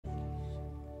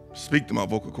speak to my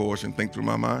vocal cords and think through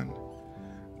my mind.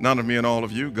 None of me and all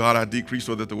of you. God, I decrease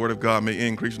so that the word of God may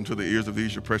increase into the ears of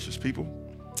these your precious people.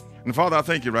 And Father, I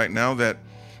thank you right now that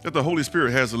the Holy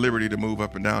Spirit has the liberty to move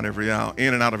up and down every aisle,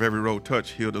 in and out of every road,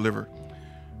 touch, heal, deliver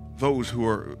those who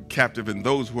are captive and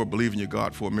those who are believing you,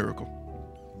 God, for a miracle.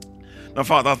 Now,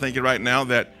 Father, I thank you right now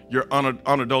that your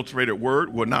unadulterated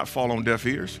word will not fall on deaf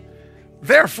ears.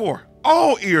 Therefore,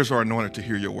 all ears are anointed to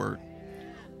hear your word.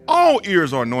 All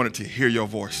ears are anointed to hear your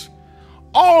voice.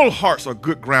 All hearts are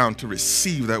good ground to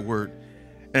receive that word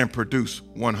and produce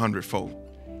 100-fold.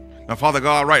 Now, Father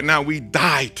God, right now we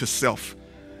die to self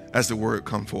as the word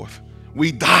comes forth.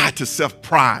 We die to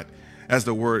self-pride as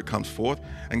the word comes forth.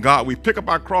 And God, we pick up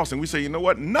our cross and we say, you know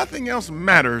what? Nothing else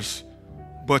matters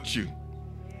but you.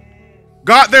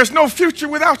 God, there's no future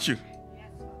without you.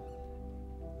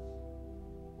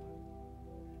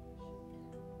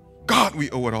 God, we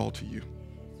owe it all to you.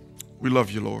 We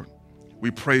love you, Lord. We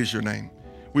praise your name.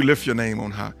 We lift your name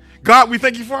on high. God, we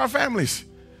thank you for our families.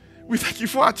 We thank you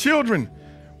for our children.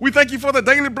 We thank you for the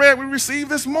daily bread we received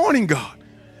this morning, God.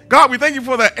 God, we thank you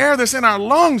for the air that's in our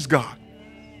lungs, God.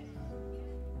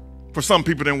 For some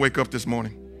people didn't wake up this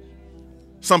morning.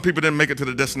 Some people didn't make it to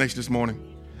the destination this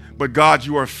morning. But God,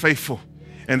 you are faithful.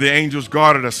 And the angels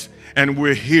guarded us. And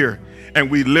we're here. And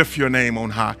we lift your name on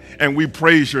high. And we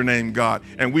praise your name, God.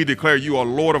 And we declare you are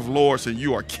Lord of lords and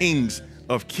you are kings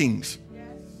of kings.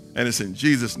 And it's in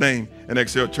Jesus' name. And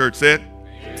Excel Church said,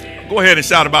 go ahead and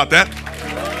shout about that.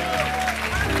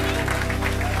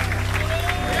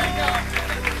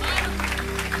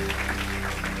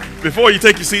 Before you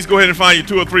take your seats, go ahead and find you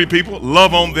 2 or 3 people.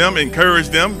 Love on them, encourage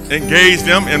them, engage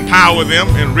them, empower them,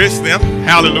 enrich them.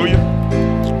 Hallelujah.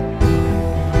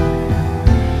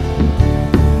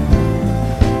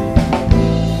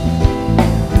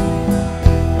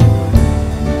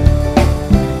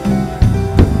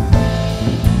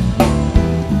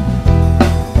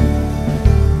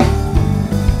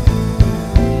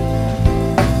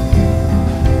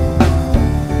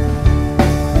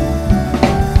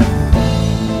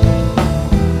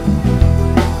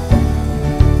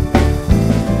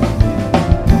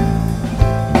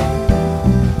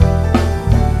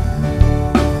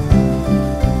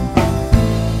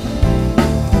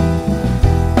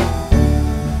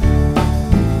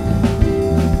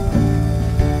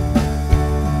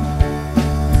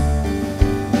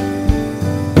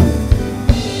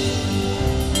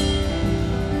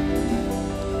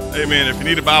 Amen. If you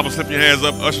need a Bible, slip your hands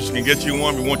up. Ushers can get you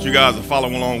one. We want you guys to follow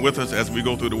along with us as we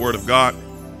go through the Word of God.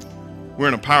 We're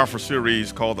in a powerful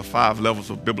series called The 5 Levels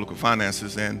of Biblical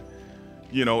Finances. And,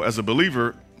 you know, as a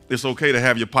believer, it's okay to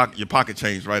have your pocket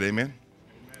change right. Amen.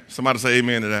 Somebody say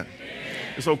amen to that. Amen.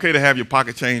 It's okay to have your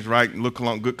pocket change right, look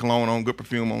good cologne on, good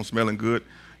perfume on, smelling good.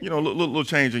 You know, little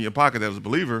change in your pocket as a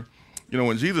believer. You know,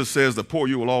 when Jesus says the poor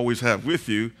you will always have with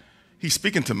you, he's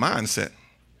speaking to mindset.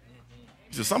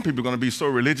 He said some people are going to be so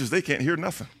religious they can't hear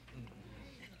nothing.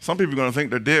 Some people are going to think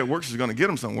their dead works is going to get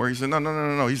them somewhere. He said,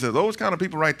 no. He said, those kind of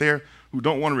people right there who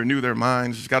don't want to renew their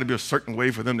minds, it's got to be a certain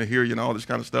way for them to hear, you know, all this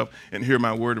kind of stuff and hear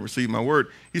my word and receive my word.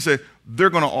 He said, they're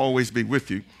going to always be with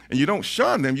you. And you don't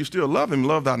shun them. You still love them,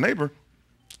 love thy neighbor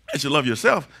as you love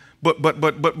yourself. But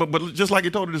just like he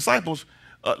told the disciples,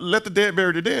 let the dead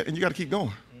bury the dead, and you got to keep going.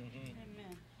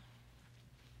 Mm-hmm.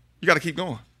 You got to keep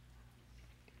going.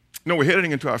 You know, we're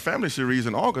heading into our family series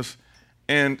in August,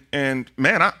 and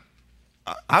man,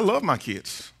 I love my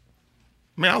kids.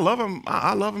 Man, I love them.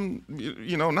 I love them.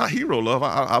 You know, not hero love.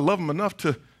 I love them enough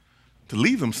to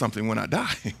leave them something when I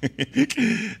die.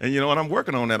 And you know what? I'm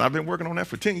working on that. I've been working on that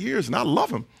for 10 years, and I love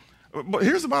them. But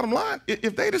here's the bottom line: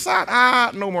 if they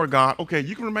decide, no more God, okay,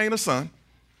 you can remain a son,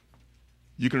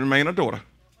 you can remain a daughter,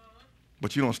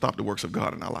 but you don't stop the works of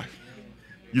God in our life.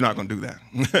 You're not going to do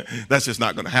that. That's just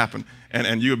not going to happen.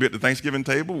 And you'll be at the Thanksgiving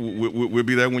table. We'll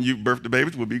be there when you birth the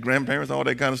babies. We'll be grandparents, all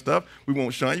that kind of stuff. We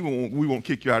won't shun you. We won't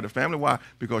kick you out of the family. Why?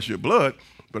 Because you're blood.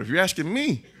 But if you're asking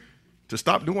me to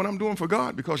stop doing what I'm doing for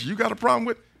God because you got a problem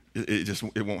with it,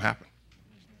 it won't happen.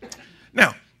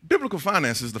 Now, biblical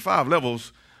finances, the 5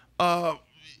 levels, I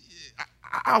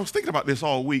was thinking about this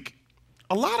all week.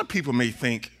 A lot of people may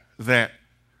think that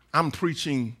I'm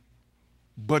preaching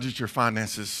budget your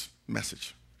finances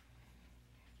message.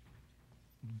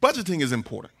 Budgeting is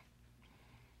important,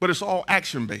 but it's all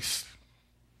action-based.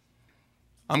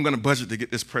 I'm going to budget to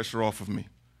get this pressure off of me.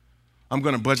 I'm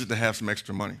going to budget to have some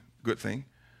extra money. Good thing.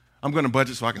 I'm going to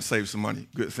budget so I can save some money.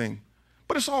 Good thing.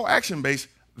 But it's all action-based.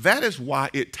 That is why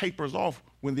it tapers off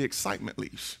when the excitement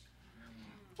leaves.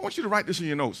 I want you to write this in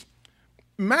your notes.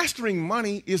 Mastering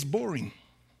money is boring.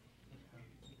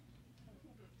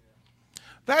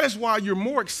 That is why you're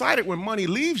more excited when money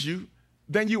leaves you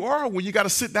than you are when you got to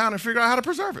sit down and figure out how to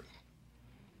preserve it.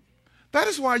 That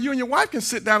is why you and your wife can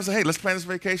sit down and say, hey, let's plan this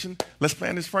vacation. Let's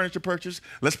plan this furniture purchase.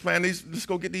 Let's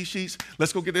go get these sheets.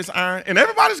 Let's go get this iron. And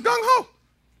everybody's gung-ho.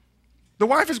 The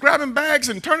wife is grabbing bags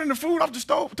and turning the food off the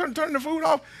stove, turning the food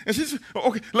off. And she's,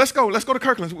 okay, let's go. Let's go to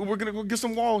Kirkland's. We're going to go get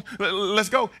some walls. Let's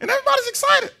go. And everybody's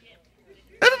excited.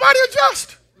 Everybody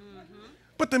adjusts.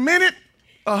 But the minute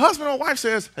a husband or wife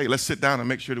says, hey, let's sit down and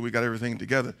make sure that we got everything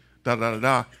together,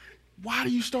 why do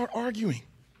you start arguing?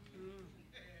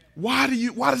 Why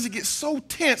does it get so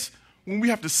tense when we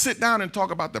have to sit down and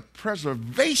talk about the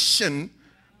preservation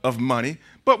of money,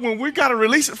 but when we got to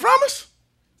release it from us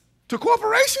to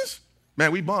corporations,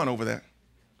 man, we bond over that.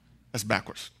 That's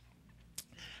backwards.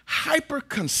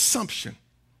 Hyperconsumption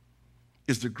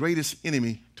is the greatest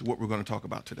enemy to what we're going to talk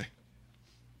about today.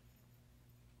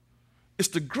 It's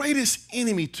the greatest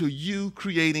enemy to you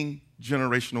creating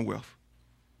generational wealth.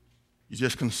 You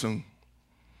just consume.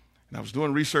 And I was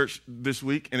doing research this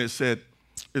week, and it said,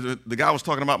 the guy was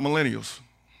talking about millennials.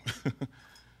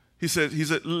 he said,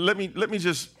 let me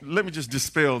just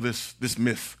dispel this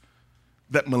myth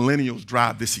that millennials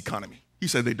drive this economy. He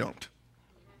said they don't.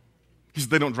 He said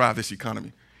they don't drive this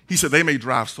economy. He said they may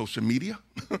drive social media.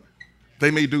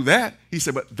 They may do that. He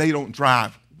said, but they don't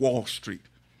drive Wall Street.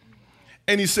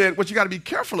 And he said, what you got to be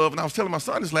careful of, and I was telling my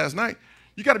son this last night,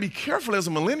 you got to be careful as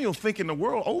a millennial thinking the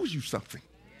world owes you something.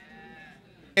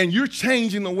 And you're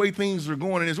changing the way things are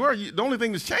going in this world. The only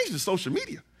thing that's changed is social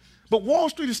media. But Wall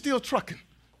Street is still trucking.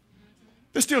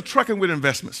 They're still trucking with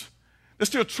investments. They're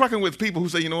still trucking with people who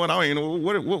say, you know what, I don't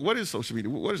even know, what is social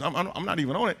media? I'm not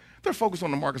even on it. They're focused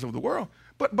on the markets of the world.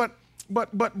 But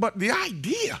the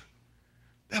idea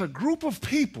that a group of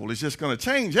people is just going to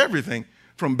change everything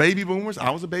from baby boomers.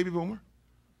 I was a baby boomer.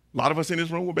 A lot of us in this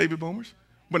room were baby boomers.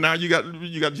 But now you got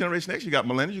Generation X, you got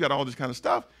millennials, you got all this kind of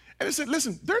stuff. And it said,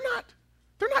 listen, they're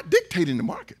not dictating the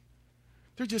market.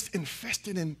 They're just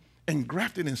invested in and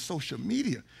grafted in social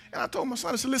media. And I told my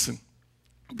son, I said, listen,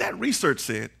 that research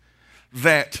said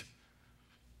that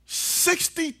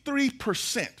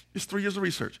 63%, it's 3 years of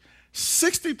research,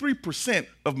 63%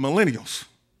 of millennials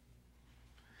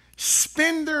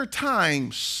spend their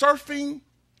time surfing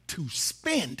to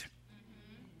spend.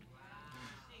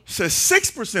 Says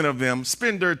 6% of them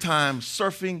spend their time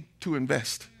surfing to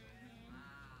invest.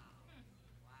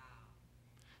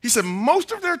 He said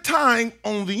most of their time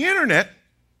on the internet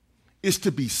is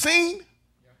to be seen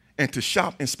and to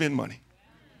shop and spend money.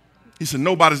 He said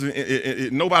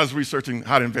nobody's researching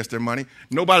how to invest their money.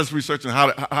 Nobody's researching how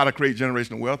to create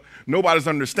generational wealth. Nobody's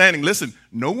understanding, listen,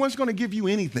 no one's going to give you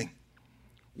anything.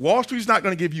 Wall Street's not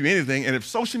going to give you anything. And if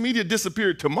social media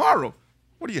disappeared tomorrow,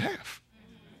 what do you have?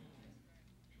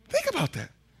 Think about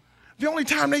that. The only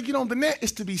time they get on the net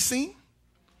is to be seen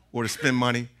or to spend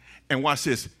money. And watch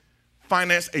this,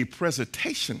 finance a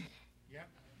presentation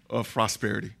of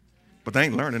prosperity. But they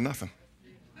ain't learning nothing.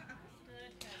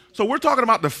 So we're talking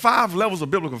about the 5 levels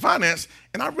of biblical finance,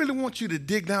 and I really want you to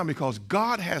dig down because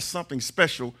God has something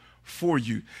special for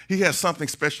you. He has something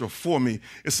special for me.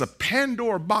 It's a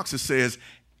Pandora box that says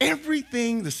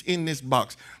everything that's in this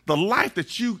box, the life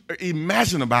that you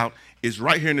imagine about is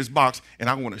right here in this box, and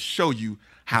I want to show you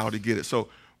how to get it. So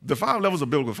the 5 levels of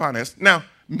biblical finance. Now,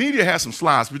 media has some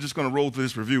slides. We're just going to roll through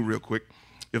this review real quick,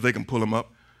 if they can pull them up.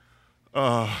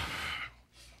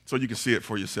 So you can see it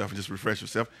for yourself and just refresh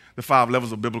yourself. The 5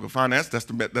 levels of biblical finance, that's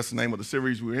the name of the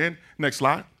series we're in. Next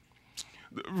slide.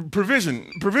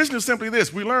 Provision. Provision is simply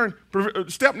this. We learn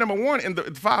step number 1 in the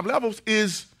 5 levels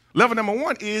is, level number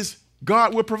 1 is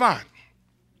God will provide.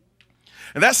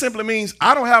 And that simply means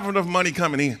I don't have enough money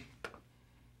coming in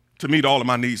to meet all of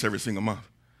my needs every single month.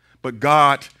 But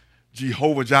God,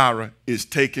 Jehovah Jireh, is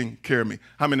taking care of me.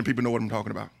 How many people know what I'm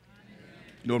talking about?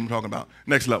 You know what I'm talking about?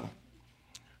 Next level.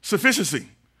 Sufficiency.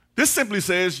 This simply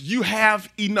says you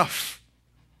have enough.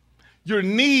 Your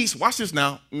needs, watch this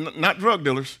now, not drug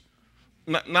dealers,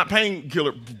 not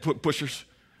painkiller pushers,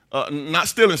 not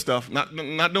stealing stuff, not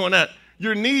doing that.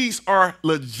 Your needs are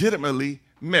legitimately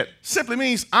met. Simply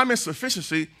means I'm in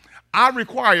sufficiency. I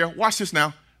require, watch this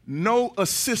now, no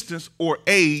assistance or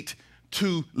aid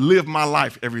to live my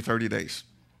life every 30 days.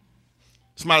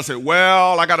 Somebody said,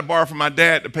 well, I got to borrow from my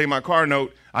dad to pay my car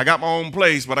note. I got my own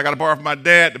place, but I got to borrow from my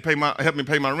dad to help me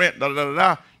pay my rent,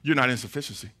 You're not in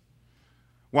sufficiency.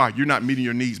 Why? You're not meeting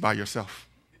your needs by yourself.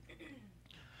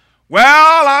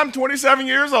 Well, I'm 27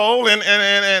 years old and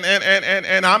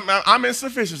I'm in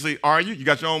sufficiency. Are you? You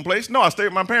got your own place? No, I stay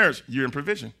with my parents. You're in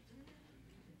provision.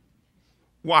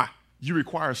 Why? You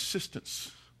require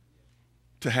assistance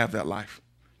to have that life.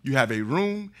 You have a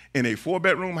room in a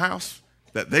 4-bedroom house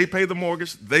that they pay the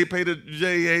mortgage, they pay the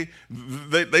JEA,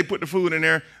 they put the food in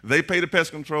there, they pay the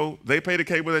pest control, they pay the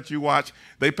cable that you watch,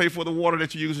 they pay for the water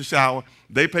that you use to shower,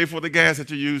 they pay for the gas that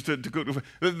you use to cook.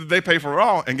 They pay for it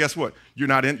all, and guess what? You're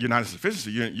not in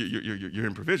sufficiency, you're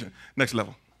in provision. Next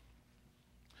level.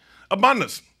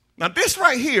 Abundance. Now this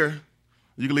right here,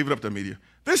 you can leave it up to the media.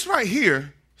 This right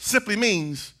here simply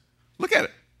means, look at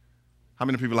it. How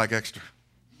many people like extra?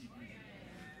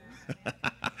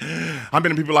 How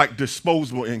many people like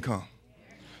disposable income?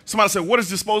 Somebody said, what is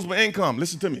disposable income?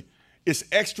 Listen to me. It's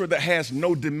extra that has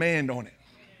no demand on it.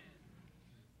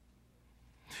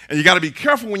 And you got to be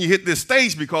careful when you hit this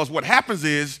stage, because what happens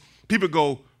is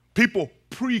people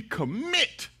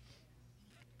pre-commit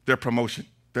their promotion,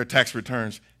 their tax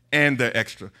returns, and their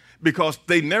extra, because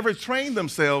they never train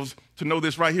themselves to know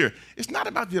this right here. It's not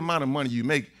about the amount of money you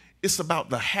make. It's about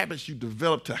the habits you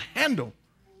develop to handle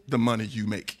the money you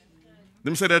make. Let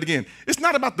me say that again. It's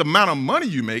not about the amount of money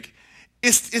you make.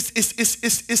 It's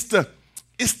the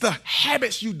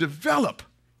habits you develop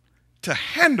to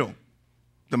handle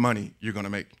the money you're going to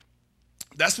make.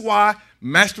 That's why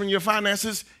mastering your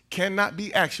finances cannot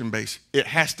be action-based. It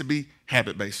has to be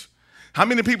habit-based. How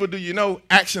many people do you know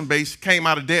action-based came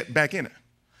out of debt back in it?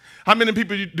 How many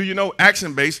people do you know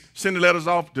action-based, send the letters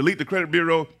off, delete the credit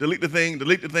bureau, delete the thing,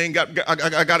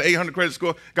 I got an 800 credit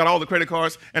score, got all the credit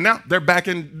cards, and now they're back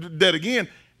in debt again,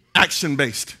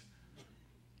 action-based.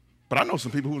 But I know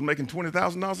some people who's making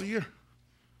 $20,000 a year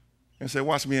and say,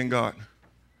 watch me and God.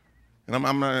 And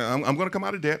I'm going to come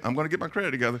out of debt. I'm going to get my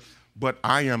credit together. But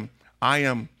I am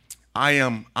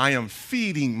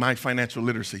feeding my financial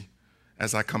literacy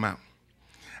as I come out.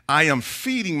 I am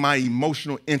feeding my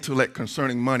emotional intellect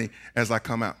concerning money as I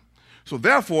come out. So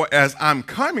therefore, as I'm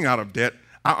coming out of debt,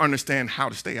 I understand how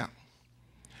to stay out.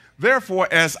 Therefore,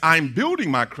 as I'm building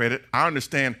my credit, I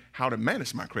understand how to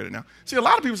manage my credit now. See, a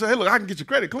lot of people say, hey, look, I can get your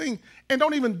credit clean, and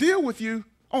don't even deal with you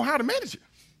on how to manage it.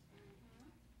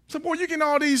 So, boy, you're getting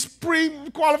all these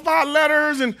pre-qualified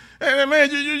letters, and man,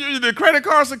 the credit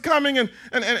cards are coming, and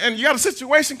you got a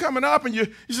situation coming up, and you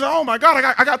say, oh, my God,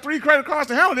 I got 3 credit cards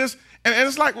to handle this. And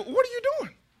it's like, what are you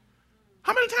doing?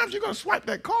 How many times are you going to swipe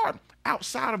that card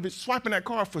outside of it, swiping that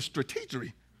card for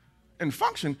strategery and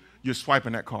function? You're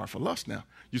swiping that card for lust now.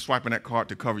 You're swiping that card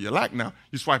to cover your lack now.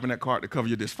 You're swiping that card to cover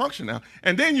your dysfunction now.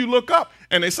 And then you look up,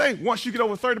 and they say, once you get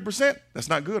over 30%, that's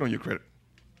not good on your credit.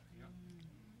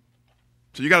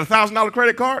 So you got a $1,000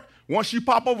 credit card. Once you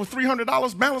pop over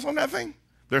 $300 balance on that thing,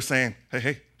 they're saying,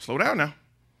 hey, slow down now.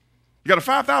 You got a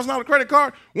 $5,000 credit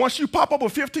card. Once you pop up a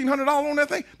 $1,500 on that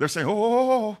thing, they're saying,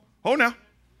 hold now.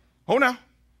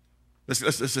 Let's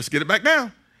just get it back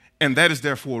down. And that is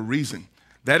there for a reason.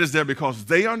 That is there because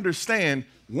they understand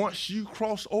once you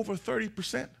cross over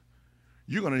 30%,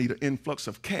 you're going to need an influx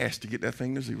of cash to get that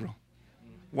thing to zero.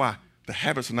 Why? The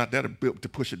habits are not there to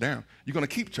push it down. You're going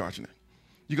to keep charging it.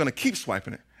 You're going to keep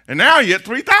swiping it. And now you're at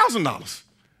 $3,000.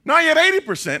 Now you're at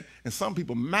 80%. And some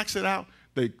people max it out.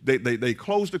 They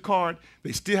close the card,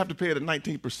 they still have to pay it at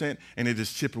 19%, and they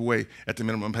just chip away at the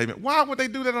minimum payment. Why would they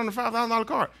do that on a $5,000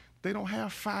 card? They don't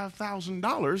have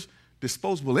 $5,000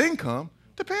 disposable income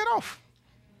to pay it off.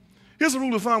 Here's a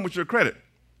rule of thumb with your credit.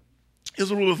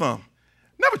 Here's a rule of thumb.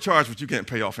 Never charge what you can't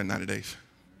pay off in 90 days.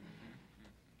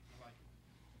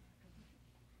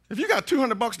 If you got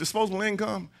 $200 disposable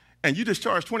income and you just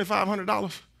charge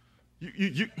 $2,500,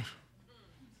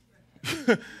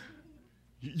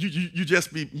 you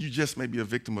just may be a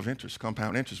victim of interest,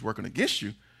 compound interest working against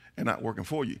you and not working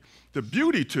for you. The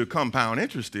beauty to compound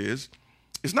interest is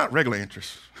it's not regular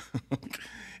interest.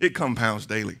 It compounds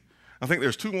daily. I think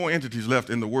there's 2 more entities left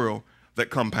in the world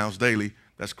that compounds daily.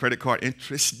 That's credit card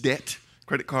interest debt,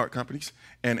 credit card companies,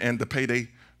 and the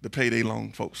payday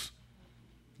loan folks.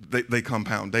 They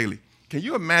compound daily. Can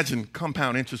you imagine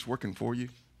compound interest working for you?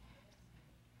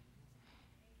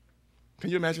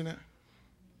 Can you imagine that?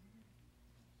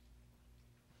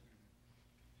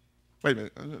 Wait a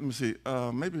minute, let me see.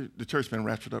 Maybe the church's been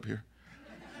raptured up here.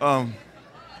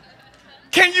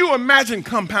 Can you imagine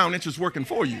compound interest working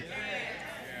for you?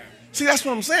 See, that's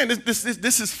what I'm saying.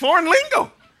 This is foreign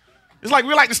lingo. It's like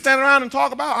we like to stand around and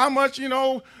talk about how much,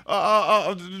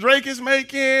 Drake is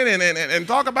making and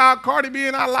talk about Cardi B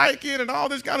and I like it and all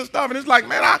this kind of stuff. And it's like,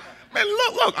 man,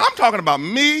 look, I'm talking about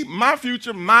me, my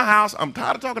future, my house. I'm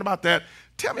tired of talking about that.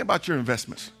 Tell me about your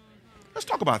investments. Let's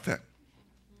talk about that.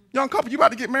 Young couple, you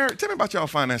about to get married? Tell me about y'all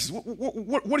finances.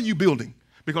 What are you building?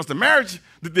 Because the marriage,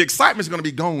 the excitement is going to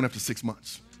be gone after 6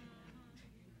 months.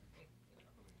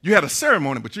 You had a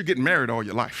ceremony, but you're getting married all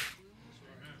your life.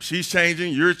 She's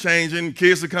changing, you're changing,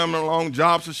 kids are coming along,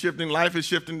 jobs are shifting, life is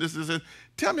shifting, this.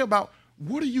 Tell me about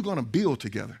what are you going to build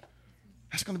together?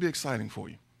 That's going to be exciting for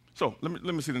you. So let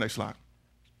me see the next slide.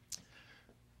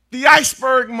 The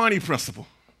iceberg money principle.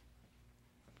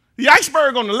 The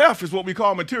iceberg on the left is what we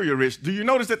call material rich. Do you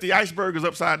notice that the iceberg is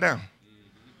upside down?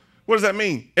 What does that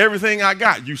mean? Everything I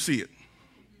got, you see it.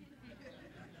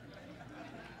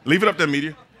 Leave it up there,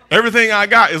 media. Everything I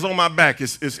got is on my back.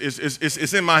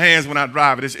 It's in my hands when I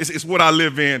drive it. It's what I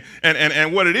live in.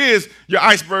 And what it is, your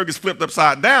iceberg is flipped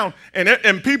upside down,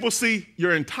 and people see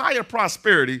your entire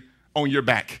prosperity on your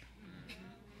back.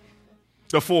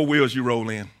 The 4 wheels you roll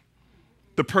in,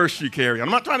 the purse you carry. I'm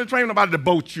not trying to train nobody, the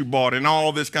boat you bought and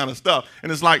all this kind of stuff.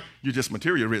 And it's like you're just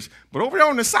material rich. But over there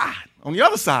on the side, on the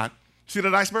other side, see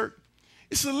that iceberg?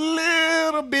 It's a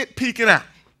little bit peeking out.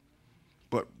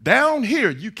 But down here,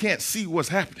 you can't see what's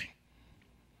happening.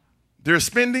 They're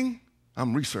spending,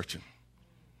 I'm researching.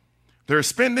 They're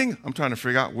spending, I'm trying to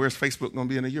figure out where's Facebook going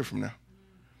to be in a year from now.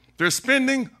 They're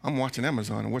spending, I'm watching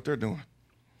Amazon and what they're doing.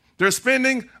 They're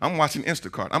spending, I'm watching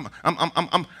Instacart.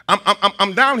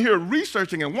 I'm down here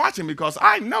researching and watching because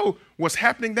I know what's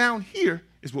happening down here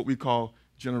is what we call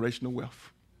generational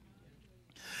wealth.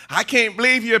 I can't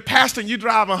believe you're a pastor and you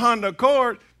drive a Honda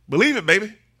Accord. Believe it,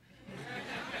 baby.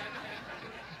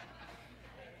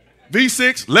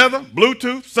 V6, leather,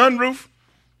 Bluetooth, sunroof,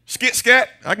 skit-scat.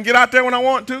 I can get out there when I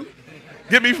want to.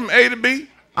 Get me from A to B.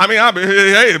 I mean,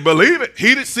 hey, believe it.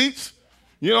 Heated seats.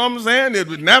 You know what I'm saying? It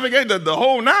would navigate the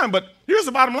whole 9. But here's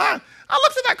the bottom line. I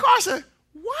looked at that car and said,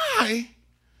 why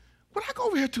would I go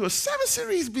over here to a 7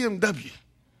 Series BMW?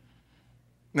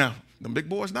 Now, them big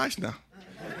boys nice now.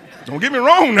 Don't get me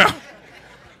wrong now.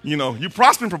 You know, you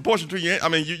prosper in proportion to your,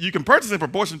 you can purchase in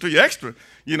proportion to your extra.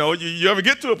 You know, you ever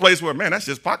get to a place where, man, that's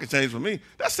just pocket change for me.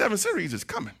 That 7 Series is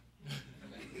coming.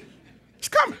 It's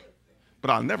coming.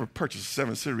 But I'll never purchase a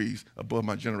 7 Series above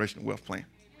my generational wealth plan.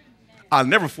 I'll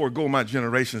never forego my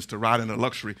generations to ride in a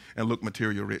luxury and look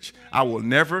material rich. I will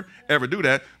never, ever do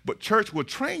that. But church will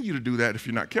train you to do that if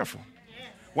you're not careful.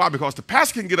 Why? Because the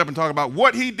pastor can get up and talk about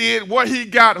what he did, what he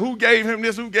got, who gave him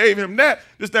this, who gave him that,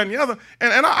 this, that, and the other.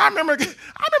 And I remember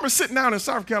sitting down in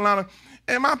South Carolina,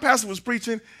 and my pastor was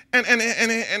preaching, and I'm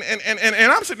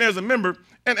sitting there as a member,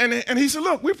 and he said,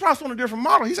 look, we prosper on a different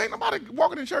model. He said, ain't nobody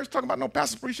walking in church talking about no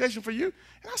pastor appreciation for you.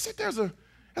 And I sit there as an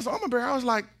armor bearer, I was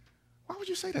like, why would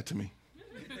you say that to me?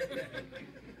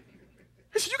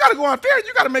 He said, you got to go out there,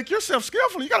 you got to make yourself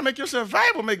skillful, you got to make yourself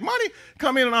valuable, make money,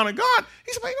 come in and honor God.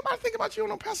 He said, well, ain't nobody think about you on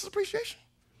no pastor's appreciation.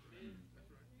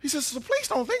 He says, so please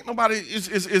don't think nobody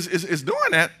is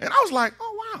doing that. And I was like,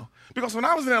 oh, wow. Because when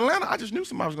I was in Atlanta, I just knew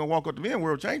somebody was going to walk up to me in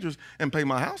World Changers and pay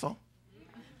my house off.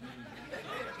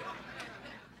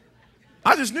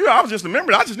 I was just a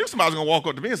member. I just knew somebody was going to walk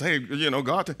up to me and say, hey, you know,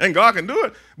 God can do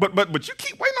it. But you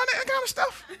keep waiting on that kind of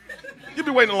stuff. You'll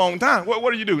be waiting a long time.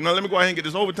 What do you do? Now, let me go ahead and get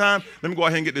this overtime. Let me go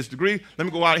ahead and get this degree. Let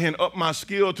me go out here and up my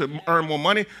skill to earn more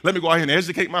money. Let me go out here and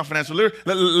educate my financial literacy.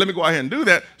 Let me go ahead and do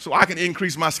that so I can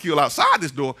increase my skill outside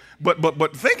this door.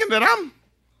 But thinking that I'm,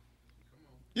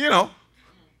 you know,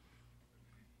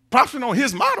 profiting on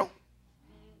his model,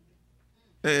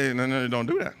 hey, no, don't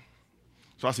do that.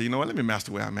 So I said, you know what, let me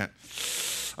master where I'm at.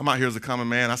 I'm out here as a common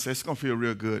man. I said, it's going to feel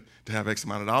real good to have X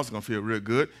amount of dollars. It's going to feel real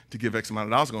good to give X amount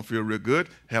of dollars. It's going to feel real good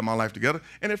to have my life together.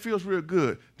 And it feels real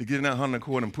good to get in that Honda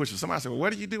Accord and push it. Somebody said, well,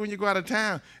 what do you do when you go out of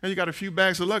town and you got a few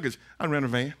bags of luggage? I rent a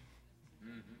van.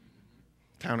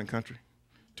 Town and country.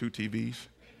 2 TVs,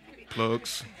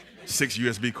 plugs, 6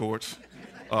 USB cords,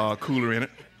 cooler in it.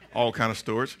 All kind of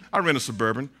storage. I rent a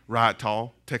Suburban, ride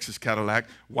tall, Texas Cadillac,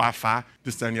 Wi-Fi,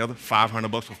 this, that, and the other,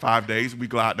 $500 for 5 days. We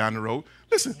glide down the road.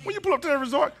 Listen, when you pull up to the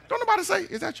resort, don't nobody say,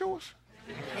 is that yours?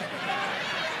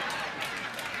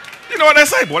 You know what they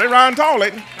say, boy, they riding tall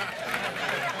lately.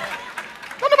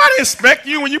 Don't nobody inspect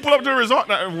you when you pull up to the resort.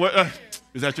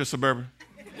 Is that your Suburban?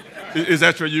 Is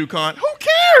that your Yukon? Who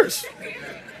cares?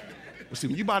 Well, see,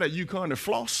 when you buy that Yukon to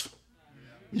floss,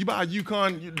 you buy a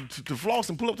Yukon to floss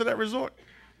and pull up to that resort,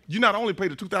 you not only pay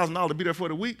the $2,000 to be there for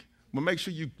the week, but make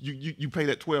sure you pay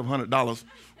that $1,200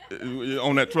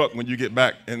 on that truck when you get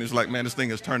back. And it's like, man, this thing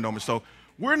has turned on me. So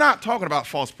we're not talking about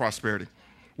false prosperity.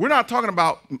 We're not talking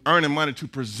about earning money to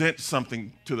present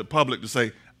something to the public to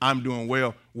say, I'm doing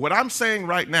well. What I'm saying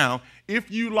right now,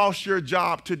 if you lost your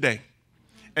job today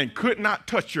and could not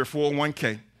touch your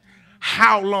 401k,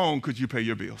 how long could you pay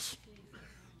your bills?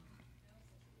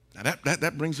 Now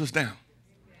that brings us down.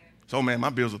 So, man, my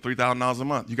bills are $3,000 a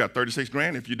month. You got 36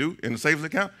 grand. If you do in the savings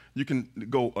account, you can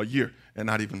go a year and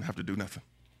not even have to do nothing.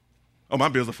 Oh, my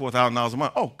bills are $4,000 a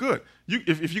month. Oh, good.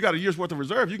 If you got a year's worth of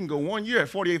reserve, you can go 1 year at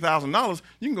 $48,000.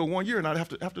 You can go 1 year and not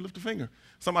have to lift a finger.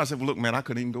 Somebody said, well, look, man, I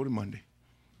couldn't even go to Monday.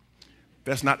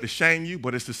 That's not to shame you,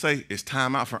 but it's to say it's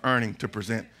time out for earning to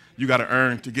present. you got to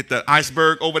earn to get that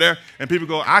iceberg over there. And people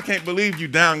go, I can't believe you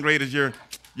downgraded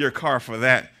your car for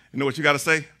that. You know what you got to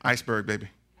say? Iceberg, baby.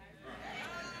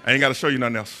 I ain't got to show you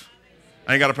nothing else.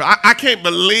 I can't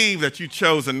believe that you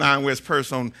chose a Nine West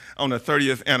purse on the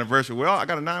 30th anniversary. Well, I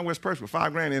got a Nine West purse with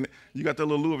 $5,000 in it. You got that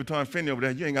little Louis Vuitton Fendi over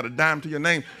there. You ain't got a dime to your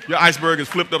name. Your iceberg is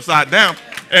flipped upside down.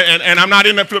 And I'm not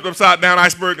in that flipped upside down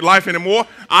iceberg life anymore.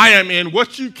 I am in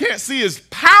what you can't see is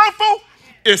powerful,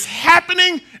 it's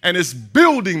happening, and it's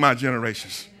building my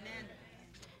generations.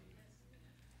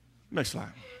 Next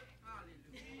slide.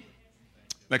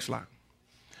 Next slide.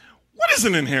 What is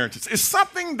an inheritance? It's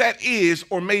something that is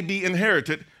or may be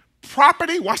inherited.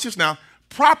 Property, watch this now,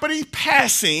 property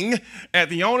passing at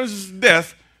the owner's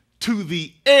death to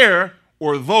the heir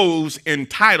or those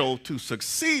entitled to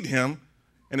succeed him.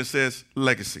 And it says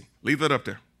legacy. Leave that up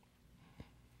there.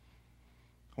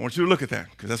 I want you to look at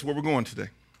that because that's where we're going today.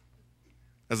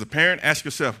 As a parent, ask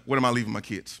yourself, what am I leaving my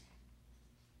kids?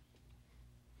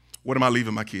 What am I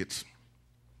leaving my kids?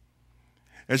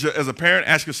 As a parent,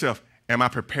 ask yourself, am I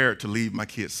prepared to leave my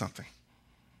kids something?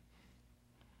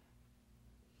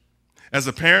 As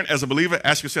a parent, as a believer,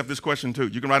 ask yourself this question too.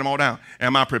 You can write them all down.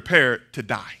 Am I prepared to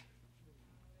die?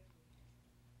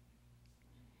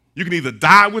 You can either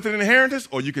die with an inheritance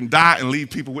or you can die and leave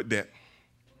people with debt.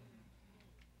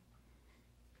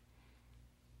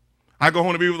 I go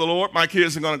home to be with the Lord. My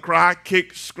kids are going to cry,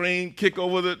 kick, scream, kick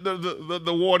over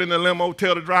the water in the limo,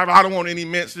 tell the driver, I don't want any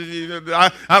mints. I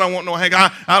don't want no hang.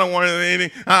 I don't want anything.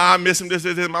 I miss him. This.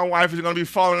 My wife is going to be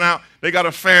falling out. They got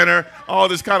to fan her, all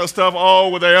this kind of stuff. Oh,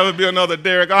 will there ever be another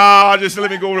Derek? Oh, just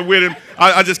let me go with him.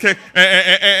 I just can't.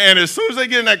 And as soon as they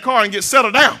get in that car and get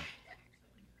settled down,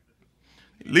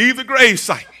 leave the grave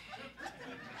site.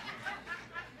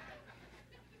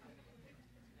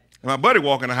 And my buddy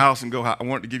walk in the house and go, I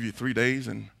wanted to give you 3 days,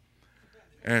 and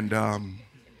I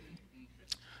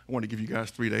wanted to give you guys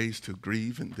 3 days to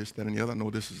grieve and this, that, and the other. I know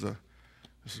this is a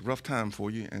rough time for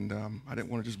you, and I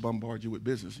didn't want to just bombard you with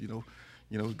business. You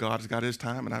know, God's got his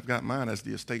time, and I've got mine as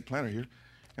the estate planner here.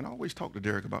 And I always talk to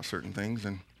Derek about certain things.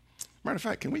 And matter of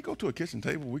fact, can we go to a kitchen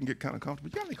table where we can get kind of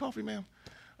comfortable? You got any coffee, ma'am?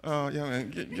 Yeah,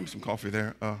 man, give me some coffee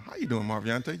there. How you doing,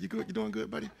 Marviante? You good? You doing good,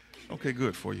 buddy? Okay,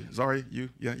 good for you. Zari, you?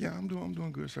 Yeah, I'm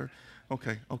doing good, sir.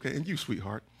 Okay. And you,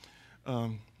 sweetheart.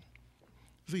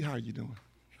 Z, how are you doing?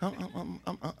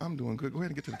 I'm doing good. Go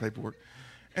ahead and get to the paperwork.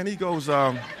 And he goes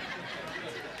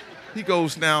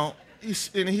now, he's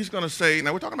going to say,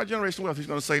 now we're talking about generational wealth. He's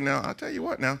going to say, now, I'll tell you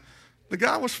what now, the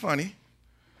guy was funny.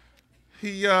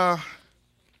 But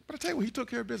I tell you what, he took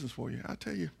care of business for you. I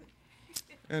tell you.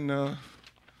 And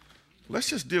let's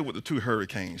just deal with the two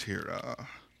hurricanes here,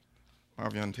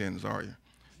 Marviante and Zaria.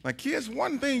 Now, kids,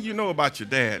 one thing you know about your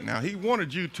dad now, he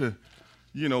wanted you to,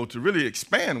 to really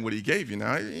expand what he gave you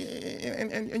now.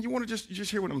 And you want to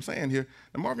just hear what I'm saying here.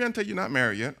 Now, Marviante, you're not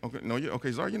married yet. Okay, no,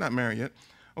 okay, Zaria, you're not married yet.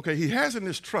 Okay, he has in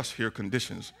this trust here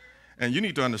conditions. And you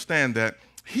need to understand that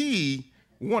he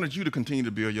wanted you to continue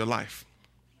to build your life.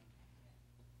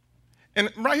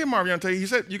 And right here, Marviante, he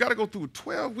said, you got to go through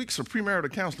 12 weeks of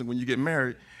premarital counseling when you get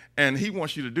married. And he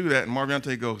wants you to do that. And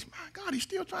Marviante goes, my God, he's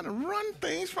still trying to run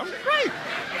things from the grave.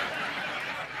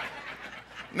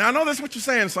 Now, I know that's what you're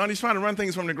saying, son. He's trying to run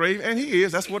things from the grave. And he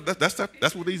is. That's what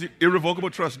these irrevocable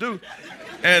trusts do.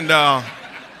 And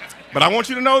but I want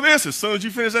you to know this. As soon as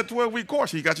you finish that 12-week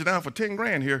course, he got you down for 10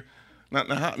 grand here.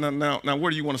 Now,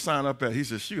 where do you want to sign up at? He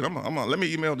says, shoot, let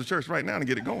me email the church right now and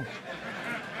get it going.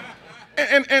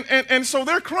 And so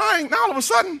they're crying. Now, all of a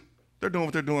sudden, they're doing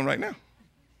what they're doing right now.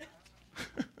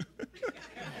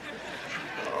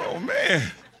 Oh,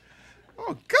 man.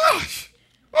 Oh, gosh.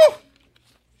 Oh,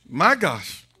 my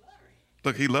gosh.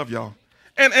 Look, he loved y'all.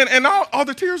 And all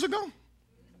the tears are gone.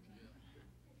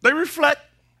 They reflect.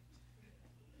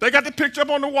 They got the picture up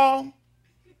on the wall.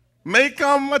 May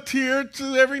come a tear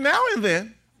to every now and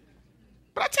then.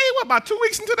 But I tell you what, about 2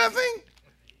 weeks into that thing,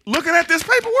 looking at this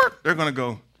paperwork, they're going to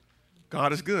go,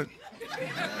 God is good.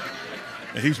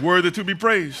 And he's worthy to be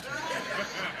praised.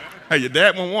 Hey, your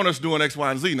dad won't want us doing X,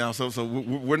 Y, and Z now, so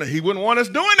he wouldn't want us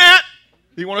doing that.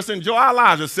 He wants us to enjoy our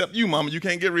lives, except you, mama. You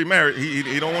can't get remarried.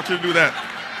 He don't want you to do that.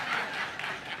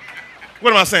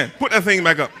 What am I saying? Put that thing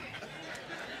back up.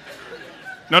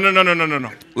 No.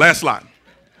 Last slide.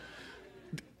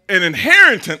 An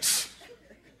inheritance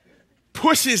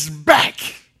pushes back.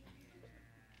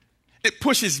 It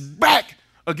pushes back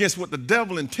against what the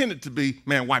devil intended to be.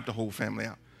 Man, wipe the whole family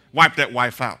out. Wipe that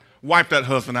wife out. Wipe that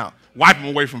husband out. Wipe them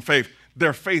away from faith.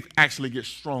 Their faith actually gets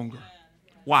stronger.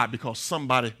 Why? Because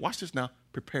somebody, watch this now,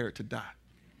 prepared to die.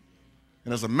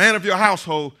 And as a man of your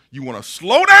household, you want to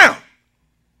slow down.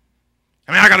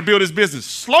 I got to build this business.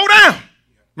 Slow down.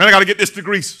 Man, I got to get this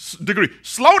degree.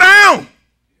 Slow down.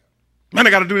 Man, I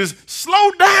got to do this.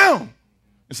 Slow down.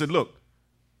 And said, look,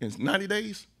 in 90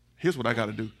 days, here's what I got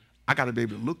to do. I got to be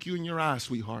able to look you in your eyes,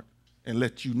 sweetheart, and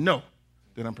let you know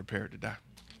that I'm prepared to die.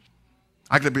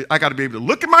 I got to be able to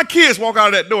look at my kids walk out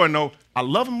of that door and know I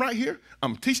love them right here.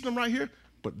 I'm teaching them right here,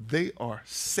 but they are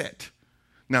set.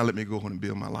 Now let me go on and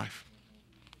build my life.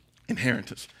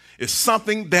 Inheritance is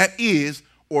something that is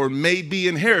or may be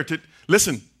inherited.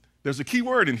 Listen, there's a key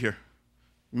word in here,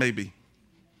 maybe.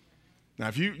 Now,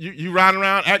 if you riding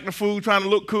around acting a fool, trying to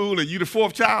look cool, and you the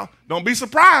fourth child, don't be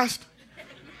surprised.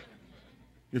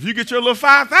 If you get your little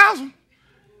 5,000,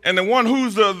 and the one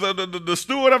who's the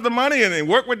steward of the money and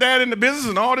work with dad in the business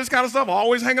and all this kind of stuff,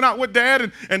 always hanging out with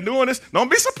dad and doing this,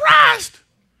 don't be surprised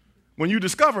when you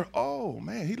discover, oh,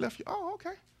 man, he left you. Oh,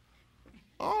 okay.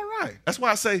 All right. That's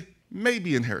why I say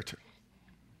maybe inherited.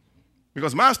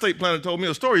 Because my estate planner told me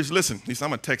a story. He said, listen, he said,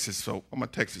 I'm a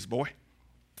Texas boy.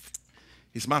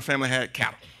 He said, my family had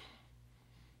cattle.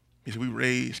 He said, we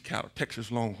raised cattle,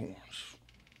 Texas Longhorns.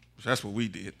 So that's what we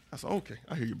did. I said, okay,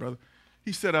 I hear you, brother.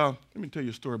 He said, let me tell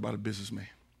you a story about a businessman.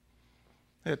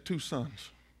 He had 2 sons.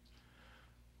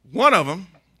 One of them,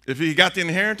 if he got the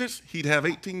inheritance, he'd have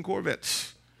 18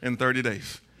 Corvettes in 30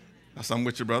 days. I said, I'm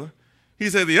with you, brother. He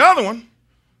said the other one,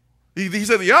 he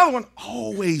said the other one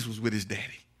always was with his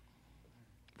daddy.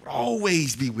 Would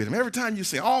always be with him. Every time you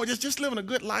say, oh, just living a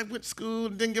good life, went to school,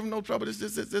 didn't give him no trouble,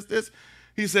 this.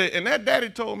 He said, and that daddy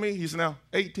told me, he said, now,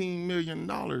 $18 million,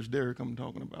 Derek, I'm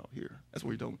talking about here. That's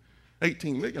what he told me.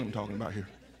 18 million I'm talking about here.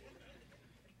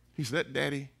 He said that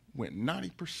daddy went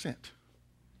 90%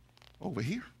 over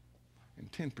here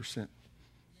and 10%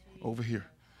 over here.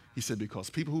 He said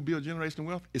because people who build generational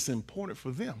wealth, it's important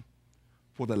for them,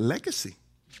 for the legacy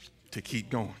to keep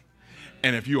going.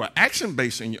 And if you are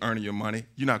action-based and you're earning your money,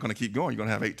 you're not going to keep going. You're going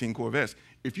to have 18 Corvettes.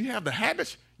 If you have the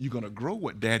habits, you're going to grow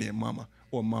what daddy and mama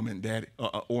or mom and daddy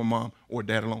or mom or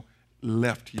dad alone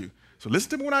left you. So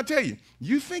listen to me when I tell you.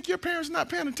 You think your parents are not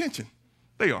paying attention.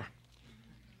 They are.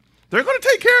 They're going to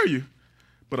take care of you.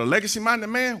 But a legacy-minded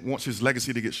man wants his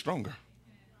legacy to get stronger.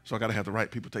 So I got to have the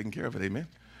right people taking care of it. Amen.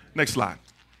 Next slide.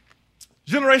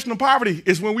 Generational poverty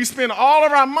is when we spend all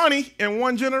of our money in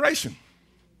one generation.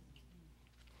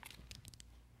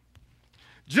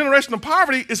 Generational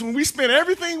poverty is when we spend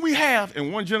everything we have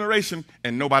in one generation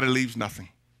and nobody leaves nothing.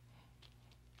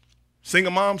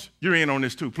 Single moms, you're in on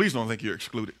this too. Please don't think you're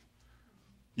excluded.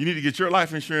 You need to get your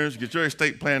life insurance, get your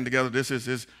estate plan together.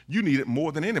 This. You need it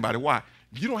more than anybody. Why?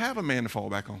 You don't have a man to fall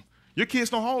back on. Your kids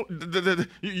don't hold.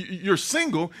 You're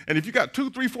single, and if you got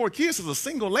 2, 3, 4 kids as a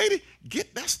single lady,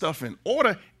 get that stuff in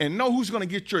order and know who's going to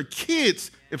get your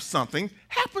kids if something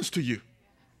happens to you.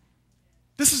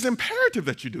 This is imperative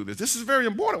that you do this. This is very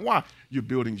important. Why? You're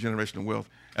building generational wealth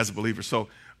as a believer. So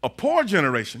a poor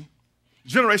generation,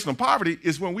 generational poverty,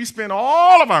 is when we spend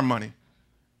all of our money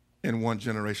in one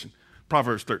generation.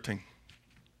 Proverbs 13.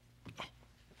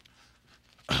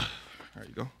 There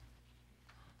you go.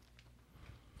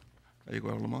 There you go,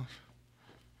 Lamont.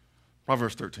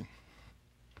 Proverbs 13.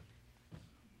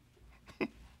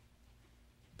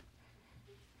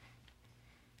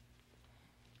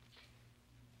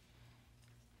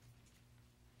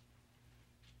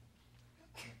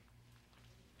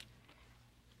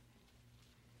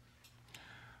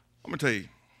 I'm going to tell you.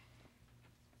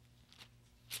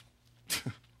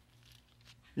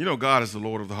 You know God is the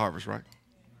Lord of the harvest, right?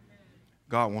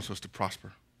 God wants us to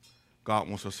prosper. God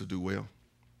wants us to do well.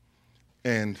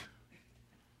 And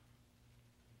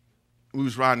we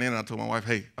was riding in, and I told my wife,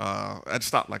 hey, I'd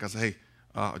stop. Like I said, hey,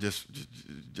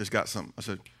 just got something. I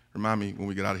said, remind me when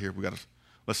we get out of here,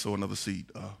 let's sow another seed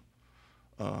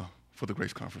for the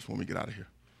Grace Conference when we get out of here.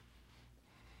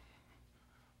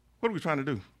 What are we trying to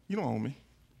do? You don't own me.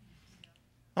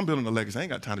 I'm building a legacy. I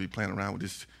ain't got time to be playing around with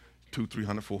this $200,000,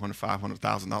 $300,000, $400,000,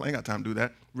 $500,000. I ain't got time to do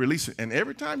that. Release it. And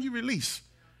every time you release,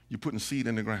 you're putting seed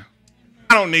in the ground.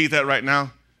 I don't need that right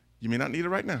now. You may not need it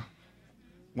right now.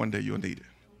 One day you'll need it.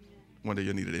 One day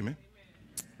you'll need it. Amen.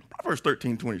 Proverbs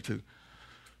 13:22.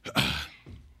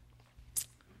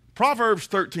 Proverbs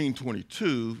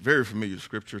 13:22, very familiar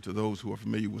scripture to those who are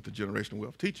familiar with the generational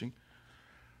wealth teaching.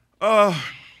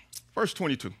 Verse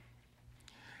 22.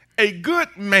 A good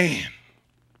man.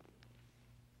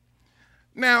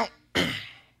 Now,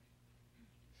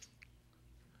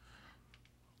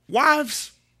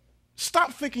 wives,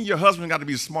 stop thinking your husband got to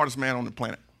be the smartest man on the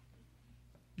planet.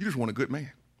 You just want a good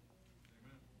man.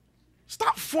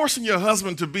 Stop forcing your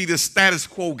husband to be this status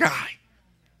quo guy,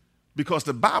 because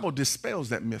the Bible dispels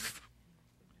that myth.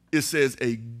 It says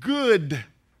a good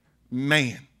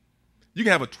man. You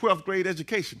can have a 12th grade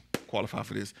education. qualify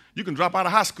for this. You can drop out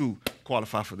of high school,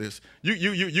 qualify for this.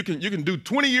 You can do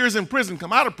 20 years in prison,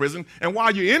 come out of prison, and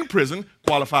while you're in prison,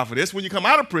 qualify for this. When you come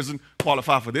out of prison,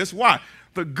 qualify for this. Why?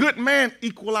 The good man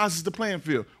equalizes the playing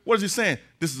field. What is he saying?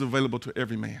 This is available to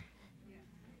every man.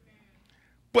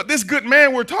 But this good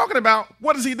man we're talking about,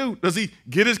 what does he do? Does he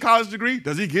get his college degree?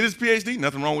 Does he get his PhD?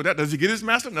 Nothing wrong with that. Does he get his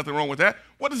master? Nothing wrong with that.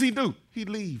 What does he do? He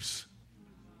leaves.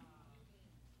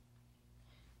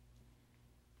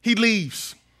 He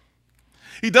leaves.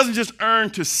 He doesn't just earn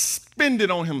to spend it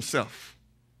on himself,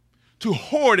 to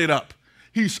hoard it up.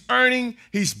 He's earning,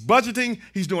 he's budgeting,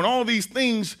 he's doing all these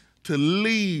things to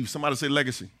leave. Somebody say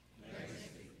legacy.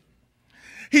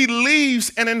 He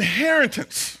leaves an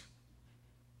inheritance.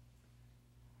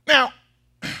 Now,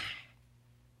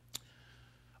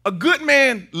 a good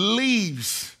man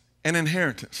leaves an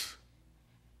inheritance.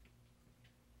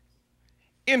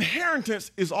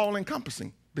 Inheritance is all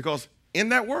encompassing because in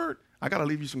that word, I got to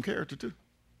leave you some character too.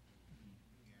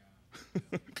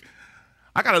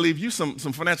 I got to leave you some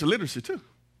financial literacy too.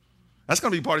 That's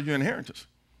going to be part of your inheritance.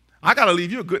 I got to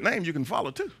leave you a good name you can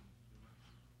follow too.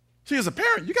 See, as a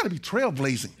parent, you got to be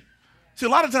trailblazing. See, a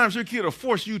lot of times your kid will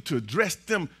force you to dress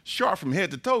them sharp from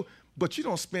head to toe, but you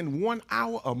don't spend 1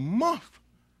 hour a month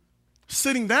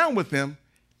sitting down with them,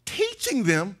 teaching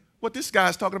them what this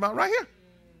guy's talking about right here.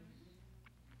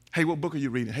 Hey, what book are you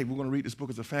reading? Hey, we're going to read this book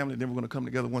as a family, and then we're going to come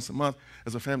together once a month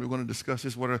as a family. We're going to discuss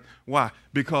this. Why?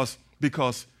 Because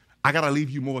I got to leave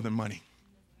you more than money.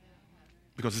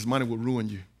 Because this money will ruin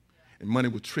you, and money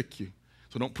will trick you.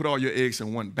 So don't put all your eggs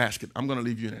in one basket. I'm going to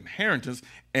leave you an inheritance,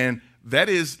 and that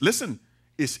is, listen,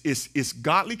 it's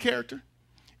godly character,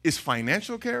 it's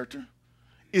financial character,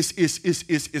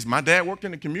 it's my dad worked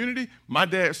in the community, my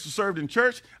dad served in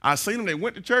church, I seen them, they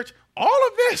went to church. All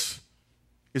of this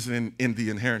is in the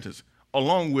inheritance,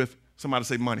 along with, somebody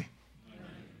say money.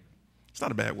 It's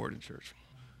not a bad word in church.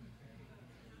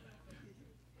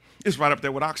 It's right up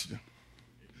there with oxygen.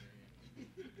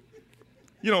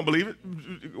 You don't believe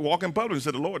it? Walk in public and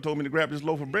say, the Lord told me to grab this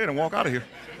loaf of bread and walk out of here.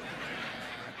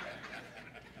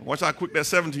 Watch how quick that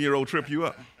 17-year-old trip you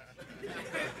up.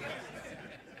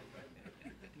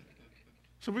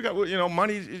 So we got,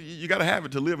 money, you got to have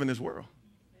it to live in this world.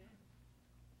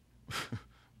 When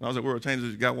I was at World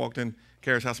Changers, a guy walked in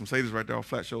Carriage House Mercedes right there off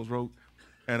Flat Shoals Road,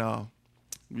 and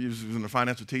he was in the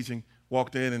financial teaching,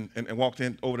 walked in and walked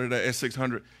in over to the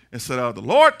S600 and said, the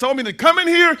Lord told me to come in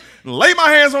here and lay my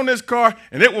hands on this car,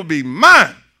 and it will be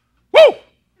mine. Woo!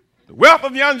 The wealth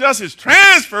of the unjust is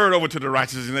transferred over to the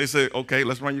righteous. And they say, okay,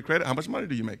 let's run your credit. How much money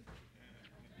do you make?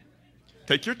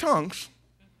 Take your tongues,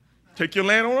 take your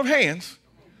landowner of hands,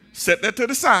 set that to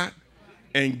the side,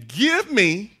 and give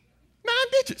me 9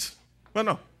 digits. Well,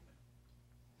 no.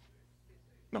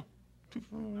 2,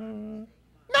 9.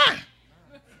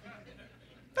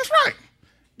 That's right.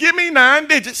 Give me 9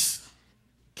 digits.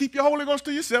 Keep your Holy Ghost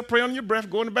to yourself. Pray on your breath.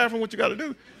 Go in the bathroom, what you got to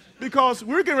do. Because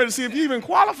we're getting ready to see if you even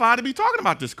qualify to be talking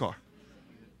about this car.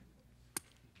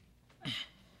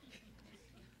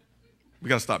 We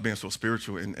got to stop being so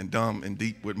spiritual and dumb and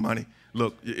deep with money.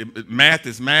 Look, math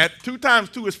is math. 2 times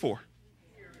 2 is 4.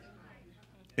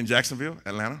 In Jacksonville,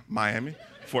 Atlanta, Miami,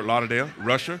 Fort Lauderdale,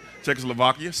 Russia,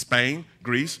 Czechoslovakia, Spain,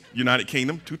 Greece, United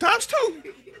Kingdom, 2 times 2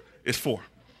 is 4.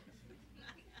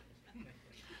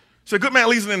 So a good man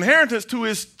leaves an inheritance to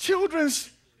his children's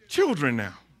children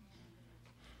now.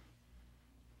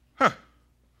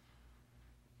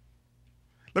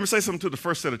 Let me say something to the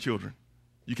first set of children.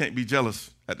 You can't be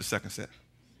jealous at the second set.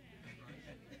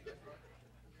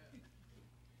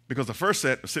 Because the first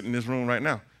set is sitting in this room right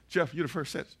now. Jeff, you're the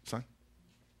first set, son.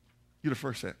 You're the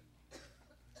first set.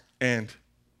 And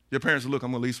your parents will look,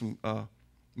 I'm going to leave some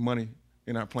money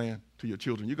in our plan to your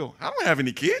children. You go, I don't have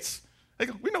any kids. They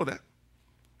go, we know that.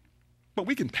 But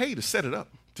we can pay to set it up,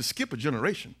 to skip a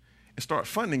generation and start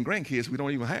funding grandkids we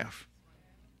don't even have.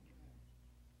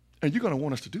 And you're going to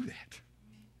want us to do that.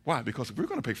 Why? Because we're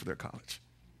going to pay for their college.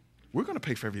 We're going to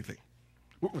pay for everything.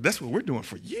 That's what we're doing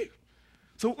for you.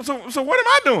 So what am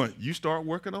I doing? You start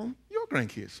working on your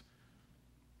grandkids.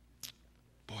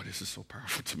 Boy, this is so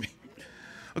powerful to me.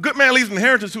 A good man leaves an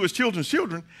inheritance to his children's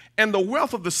children, and the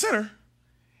wealth of the sinner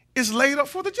is laid up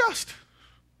for the just.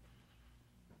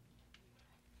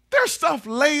 There's stuff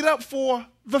laid up for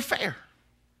the fair.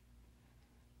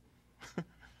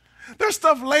 There's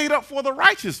stuff laid up for the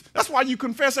righteous. That's why you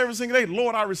confess every single day,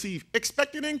 Lord, I receive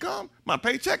expected income, my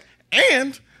paycheck,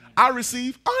 and I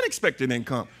receive unexpected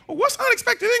income. Well, what's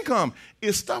unexpected income?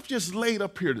 It's stuff just laid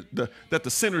up here that the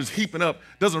sinner is heaping up,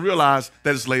 doesn't realize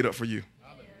that it's laid up for you.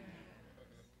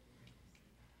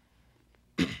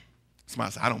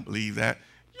 Somebody says, I don't believe that.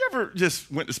 You ever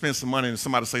just went to spend some money and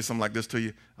somebody say something like this to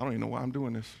you? I don't even know why I'm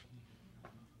doing this.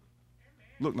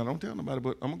 Look, now don't tell nobody,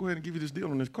 but I'm going to go ahead and give you this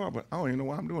deal on this car, but I don't even know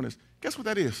why I'm doing this. Guess what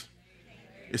that is?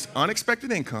 It's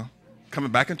unexpected income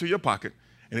coming back into your pocket,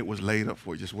 and it was laid up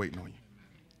for you, just waiting on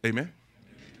you. Amen?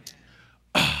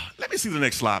 Let me see the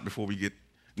next slide before we get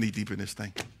knee deep in this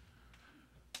thing.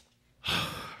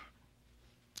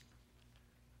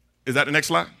 Is that the next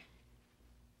slide?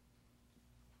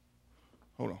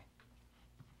 Hold on.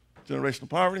 Generational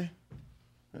poverty.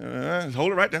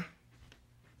 Hold it right there.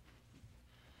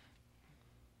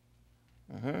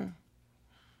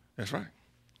 That's right.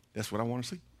 That's what I want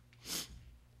to see.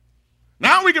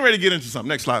 Now we get ready to get into something.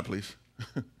 Next slide, please.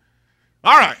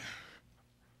 All right.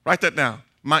 Write that down.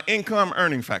 My income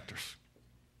earning factors.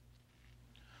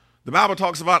 The Bible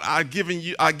talks about I've given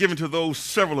to those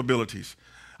several abilities.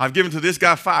 I've given to this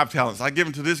guy 5 talents. I've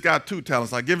given to this guy 2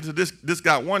 talents. I've given to this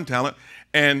guy 1 talent.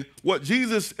 And what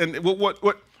Jesus and what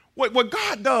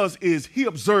God does is he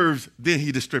observes, then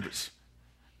he distributes.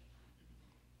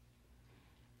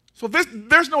 So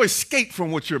there's no escape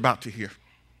from what you're about to hear.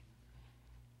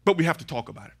 But we have to talk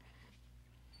about it.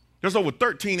 There's over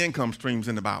 13 income streams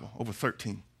in the Bible, over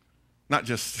 13. Not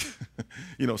just,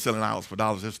 selling hours for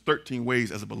dollars. There's 13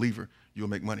 ways as a believer you'll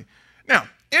make money. Now,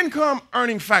 income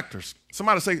earning factors.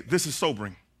 Somebody say, this is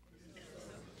sobering.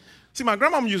 See, my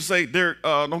grandmama used to say,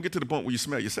 don't get to the point where you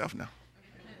smell yourself now.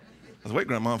 I said, wait,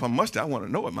 Grandma, if I'm musty, I want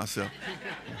to know it myself.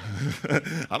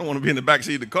 I don't want to be in the back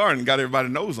seat of the car and got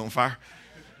everybody's nose on fire.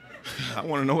 I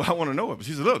want to know it. But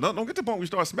she said, look, don't get to the point where you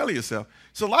start smelling yourself.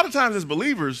 So a lot of times as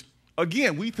believers,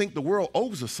 again, we think the world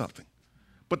owes us something.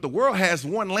 But the world has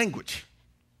one language.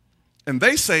 And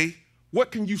they say,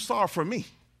 what can you solve for me?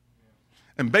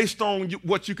 And based on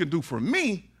what you can do for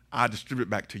me, I distribute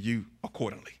back to you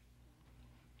accordingly.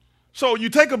 So you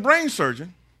take a brain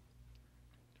surgeon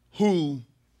who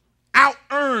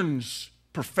out-earns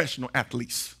professional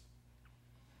athletes.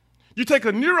 You take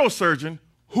a neurosurgeon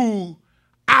who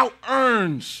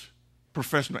out-earns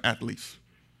professional athletes.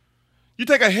 You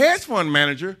take a hedge fund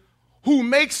manager who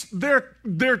makes their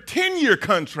 10-year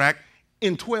contract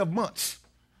in 12 months.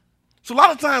 So a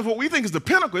lot of times what we think is the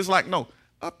pinnacle is like, no,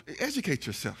 educate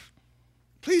yourself.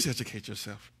 Please educate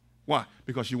yourself. Why?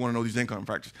 Because you want to know these income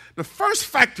factors. The first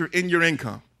factor in your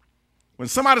income, when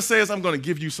somebody says, I'm going to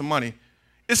give you some money,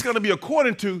 it's going to be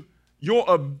according to your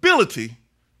ability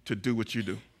to do what you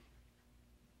do.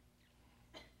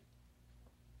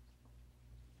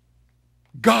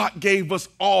 God gave us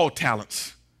all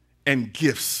talents and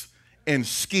gifts and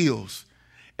skills.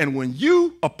 And when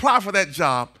you apply for that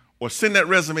job or send that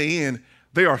resume in,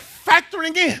 they are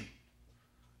factoring in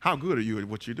how good are you at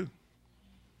what you do.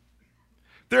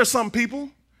 There are some people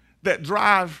that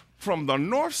drive from the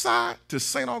north side to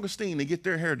St. Augustine to get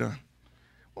their hair done.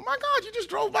 Oh my God, you just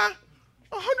drove by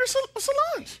 100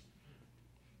 salons.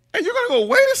 And you're going to go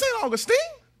way to St. Augustine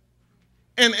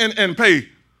and pay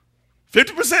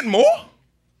 50% more?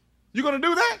 You're going to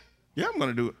do that? Yeah, I'm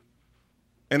going to do it.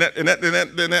 And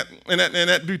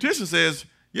that beautician says,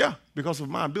 yeah, because of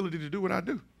my ability to do what I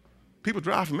do. People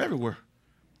drive from everywhere,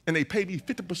 and they pay me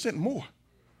 50% more.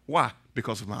 Why?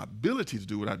 Because of my ability to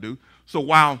do what I do. So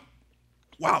while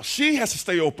she has to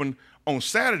stay open on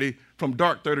Saturday from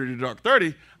dark 30 to dark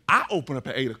 30, I open up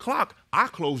at 8 o'clock, I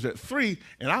close at 3,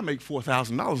 and I make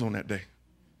 $4,000 on that day.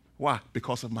 Why?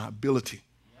 Because of my ability.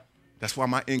 That's why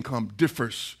my income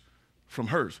differs from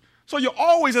hers. So you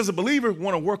always, as a believer,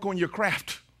 want to work on your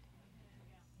craft.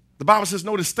 The Bible says,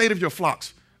 know the state of your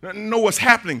flocks. Know what's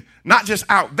happening, not just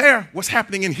out there, what's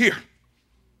happening in here.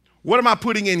 What am I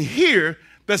putting in here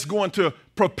that's going to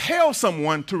propel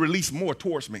someone to release more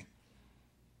towards me?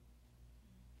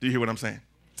 Do you hear what I'm saying?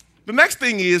 The next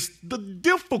thing is the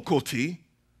difficulty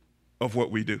of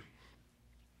what we do.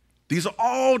 These are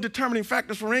all determining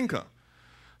factors for income.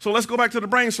 So let's go back to the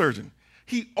brain surgeon.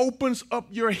 He opens up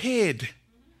your head.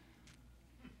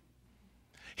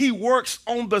 He works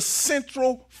on the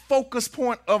central focus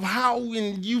point of how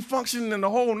you function in the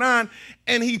whole nine,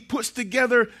 and he puts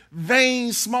together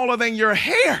veins smaller than your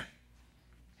hair.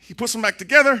 He puts them back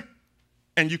together,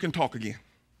 and you can talk again.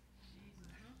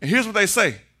 And here's what they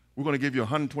say. We're going to give you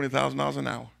 $120,000 an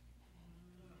hour.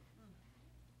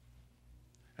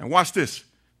 And watch this.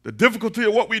 The difficulty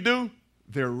of what we do,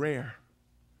 they're rare.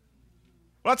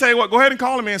 Well, I'll tell you what, go ahead and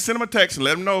call him in, send him a text and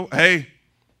let him know, hey,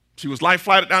 she was life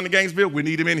flighted down to Gainesville. We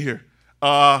need him in here.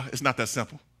 It's not that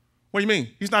simple. What do you mean?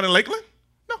 He's not in Lakeland?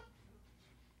 No.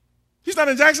 He's not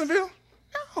in Jacksonville?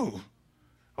 No.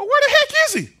 Well, where the heck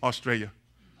is he? Australia.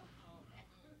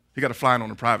 He got to fly in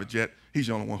on a private jet. He's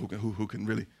the only one who can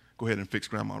really go ahead and fix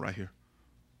grandma right here.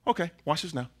 Okay, watch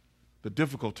this now. The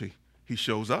difficulty. He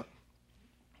shows up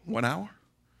 1 hour,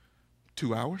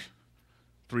 2 hours,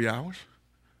 3 hours,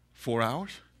 4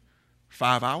 hours,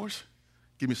 5 hours.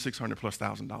 Give me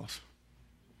 $600,000 plus.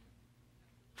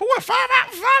 For what, 5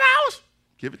 hours? 5 hours?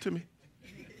 Give it to me.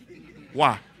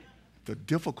 Why? The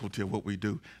difficulty of what we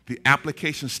do. The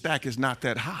application stack is not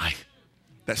that high.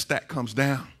 That stack comes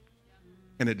down,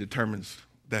 and it determines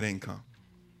that income.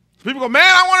 So people go, man,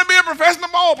 I want to be a professional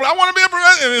ball player. I want to be a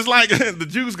professional. And it's like the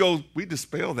Jews go, we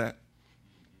dispel that.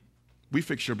 We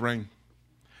fix your brain.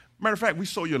 Matter of fact, we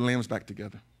sew your limbs back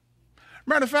together.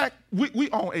 Matter of fact, we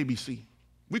own ABC.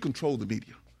 We control the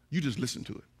media. You just listen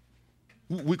to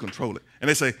it. We control it. And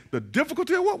they say the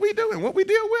difficulty of what we do and what we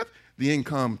deal with, the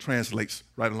income translates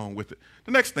right along with it.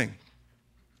 The next thing,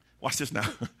 watch this now.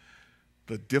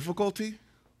 The difficulty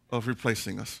of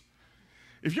replacing us.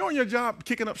 If you're on your job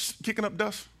kicking up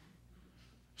dust,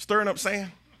 stirring up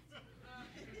sand,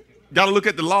 got to look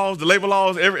at the laws, the labor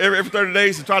laws every 30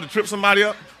 days to try to trip somebody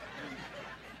up.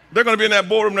 They're going to be in that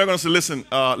boardroom. They're going to say, listen,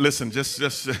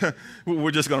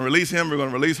 we're just going to release him. We're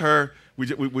going to release her.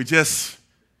 We just,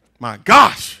 my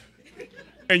gosh.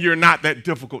 And you're not that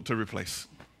difficult to replace.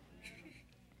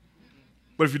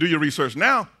 But if you do your research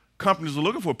now, companies are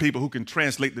looking for people who can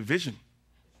translate the vision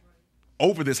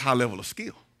over this high level of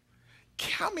skill.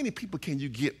 How many people can you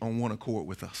get on one accord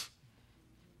with us?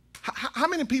 How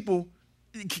many people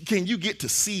can you get to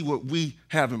see what we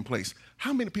have in place?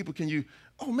 How many people can you,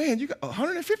 oh man, you got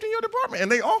 150 in your department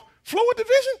and they all flow with the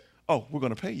vision? Oh, we're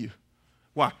going to pay you.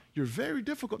 Why? You're very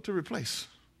difficult to replace.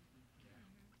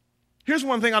 Here's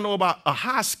one thing I know about a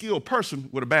high-skilled person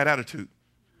with a bad attitude.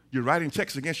 You're writing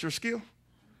checks against your skill,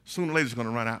 sooner or later it's going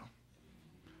to run out.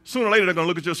 Sooner or later they're going to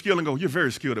look at your skill and go, you're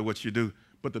very skilled at what you do.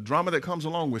 But the drama that comes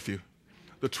along with you,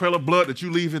 the trail of blood that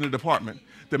you leave in the department,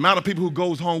 the amount of people who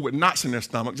goes home with knots in their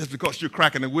stomach just because you're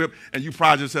cracking the whip and you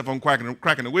pride yourself on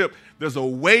cracking the whip, there's a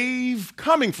wave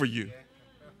coming for you.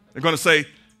 They're going to say,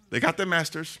 they got their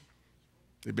masters.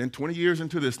 They've been 20 years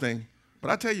into this thing. But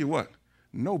I tell you what,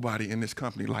 nobody in this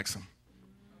company likes them.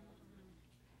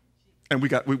 And we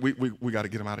got to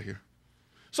get them out of here.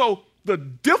 So the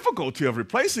difficulty of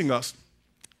replacing us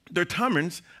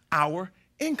determines our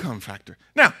income factor.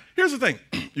 Now, here's the thing.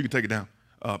 You can take it down,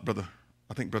 brother.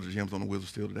 I think Brother Jim's on the wheels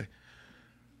still today.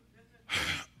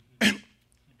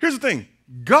 Here's the thing.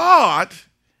 God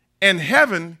and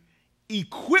heaven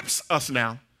equips us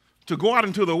now to go out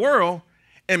into the world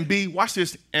and be, watch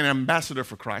this, an ambassador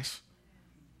for Christ,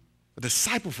 a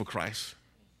disciple for Christ,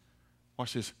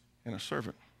 watch this, and a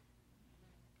servant.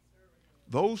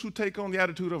 Those who take on the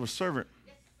attitude of a servant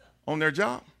on their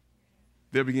job,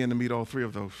 they'll begin to meet all three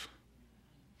of those.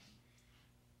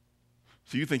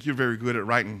 So you think you're very good at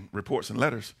writing reports and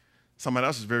letters. Somebody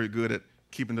else is very good at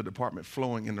keeping the department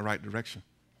flowing in the right direction.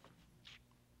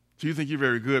 So you think you're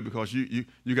very good because you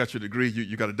got your degree,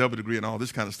 you got a double degree and all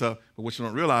this kind of stuff. But what you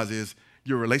don't realize is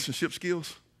your relationship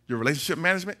skills, your relationship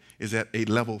management is at a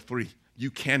level 3. You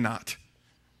cannot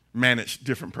manage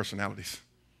different personalities.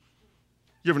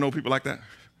 You ever know people like that?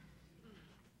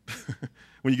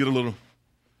 When you get a little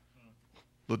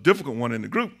difficult one in the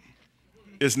group,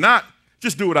 it's not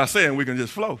just do what I say and we can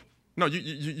just flow. No,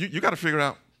 you got to figure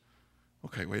out,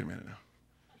 okay, wait a minute now.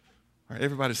 All right,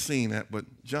 everybody's seen that, but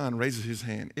John raises his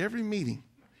hand every meeting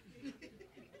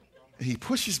and he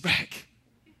pushes back.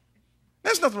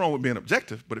 There's nothing wrong with being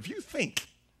objective, but if you think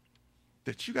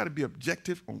that you got to be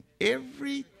objective on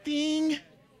everything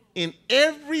in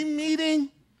every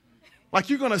meeting, like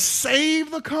you're going to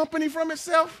save the company from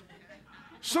itself,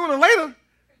 sooner or later,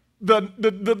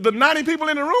 the 90 people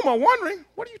in the room are wondering,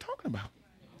 what are you talking about?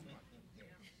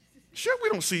 Sure, we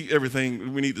don't see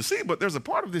everything we need to see, but there's a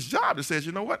part of this job that says,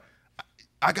 you know what?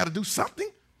 I got to do something.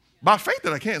 By faith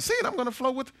that I can't see it, I'm going to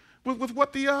flow with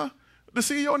what the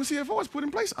CEO and the CFO has put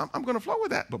in place. I'm going to flow with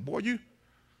that. But boy,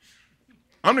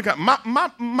 I'm the kind,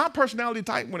 my personality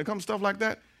type when it comes to stuff like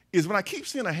that is when I keep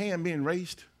seeing a hand being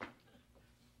raised,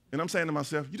 and I'm saying to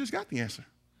myself, you just got the answer.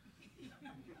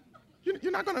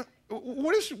 You're not going to,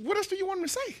 what else do you want me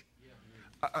to say?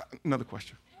 Another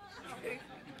question.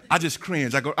 I just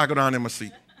cringe. I go down in my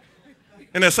seat.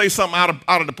 And they say something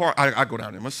out of the part, I go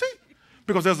down in my seat.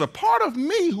 Because there's a part of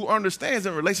me who understands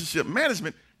in relationship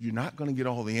management, you're not going to get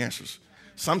all the answers.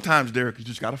 Sometimes, Derek, you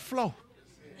just got to flow.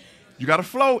 You got to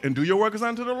flow and do your work as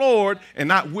unto the Lord and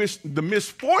not wish the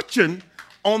misfortune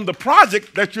on the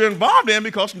project that you're involved in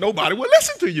because nobody will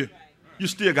listen to you. You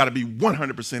still got to be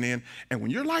 100% in. And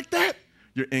when you're like that,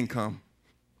 your income,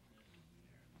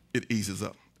 it eases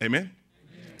up. Amen?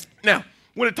 Now,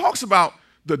 when it talks about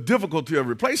the difficulty of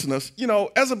replacing us,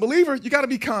 as a believer, you got to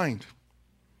be kind.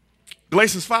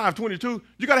 Galatians 5:22,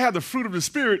 you got to have the fruit of the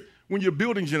Spirit when you're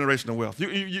building generational wealth.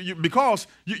 Because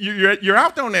you're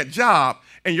out there on that job,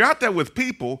 and you're out there with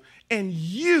people, and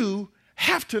you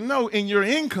have to know in your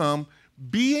income,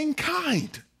 being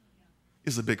kind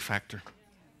is a big factor.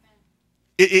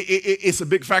 It's a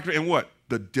big factor in what?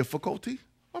 The difficulty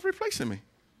of replacing me.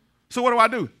 So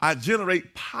what do? I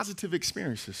generate positive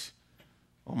experiences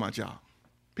on my job.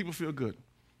 People feel good.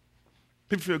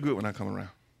 People feel good when I come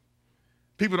around.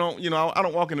 People don't, I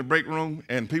don't walk in the break room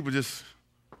and people just,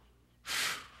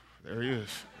 there he is.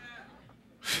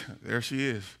 There she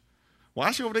is. Why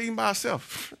is she over there eating by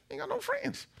herself? Ain't got no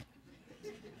friends.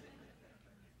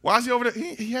 Why is he over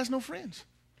there? He has no friends.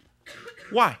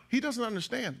 Why? He doesn't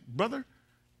understand. Brother,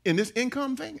 in this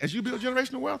income thing, as you build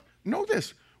generational wealth, know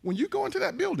this. When you go into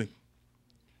that building,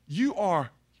 you are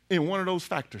in one of those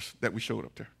factors that we showed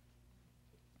up there.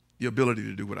 The ability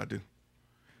to do what I do.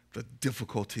 The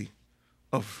difficulty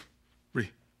of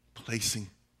replacing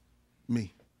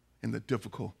me and the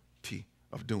difficulty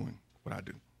of doing what I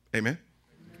do. Amen?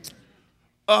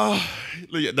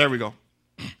 There we go.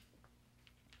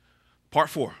 Part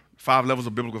 4, 5 levels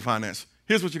of biblical finance.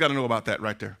 Here's what you got to know about that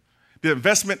right there. The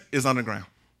investment is underground.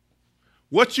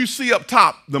 What you see up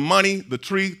top, the money, the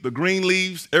tree, the green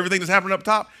leaves, everything that's happening up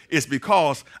top, is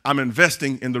because I'm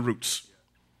investing in the roots.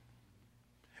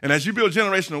 And as you build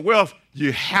generational wealth,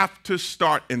 you have to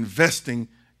start investing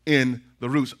in the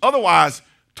roots. Otherwise,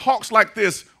 talks like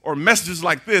this or messages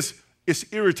like this, it's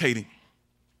irritating.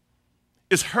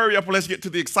 It's hurry up and let's get to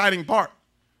the exciting part.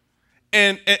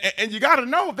 And you got to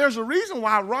know there's a reason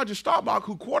why Roger Staubach,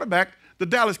 who quarterbacked the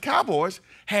Dallas Cowboys,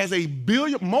 has a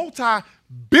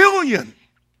multi-billion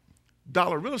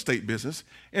dollar real estate business,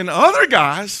 and the other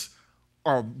guys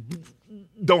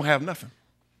don't have nothing.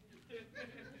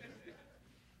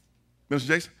 Mr.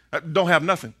 Jason, don't have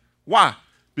nothing. Why?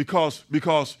 Because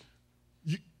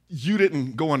you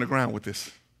didn't go underground with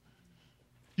this.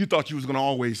 You thought you was going to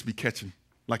always be catching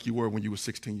like you were when you were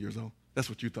 16 years old. That's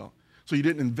what you thought. So you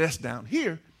didn't invest down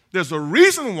here. There's a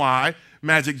reason why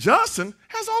Magic Johnson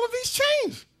has all of these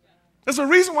chains. There's a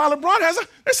reason why LeBron has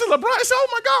they said, oh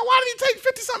my God, why did he take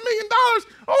 $50-something million?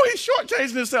 Oh, he's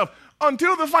shortchanging himself.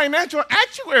 Until the financial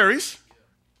actuaries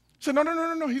said, no,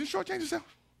 he didn't shortchange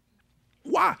himself.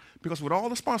 Why? Because with all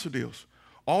the sponsor deals,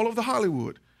 all of the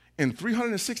Hollywood, in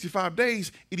 365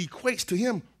 days, it equates to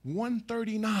him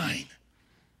 $139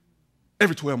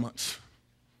 every 12 months.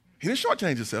 He didn't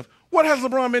shortchange himself. What has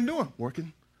LeBron been doing?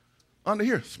 Working under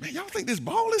here. Man, y'all think this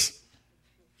ball is?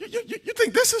 You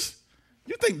think this is?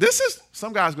 You think this is?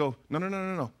 Some guys go,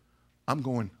 no. I'm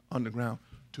going underground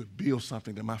to build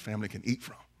something that my family can eat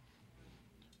from.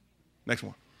 Next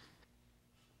one.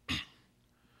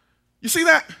 You see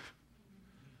that?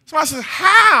 Somebody says,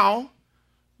 how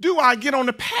do I get on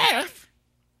the path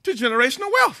to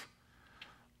generational wealth?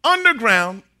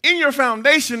 Underground, in your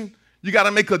foundation, you got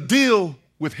to make a deal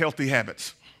with healthy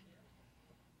habits.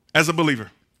 As a believer,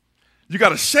 you got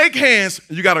to shake hands,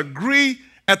 you got to agree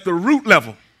at the root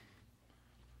level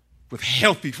with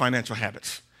healthy financial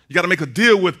habits. You got to make a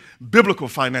deal with biblical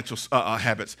financial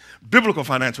habits, biblical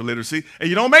financial literacy, and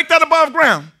you don't make that above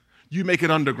ground. You make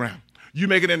it underground. You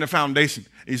make it in the foundation.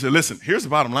 And you say, listen, here's the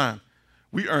bottom line.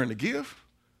 We earn to give,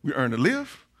 we earn to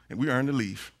live, and we earn to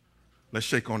leave. Let's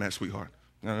shake on that, sweetheart.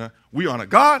 We honor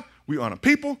God, we honor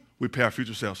people, we pay our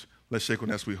future selves. Let's shake on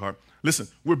that, sweetheart. Listen,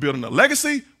 we're building a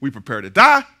legacy. We prepare to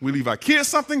die. We leave our kids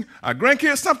something, our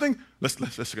grandkids something. Let's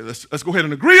go ahead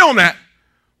and agree on that.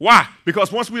 Why?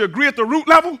 Because once we agree at the root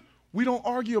level, we don't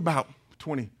argue about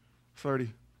 20, 30,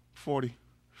 40,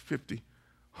 50,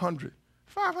 100,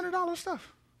 $500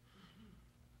 stuff.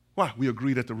 Why? We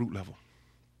agreed at the root level.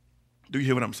 Do you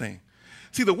hear what I'm saying?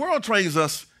 See, the world trains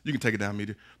us, you can take it down,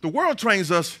 media. The world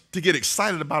trains us to get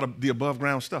excited about the above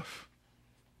ground stuff.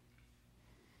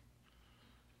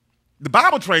 The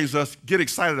Bible trains us get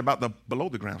excited about the below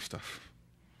the ground stuff.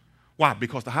 Why?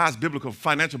 Because the highest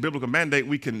financial biblical mandate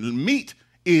we can meet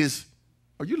is,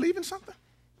 are you leaving something?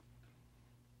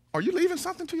 Are you leaving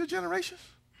something to your generations?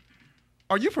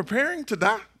 Are you preparing to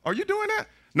die? Are you doing that?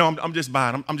 No, I'm just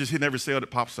buying. I'm just hitting every sale that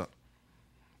pops up.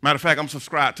 Matter of fact, I'm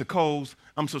subscribed to Kohl's.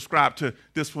 I'm subscribed to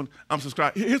this one. I'm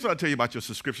subscribed. Here's what I tell you about your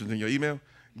subscriptions in your email.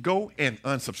 Go and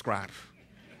unsubscribe.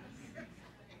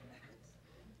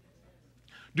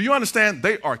 Do you understand?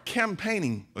 They are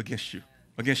campaigning against you,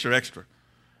 against your extra.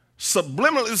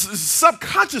 Subliminally,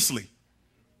 subconsciously,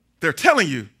 they're telling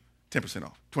you 10%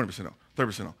 off, 20% off,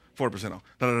 30% off, 40%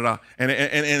 off, and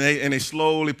they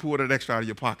slowly pull that extra out of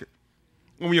your pocket.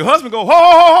 When your husband goes,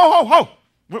 ho,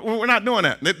 we're not doing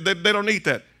that. They don't need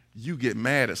that. You get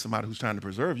mad at somebody who's trying to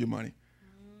preserve your money,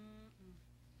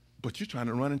 but you're trying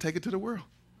to run and take it to the world.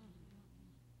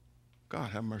 God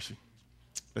have mercy.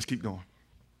 Let's keep going.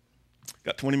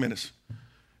 Got 20 minutes,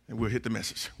 and we'll hit the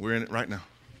message. We're in it right now.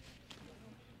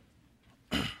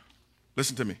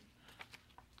 Listen to me.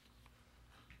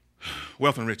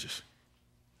 Wealth and riches.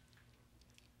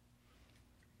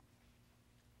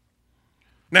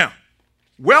 Now,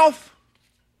 wealth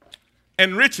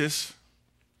and riches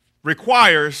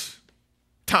requires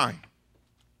time.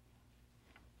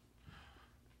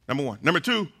 Number one. Number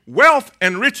two, wealth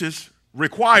and riches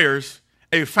requires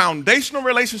a foundational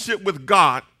relationship with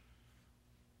God.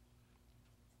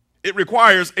 It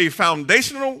requires a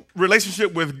foundational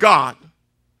relationship with God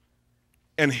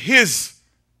and his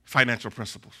financial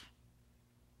principles.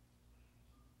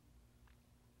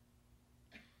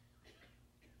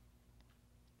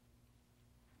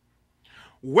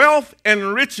 Wealth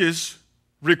and riches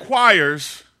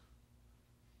requires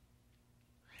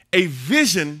a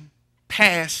vision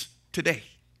past today.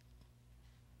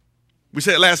 We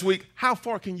said last week, how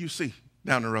far can you see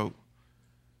down the road?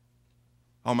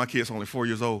 Oh, my kid's only 4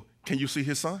 years old. Can you see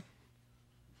his son?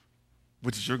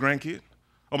 Which is your grandkid?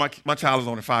 Oh, my child is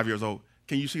only 5 years old.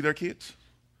 Can you see their kids?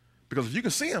 Because if you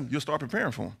can see them, you'll start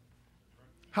preparing for them.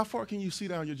 How far can you see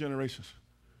down your generations?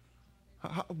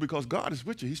 Because God is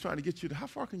with you. He's trying to get you to, how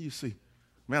far can you see?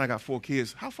 Man, I got 4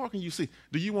 kids. How far can you see?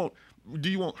 Do you want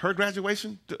her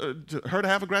graduation, her to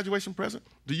have a graduation present?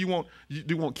 Do you want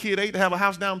kid 8 to have a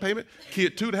house down payment?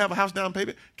 Kid 2 to have a house down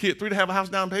payment? Kid 3 to have a house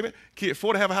down payment? Kid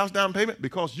 4 to have a house down payment?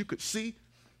 Because you could see,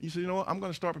 you said, you know what, I'm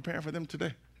going to start preparing for them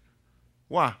today.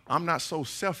 Why? I'm not so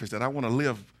selfish that I want to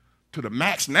live to the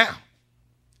max now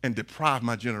and deprive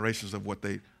my generations of what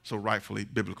they so rightfully,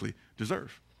 biblically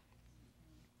deserve.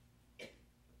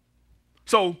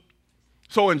 So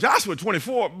in Joshua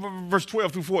 24, verse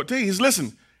 12 through 14, he's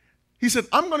listen. He said,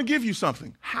 I'm going to give you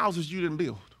something, houses you didn't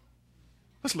build.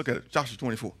 Let's look at it, Joshua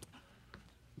 24.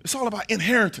 It's all about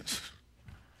inheritance.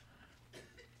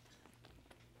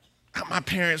 My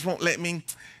parents won't let me,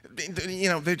 you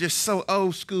know, they're just so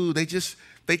old school. They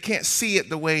can't see it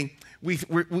the way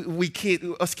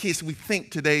us kids, we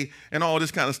think today and all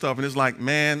this kind of stuff. And it's like,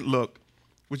 man, look,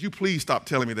 would you please stop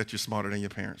telling me that you're smarter than your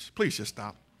parents? Please just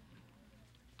stop.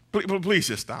 Please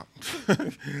just stop.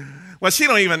 Well, she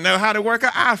don't even know how to work an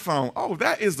iPhone. Oh,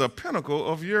 that is the pinnacle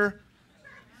of your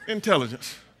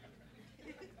intelligence.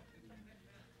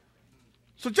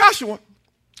 So Joshua,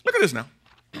 look at this now.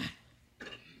 Let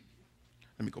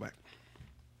me go back.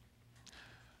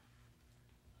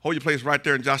 Hold your place right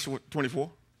there in Joshua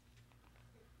 24.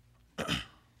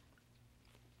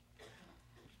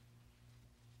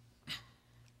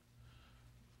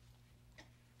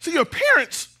 See, your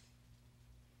parents,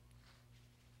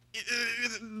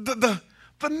 the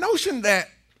notion that,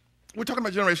 we're talking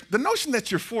about generation, the notion that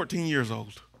you're 14 years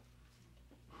old,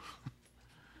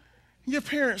 your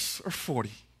parents are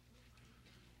 40,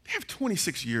 they have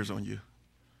 26 years on you.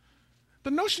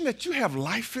 The notion that you have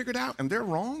life figured out and they're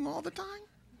wrong all the time.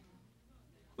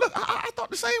 Look, I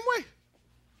thought the same way.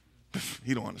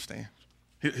 He don't understand.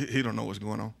 He don't know what's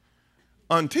going on.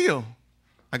 Until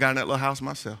I got in that little house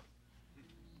myself.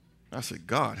 I said,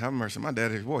 God, have mercy. My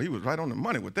daddy, boy, he was right on the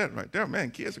money with that right there.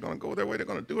 Man, kids are going to go their way. They're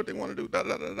going to do what they want to do. Da,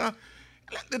 da, da, da.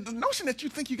 The notion that you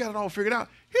think you got it all figured out,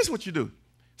 here's what you do.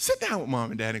 Sit down with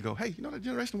mom and dad and go, hey, you know that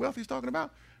generational wealth he's talking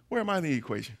about? Where am I in the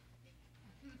equation?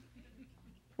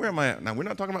 Where am I at? Now, we're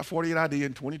not talking about 48 ID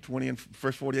and 2020 and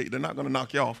first 48. They're not going to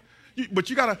knock you off. But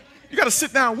you gotta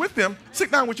sit down with them,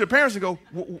 sit down with your parents and go,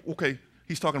 okay,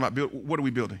 he's talking about what are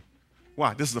we building?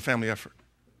 Why? This is a family effort.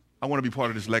 I want to be part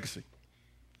of this legacy.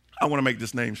 I want to make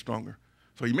this name stronger.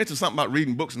 So he mentioned something about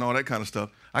reading books and all that kind of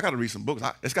stuff. I got to read some books.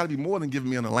 It's got to be more than giving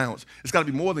me an allowance. It's got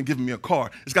to be more than giving me a car.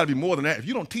 It's got to be more than that. If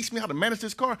you don't teach me how to manage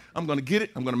this car, I'm going to get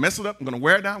it. I'm going to mess it up. I'm going to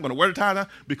wear it down. I'm going to wear the tire down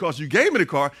because you gave me the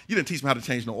car. You didn't teach me how to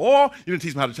change no oil. You didn't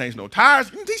teach me how to change no tires.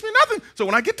 You didn't teach me nothing. So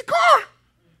when I get the car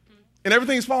and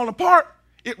everything's falling apart,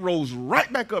 it rolls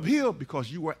right back uphill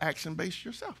because you were action-based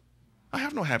yourself. I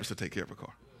have no habits to take care of a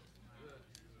car.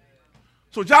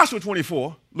 So Joshua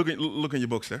 24, look in your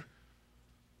books there.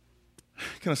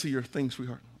 Can I see your thing,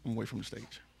 sweetheart? I'm away from the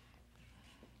stage.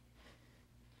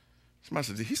 Somebody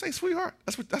said, did he say sweetheart?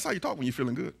 That's how you talk when you're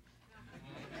feeling good.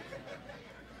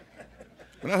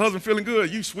 When that husband feeling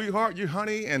good, you sweetheart, you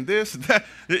honey, and this, and that.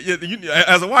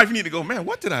 As a wife, you need to go, man,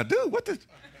 what did I do? What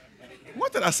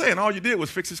did I say? And all you did was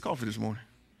fix his coffee this morning.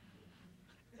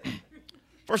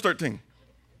 Verse 13.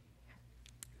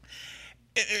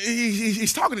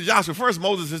 He's talking to Joshua. First,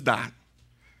 Moses has died.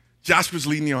 Joshua's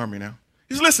leading the army now.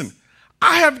 He says, listen,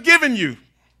 I have given you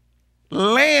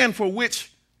land for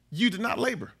which you did not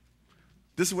labor.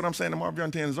 This is what I'm saying to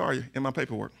Marvion and Zaria in my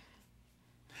paperwork.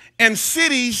 And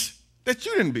cities that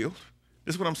you didn't build.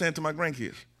 This is what I'm saying to my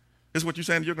grandkids. This is what you're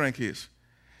saying to your grandkids.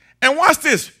 And watch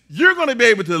this. You're going to be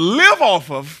able to live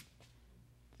off of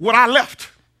what I left.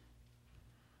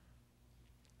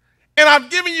 And I've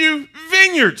given you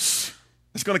vineyards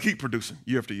that's going to keep producing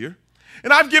year after year.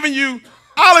 And I've given you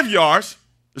olive yards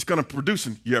that's going to produce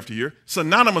year after year,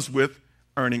 synonymous with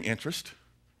earning interest,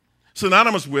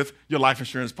 synonymous with your life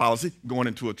insurance policy going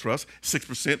into a trust,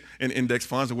 6% in index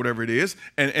funds or whatever it is,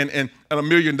 and $1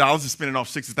 million is spending off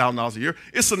 $60,000 a year.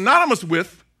 It's synonymous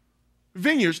with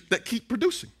vineyards that keep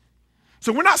producing.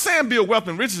 So we're not saying build wealth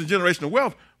and riches and generational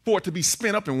wealth for it to be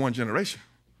spent up in one generation.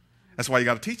 That's why you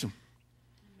got to teach them.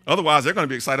 Otherwise, they're going to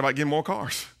be excited about getting more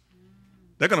cars.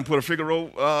 They're going to put a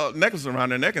Figaro necklace around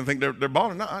their neck and think they're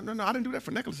balling. No, I didn't do that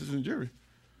for necklaces and jewelry.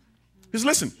 Just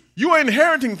listen, you are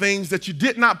inheriting things that you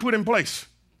did not put in place.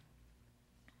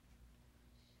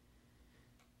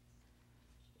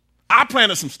 I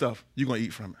planted some stuff, you're going to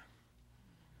eat from it.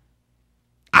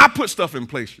 I put stuff in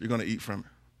place, you're going to eat from it.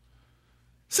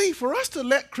 See, for us to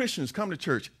let Christians come to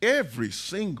church every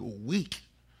single week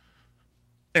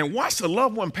and watch the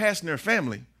loved one pass in their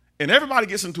family, and everybody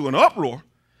gets into an uproar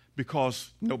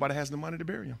because nobody has the money to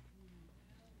bury them.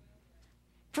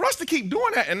 For us to keep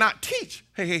doing that and not teach,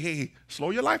 hey, slow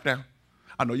your life down.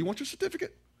 I know you want your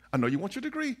certificate. I know you want your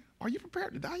degree. Are you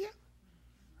prepared to die yet?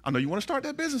 I know you want to start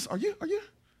that business. Are you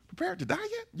prepared to die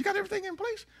yet? You got everything in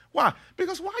place? Why?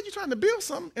 Because why are you trying to build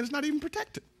something and it's not even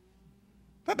protected?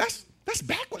 That's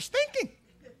backwards thinking.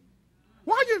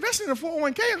 Why are you investing in a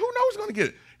 401k and who knows who's going to get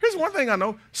it? Here's one thing I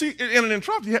know. See, in a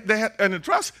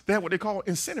trust, they have what they call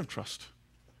incentive trust.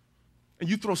 And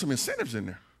you throw some incentives in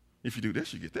there. If you do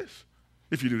this, you get this.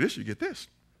 If you do this, you get this.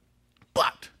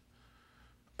 But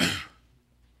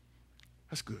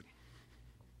that's good.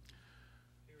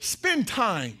 Spend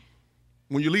time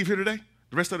when you leave here today,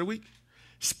 the rest of the week,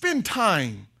 spend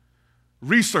time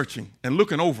researching and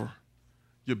looking over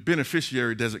your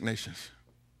beneficiary designations.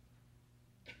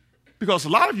 Because a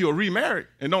lot of you are remarried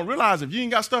and don't realize if you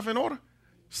ain't got stuff in order,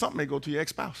 something may go to your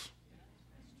ex-spouse.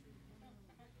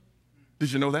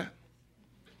 Did you know that?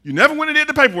 You never went and did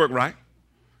the paperwork right.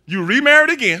 You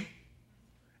remarried again,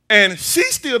 and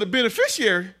she's still the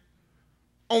beneficiary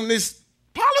on this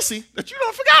policy that you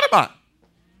don't forgot about.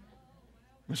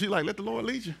 And she's like, let the Lord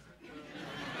lead you.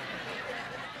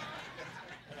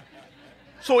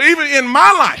 So even in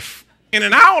my life, and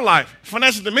in our life,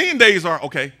 financial dominion days are,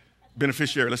 okay,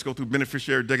 beneficiary. Let's go through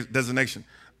beneficiary designation.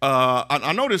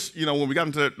 I noticed, when we got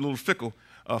into that little fickle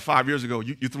 5 years ago,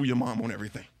 you threw your mom on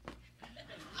everything.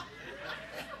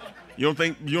 You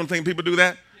don't think people do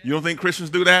that? You don't think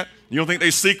Christians do that? You don't think they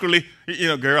secretly,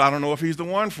 girl, I don't know if he's the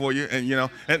one for you. And,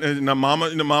 and the mama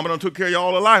done took care of you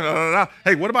all her life.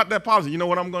 Hey, what about that policy? You know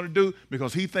what I'm going to do?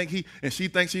 Because he and she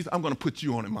thinks I'm going to put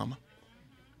you on it, mama.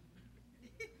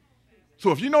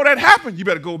 So if you know that happened, you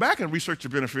better go back and research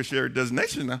your beneficiary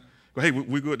designation now. Go, hey,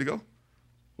 we good to go?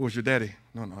 Or is your daddy?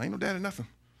 No, ain't no daddy, nothing.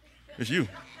 It's you.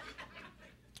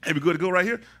 Hey, we good to go right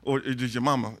here? Or is your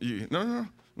mama? No,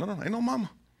 ain't no mama.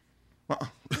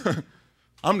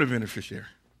 I'm the beneficiary.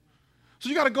 So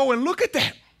you got to go and look at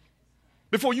that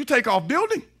before you take off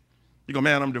building. You go,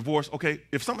 man, I'm divorced. Okay,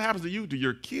 if something happens to you, do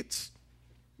your kids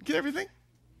get everything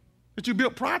that you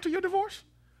built prior to your divorce?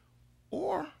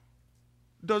 Or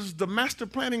does the master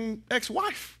planning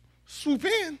ex-wife swoop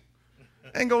in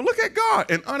and go, look at God,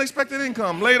 an unexpected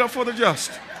income laid up for the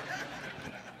just?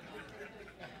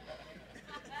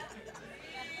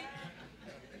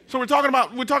 So we're talking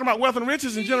about wealth and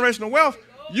riches and generational wealth.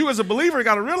 You as a believer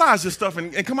got to realize this stuff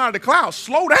and come out of the clouds.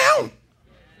 Slow down.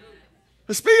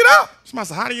 And speed up. Somebody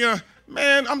said, how do you,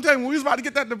 man, I'm telling you, when we was about to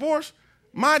get that divorce,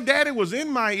 my daddy was in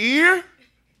my ear.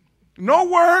 No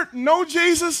word, no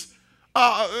Jesus,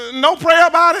 no prayer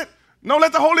about it. No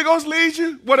let the Holy Ghost lead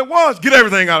you. What it was, get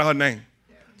everything out of her name.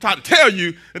 I tried to tell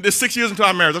you, and this 6 years into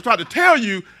our marriage, I tried to tell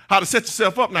you how to set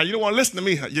yourself up. Now, you don't want to listen to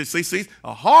me. You see,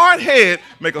 a hard head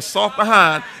make a soft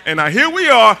behind. And now here we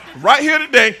are, right here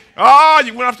today. Oh,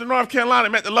 you went off to North Carolina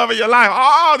and met the love of your life.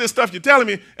 All this stuff you're telling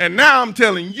me. And now I'm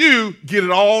telling you, get it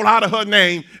all out of her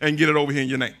name and get it over here in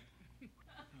your name.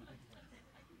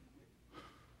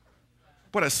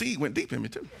 But that seed went deep in me,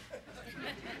 too.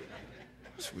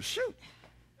 Well, shoot.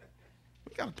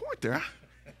 We got a point there.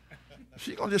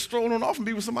 She's going to just stroll on off and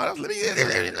be with somebody else.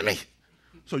 Let me.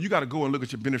 So you got to go and look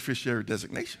at your beneficiary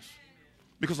designations.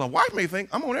 Because a wife may think,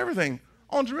 I'm on everything.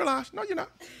 Only to realize, no, you're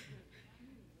not.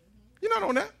 You're not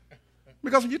on that.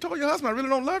 Because when you told your husband, I really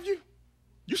don't love you,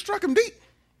 you struck him deep.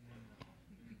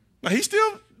 Now, he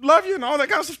still love you and all that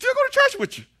kind of stuff, still go to church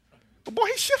with you. But, boy,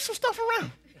 he shifts some stuff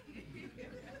around.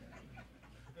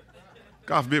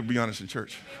 God forbid we be honest in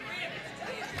church.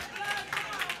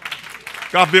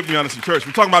 God forbid we under some church.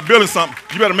 We're talking about building something.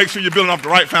 You better make sure you're building off the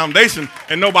right foundation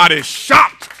and nobody is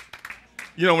shocked,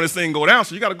 when this thing go down.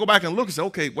 So you got to go back and look and say,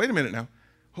 okay, wait a minute now.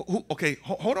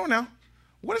 Hold on now.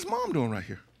 What is mom doing right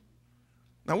here?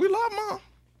 Now, we love mom,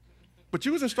 but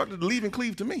you was instructed to leave and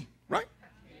cleave to me, right?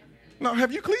 Now,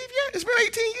 have you cleaved yet? It's been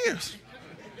 18 years.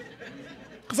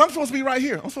 Because I'm supposed to be right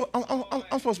here. I'm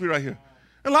supposed to be right here.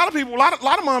 And a lot of people, a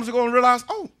lot of moms are going to realize,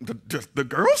 oh, the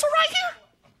girls are right here?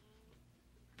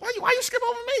 Why you skip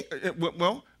over me?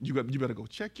 Well, you better go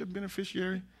check your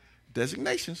beneficiary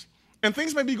designations. And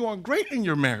things may be going great in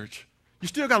your marriage. You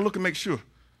still got to look and make sure.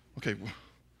 Okay, well,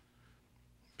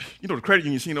 the credit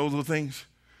union, seen those little things?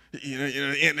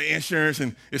 The insurance,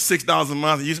 and it's $6 a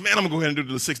month. And you say, man, I'm going to go ahead and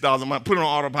do the $6 a month. Put it on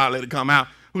autopilot, let it come out.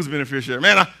 Who's the beneficiary?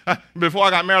 Man, before I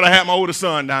got married, I had my oldest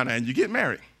son down there. And you get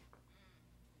married.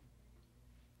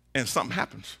 And something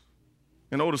happens.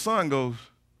 And the oldest son goes,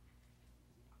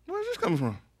 where's this coming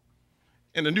from?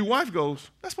 And the new wife goes,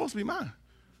 that's supposed to be mine.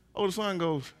 Older son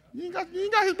goes, you ain't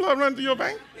got his blood running through your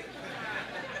vein.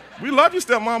 We love you,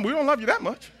 stepmom. We don't love you that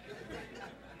much.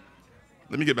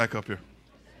 Let me get back up here.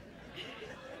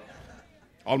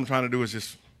 All I'm trying to do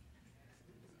is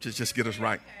just get us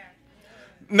right.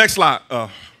 Next slide,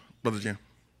 Brother Jim.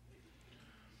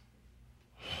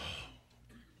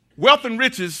 Wealth and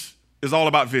riches is all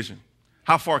about vision.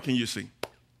 How far can you see?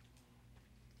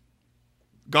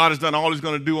 God has done all he's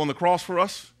going to do on the cross for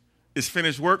us. It's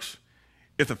finished works.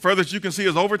 If the furthest you can see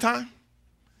is overtime,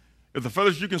 if the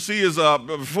furthest you can see is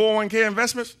 401k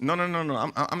investments, no.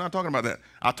 I'm not talking about that.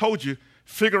 I told you,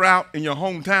 figure out in your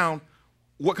hometown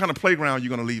what kind of playground you're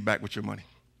going to leave back with your money.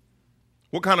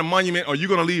 What kind of monument are you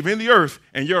going to leave in the earth,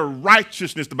 and your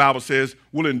righteousness, the Bible says,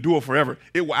 will endure forever.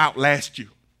 It will outlast you.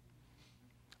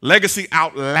 Legacy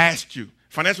outlasts you.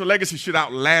 Financial legacy should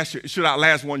outlast you. It should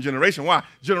outlast one generation. Why?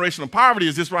 Generational poverty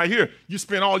is this right here. You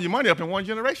spend all your money up in one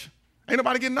generation. Ain't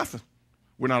nobody getting nothing.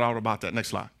 We're not all about that. Next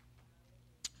slide.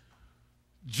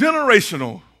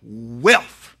 Generational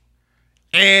wealth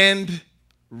and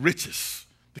riches.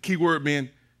 The key word being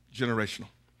generational.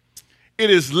 It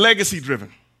is legacy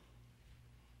driven.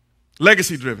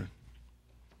 Legacy driven.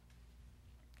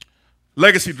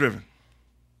 Legacy driven.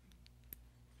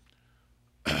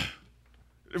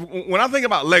 When I think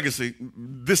about legacy,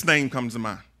 this name comes to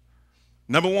mind.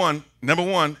 Number one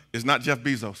is not Jeff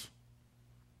Bezos.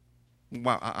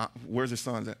 Wow, where's his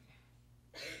sons at?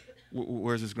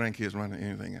 Where's his grandkids running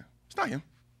anything at? It's not him.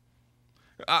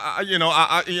 I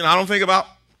don't think about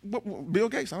Bill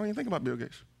Gates. I don't even think about Bill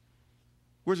Gates.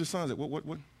 Where's his sons at? What?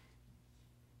 I'm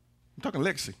talking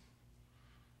legacy.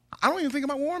 I don't even think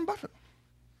about Warren Buffett.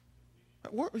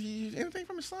 Anything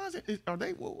from his sons? Are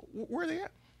they? Where are they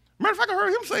at? Matter of fact, I heard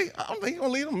him say, I don't think he's going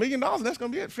to leave them $1 million, and that's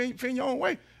going to be it. Fend your own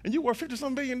way. And you worth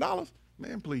 $50-some billion.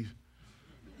 Man, please.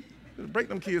 Break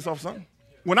them kids off something.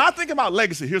 When I think about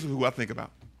legacy, here's who I think about.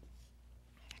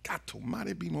 God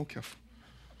almighty, be more careful.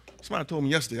 Somebody told me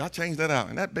yesterday, I changed that out,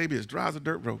 and that baby is dry as a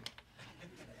dirt road.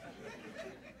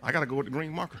 I got to go with the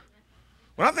green marker.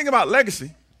 When I think about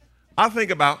legacy, I think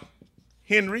about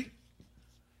Henry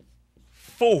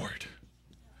Ford.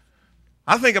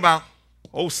 I think about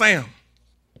old Sam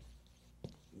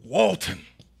Walton.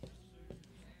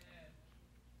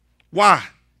 Why?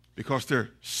 Because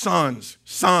they're sons,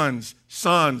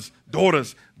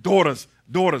 daughters.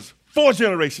 4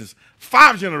 generations,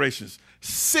 5 generations,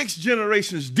 6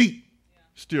 generations deep,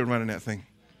 still running that thing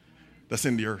that's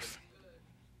in the earth.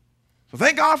 So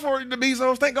thank God for the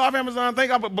Bezos, thank God for Amazon, thank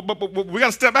God, but we got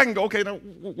to step back and go, okay, now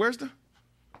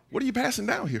what are you passing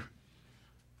down here?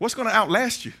 What's going to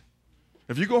outlast you?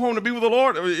 If you go home to be with the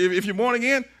Lord, if you're born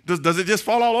again, does it just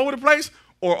fall all over the place?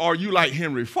 Or are you like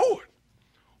Henry Ford,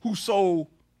 who sold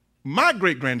my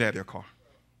great-granddaddy a car,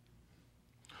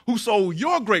 who sold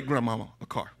your great-grandmama a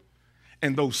car,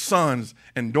 and those sons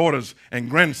and daughters and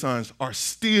grandsons are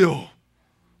still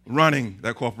running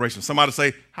that corporation? Somebody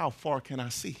say, how far can I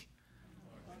see?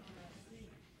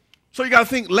 So you got to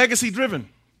think legacy-driven.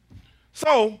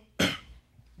 So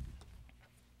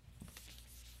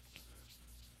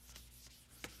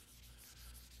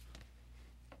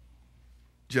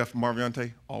Jeff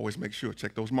Marviante, always make sure,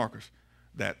 check those markers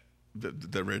that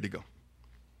they're ready to go.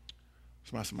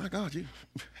 Somebody said, my God,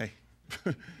 hey,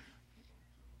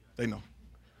 they know.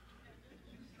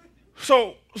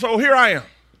 So here I am.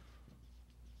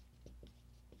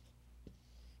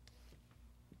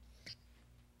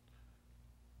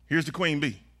 Here's the queen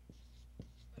bee.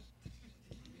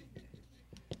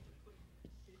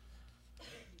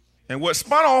 And what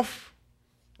spun off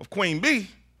of Queen Bee,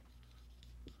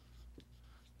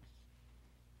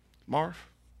 Marv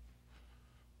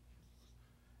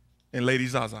and Lady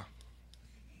Zaza.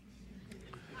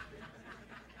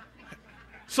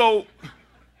 So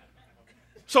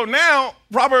now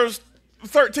Proverbs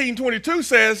 13:22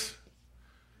 says,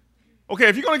 okay,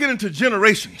 if you're going to get into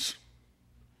generations,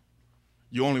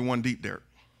 you're only one deep, Derek.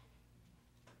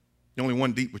 You're only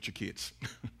one deep with your kids.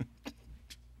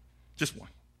 Just one.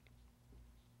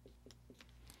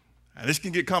 Now, this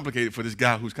can get complicated for this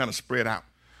guy who's kind of spread out.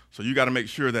 So you got to make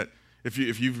sure that if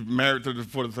you've married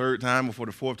for the third time or for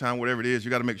the fourth time, whatever it is, you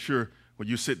got to make sure when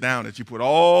you sit down that you put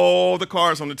all the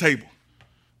cards on the table.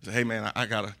 Say, hey, man, I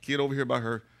got a kid over here by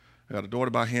her. I got a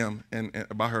daughter by him and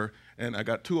by her, and I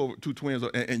got two twins.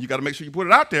 And you got to make sure you put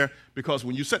it out there, because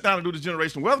when you sit down and do the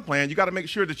generational wealth plan, you got to make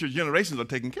sure that your generations are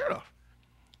taken care of.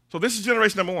 So this is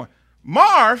generation number one.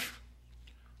 Marv,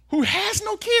 who has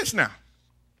no kids now.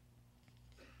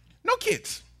 No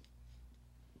kids.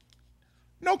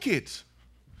 No kids.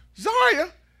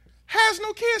 Zaria has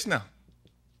no kids now.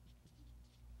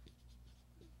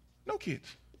 No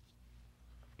kids.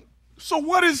 So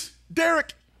what is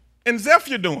Derek and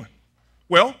Zephyr doing?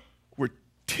 Well, we're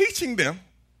teaching them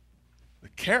the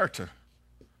character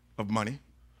of money,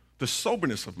 the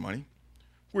soberness of money.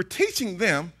 We're teaching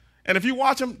them, and if you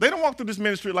watch them, they don't walk through this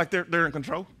ministry like they're in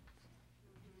control.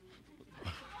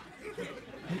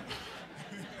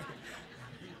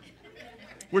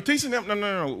 We're teaching them,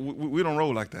 no, we don't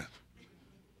roll like that.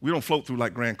 We don't float through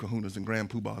like Grand Kahunas and Grand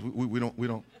Poobahs. We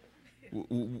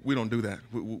don't do that.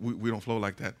 We don't flow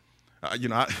like that.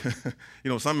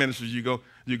 Some ministries you go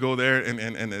there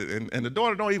and the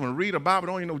daughter don't even read a Bible,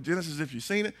 don't even know Genesis if you've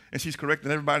seen it, and she's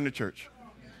correcting everybody in the church.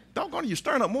 Doggone, you're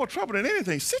stirring up more trouble than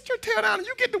anything. Sit your tail down and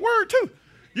you get the word too.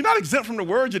 You're not exempt from the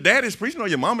word. Your dad is preaching or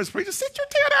your mom is preaching. Sit your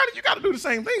tail down and you got to do the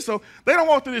same thing. So they don't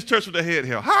walk through this church with their head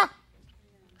held high.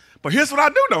 But here's what I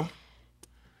do know.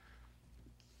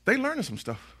 They learning some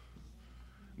stuff.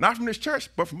 Not from this church,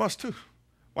 but from us too.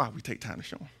 Why? We take time to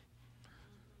show them.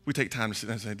 We take time to sit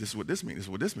down and say, this is what this means, this is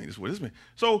what this means, this is what this means.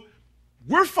 So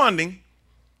we're funding,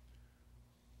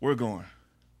 we're going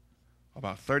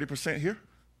about 30% here,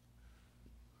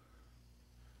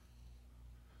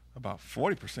 about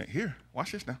 40% here.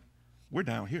 Watch this now. We're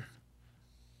down here.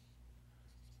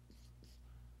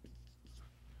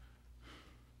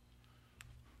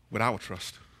 With our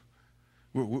trust.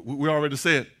 We already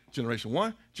said generation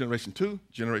 1, generation 2,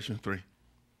 generation 3.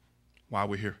 Why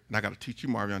we're here. And I got to teach you,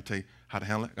 Marvin, I'll tell you how to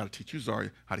handle it. I got to teach you,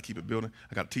 Zaria, how to keep it building.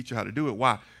 I got to teach you how to do it.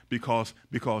 Why? Because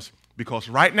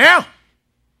right now,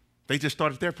 they just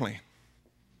started their plan,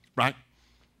 right?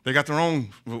 They got their own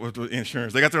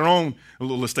insurance. They got their own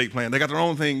little estate plan. They got their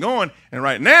own thing going. And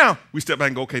right now, we step back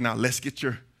and go, okay, now let's get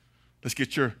your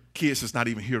kids that's not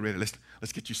even here ready.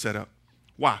 Let's get you set up.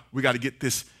 Why? We got to get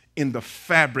this in the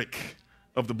fabric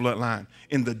of the bloodline,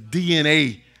 in the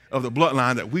DNA of the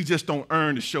bloodline, that we just don't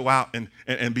earn to show out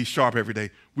and be sharp every day.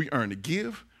 We earn to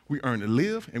give, we earn to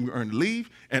live, and we earn to leave,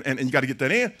 and you got to get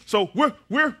that in. So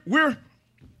we're,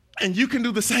 and you can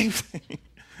do the same thing.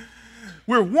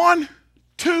 We're 1,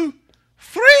 2,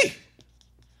 3.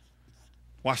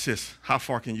 Watch this. How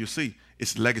far can you see?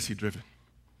 It's legacy driven.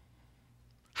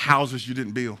 Houses you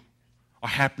didn't build are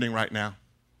happening right now.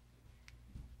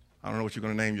 I don't know what you're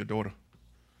going to name your daughter.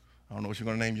 I don't know what you're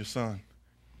going to name your son.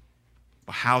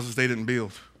 But houses they didn't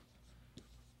build,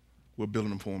 we're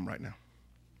building them for them right now.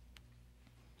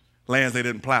 Lands they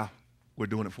didn't plow, we're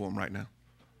doing it for them right now.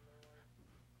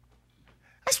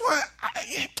 That's why,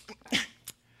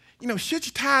 should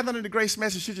you tithe under the grace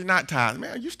message, should you not tithe?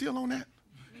 Man, are you still on that?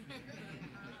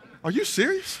 Are you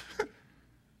serious?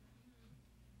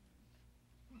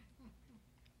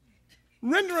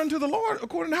 Render unto the Lord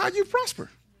according to how you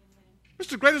prosper. It's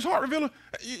the greatest heart revealer.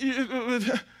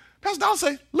 Pastor Dollar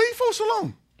say, leave folks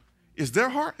alone. It's their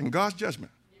heart and God's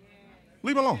judgment.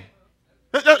 Leave them alone.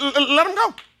 Let them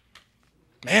go.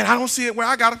 Man, I don't see it where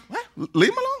I got it. Well, leave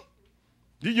them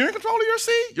alone. You're in control of your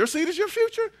seed. Your seed is your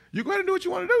future. You go ahead and do what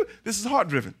you want to do. This is heart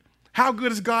driven. How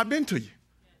good has God been to you?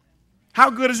 How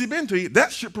good has he been to you?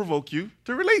 That should provoke you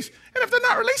to release. And if they're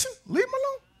not releasing, leave them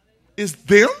alone. It's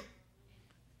them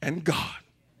and God.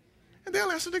 And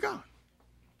they'll answer to God.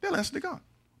 They'll answer to God.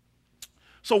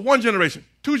 So 1 generation,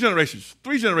 2 generations,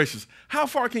 3 generations. How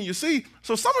far can you see?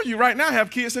 So some of you right now have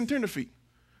kids in tenderfeet.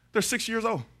 They're 6 years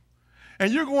old.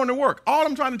 And you're going to work. All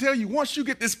I'm trying to tell you, once you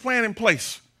get this plan in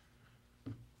place,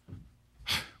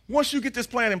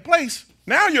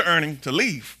 now you're earning to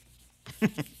leave.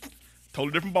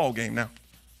 Totally different ball game now.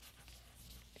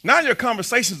 Now your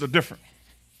conversations are different.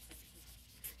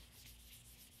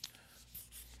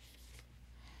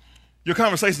 Your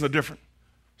conversations are different.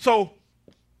 So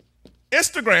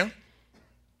Instagram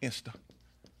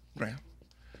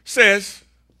says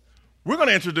we're going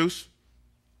to introduce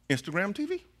Instagram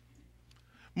TV.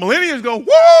 Millennials go, woo,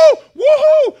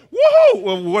 woohoo, woohoo.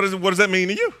 Well, what does that mean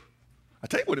to you? I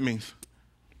tell you what it means.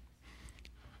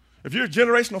 If you're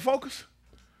generational focus,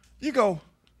 you go,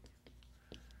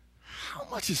 how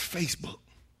much is Facebook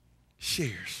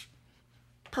shares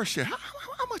per share? How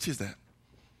much is that?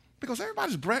 Because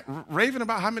everybody's raving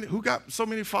about who got so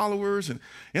many followers, and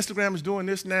Instagram is doing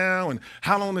this now, and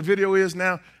how long the video is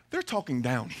now. They're talking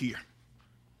down here.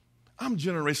 I'm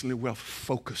generationally wealth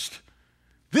focused.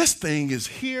 This thing is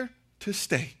here to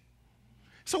stay.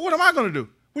 So what am I going to do?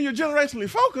 When you're generationally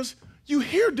focused, you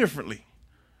hear differently.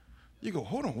 You go,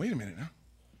 hold on, wait a minute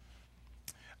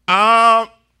now.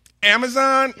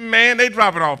 Amazon, man, they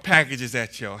dropping off packages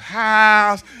at your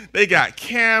house. They got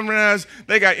cameras.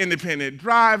 They got independent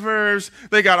drivers.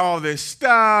 They got all this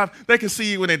stuff. They can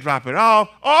see you when they drop it off.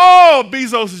 Oh,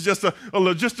 Bezos is just a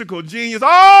logistical genius.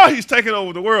 Oh, he's taking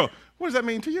over the world. What does that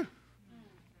mean to you?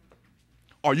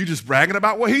 Are you just bragging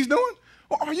about what he's doing?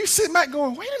 Or are you sitting back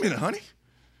going, wait a minute, honey.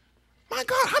 My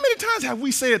God, how many times have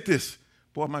we said this?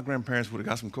 Boy, if my grandparents would have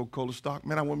got some Coca-Cola stock,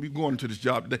 man, I wouldn't be going to this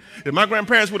job today. If my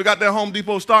grandparents would have got their Home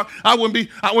Depot stock, well, let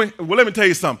me tell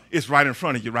you something. It's right in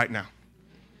front of you right now.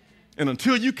 And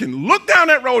until you can look down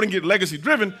that road and get legacy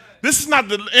driven, this is not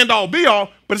the end-all, be-all,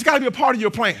 but it's got to be a part of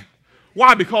your plan.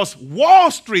 Why? Because Wall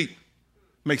Street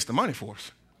makes the money for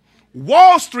us.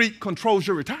 Wall Street controls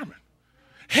your retirement.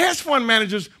 Hedge fund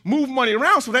managers move money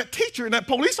around so that teacher and that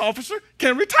police officer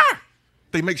can retire.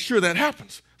 They make sure that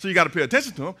happens. So you got to pay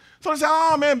attention to them. So they say,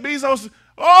 oh, man, Bezos,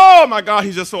 oh, my God,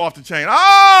 he's just so off the chain.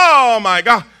 Oh, my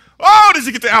God. Oh, did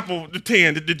you get the Apple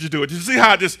 10? Did you do it? Did you see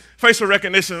how this facial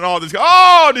recognition and all this?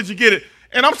 Oh, did you get it?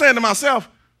 And I'm saying to myself,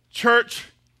 church,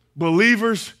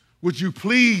 believers, would you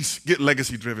please get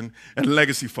legacy driven and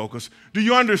legacy focused? Do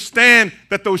you understand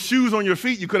that those shoes on your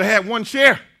feet, you could have had one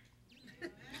share?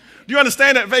 Do you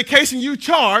understand that vacation you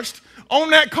charged on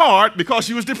that card because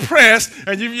you was depressed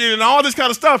and all this kind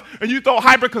of stuff, and you thought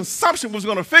hyperconsumption was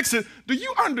going to fix it? Do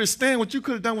you understand what you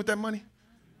could have done with that money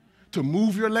to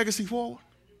move your legacy forward?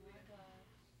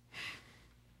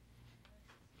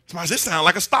 Somebody says, this sounds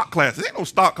like a stock class. It ain't no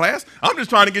stock class. I'm just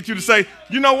trying to get you to say,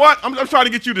 you know what? I'm trying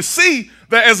to get you to see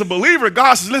that as a believer,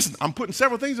 God says, listen, I'm putting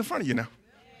several things in front of you now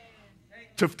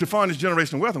to fund this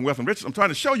generational wealth and riches. I'm trying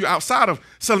to show you outside of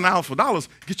selling hours for dollars,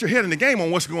 get your head in the game on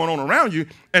what's going on around you.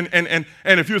 And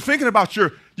if you're thinking about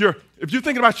your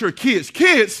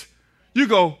kids, you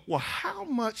go, well, how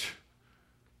much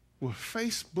will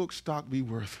Facebook stock be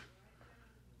worth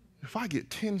if I get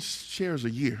 10 shares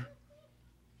a year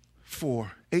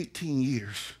for 18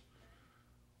 years?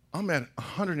 I'm at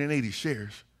 180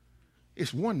 shares.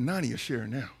 It's $190 a share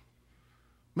now.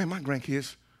 Man, my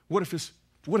grandkids, what if it's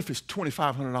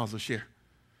 $2,500 a share?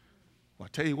 Well, I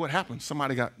tell you what happens.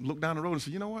 Somebody looked down the road and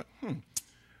said, you know what?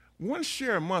 One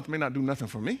share a month may not do nothing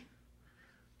for me,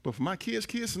 but for my kids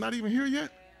is not even here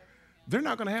yet. They're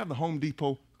not going to have the Home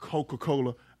Depot,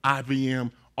 Coca-Cola,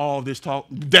 IBM, all this talk.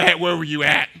 Dad, where were you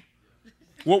at?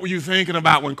 What were you thinking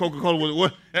about when Coca-Cola was,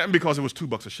 what? And because it was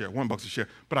 $2 a share, $1 a share.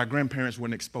 But our grandparents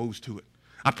weren't exposed to it.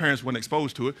 Our parents weren't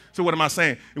exposed to it. So what am I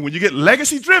saying? And when you get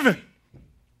legacy driven,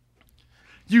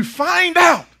 you find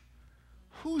out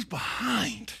who's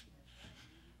behind,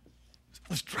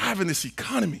 what's driving this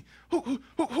economy.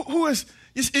 Who is?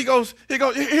 He goes.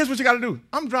 Here's what you got to do.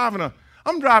 I'm driving.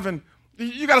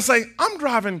 You got to say, I'm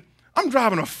driving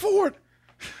a Ford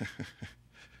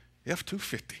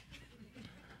F-250.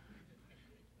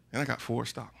 And I got Ford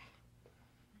stock.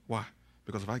 Why?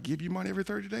 Because if I give you money every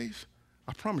 30 days,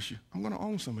 I promise you, I'm going to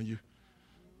own some of you.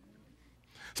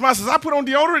 Somebody says, I put on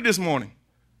deodorant this morning.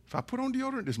 If I put on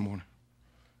deodorant this morning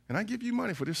and I give you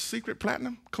money for this secret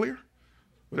platinum, clear,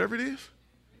 whatever it is,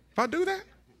 if I do that,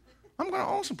 I'm going to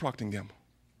own some Procter & Gamble.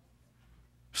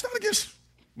 It's not against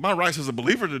my rights as a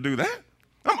believer to do that.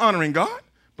 I'm honoring God,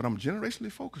 but I'm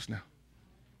generationally focused now.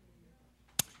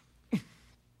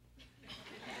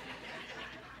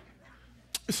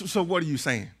 So what are you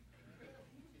saying?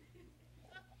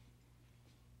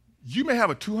 You may have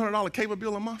a $200 cable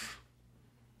bill a month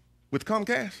with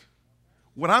Comcast.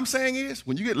 What I'm saying is,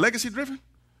 when you get legacy driven,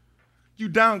 you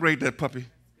downgrade that puppy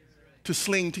to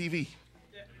Sling TV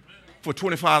for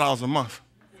 $25 a month.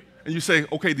 And you say,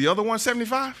 okay, the other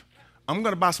 $175, I'm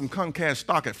going to buy some Comcast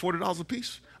stock at $40 a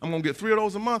piece. I'm going to get 3 of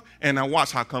those a month, and I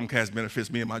watch how Comcast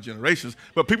benefits me and my generations.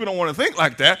 But people don't want to think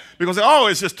like that because, oh,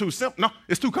 it's just too simple. No,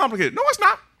 it's too complicated. No, it's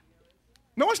not.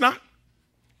 No, it's not.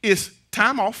 It's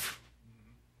time off,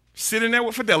 sitting there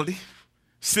with Fidelity,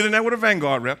 sitting there with a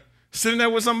Vanguard rep, sitting there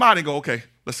with somebody, go, okay,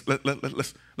 let's go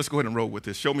ahead and roll with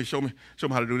this. Show me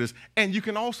how to do this. And you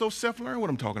can also self-learn what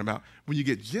I'm talking about. When you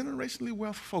get generationally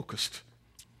wealth focused,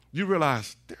 you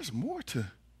realize there's more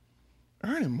to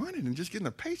earning money than just getting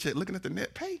a paycheck, looking at the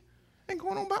net pay, and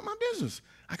going on about my business.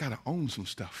 I got to own some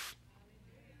stuff.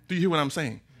 Do you hear what I'm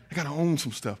saying? I got to own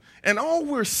some stuff. And all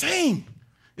we're saying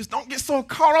is don't get so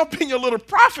caught up in your little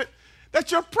profit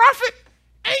that your profit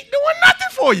ain't doing nothing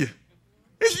for you.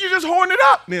 You're just hoarding it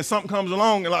up. Then something comes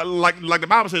along, and like the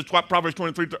Bible says, Proverbs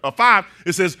 23:5,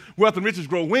 it says, wealth and riches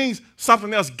grow wings.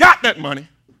 Something else got that money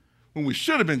when we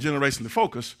should have been generational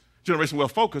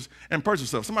wealth focused, and purchase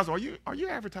stuff. Somebody said, are you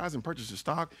advertising purchasing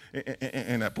stock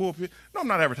in that pulpit? No, I'm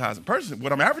not advertising purchasing.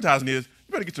 What I'm advertising is,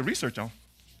 you better get your research on.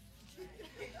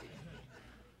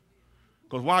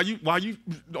 Because while you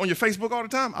on your Facebook all the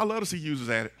time, I love to see users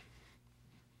at it.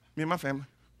 Me and my family.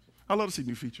 I love to see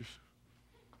new features.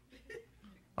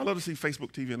 I love to see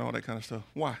Facebook TV and all that kind of stuff.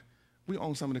 Why? We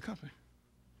own some of the company.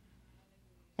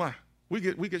 Why? We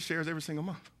get shares every single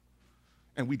month.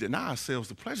 And we deny ourselves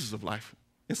the pleasures of life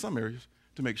in some areas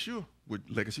to make sure we're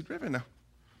legacy driven now.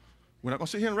 We're not going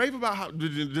to sit here and rave about how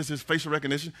this is facial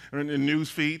recognition and the news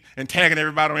feed and tagging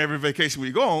everybody on every vacation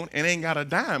we go on and ain't got a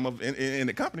dime in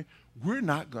the company. We're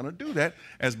not going to do that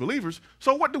as believers.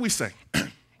 So what do we say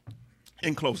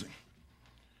in closing?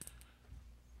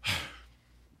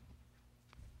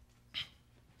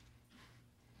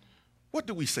 What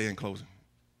do we say in closing?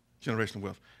 Generational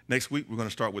wealth. Next week, we're going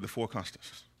to start with the 4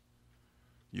 constants.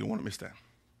 You don't want to miss that.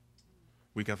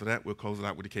 Week after that, we'll close it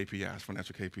out with the KPIs,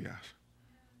 financial KPIs.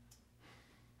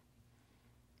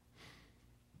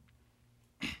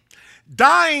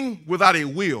 Dying without a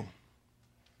will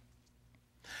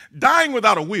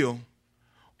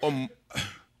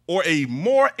or a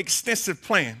more extensive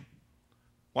plan,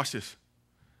 watch this,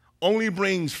 only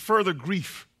brings further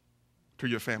grief to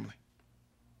your family.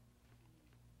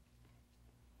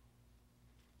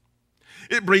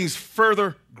 It brings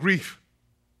further grief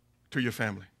to your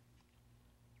family.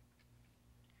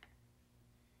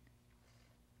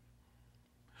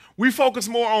 We focus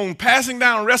more on passing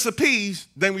down recipes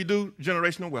than we do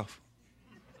generational wealth.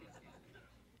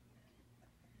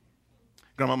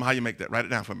 Grandmama, how you make that? Write it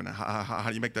down for me now. How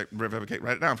do you make that red velvet cake?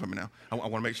 Write it down for me now. I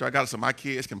want to make sure I got it so my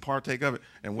kids can partake of it.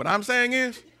 And what I'm saying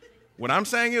is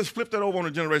flip that over on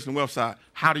the generational wealth side.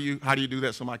 How do you do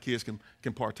that so my kids can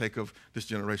partake of this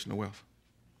generational wealth?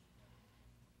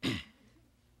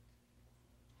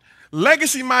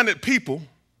 Legacy-minded people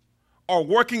are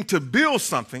working to build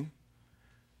something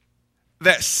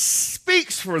that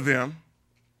speaks for them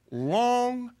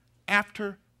long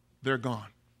after they're gone.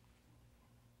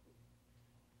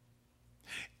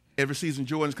 Every season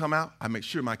Jordans come out, I make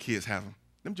sure my kids have them.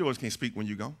 Them Jordans can't speak when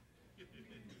you're gone.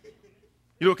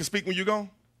 You know what can speak when you're gone?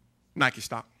 Nike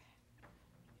stock.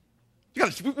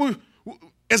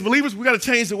 As believers, we got to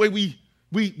change the way we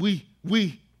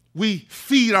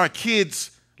feed our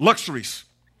kids luxuries.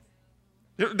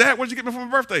 Dad, what did you get me for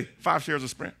my birthday? 5 shares of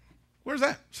Sprint. Where's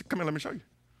that? Come here, let me show you.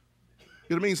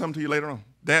 It'll mean something to you later on.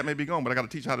 Dad may be gone, but I got to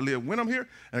teach how to live when I'm here,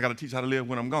 and I got to teach how to live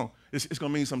when I'm gone. It's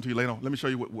going to mean something to you later on. Let me show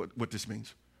you what this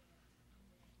means.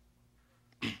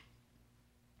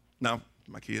 Now,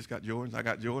 my kids got Jordans, I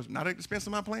got Jordans. Not at the expense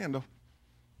of my plan, though.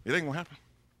 It ain't going to happen.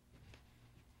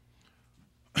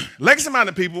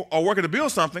 Legacy-minded people are working to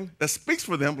build something that speaks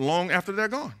for them long after they're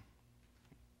gone.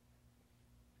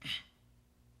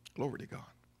 Glory to God.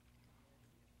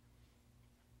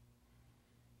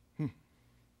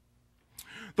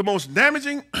 The most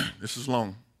damaging, this is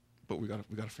long, but we got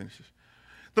to finish this.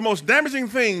 The most damaging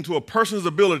thing to a person's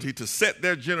ability to set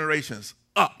their generations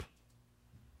up.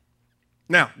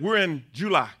 Now, we're in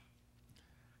July.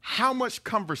 How much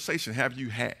conversation have you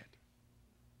had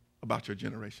about your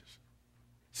generations?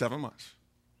 7 months.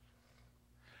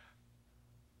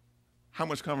 How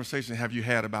much conversation have you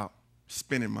had about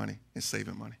spending money and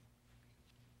saving money?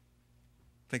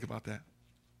 Think about that.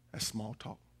 That's small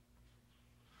talk.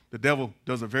 The devil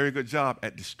does a very good job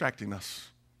at distracting us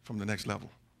from the next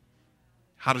level.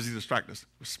 How does he distract us?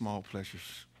 With small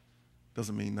pleasures.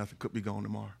 Doesn't mean nothing. Could be gone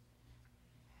tomorrow.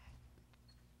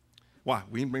 Why?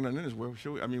 We didn't bring nothing in this world.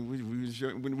 Sure. I mean,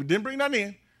 we didn't bring nothing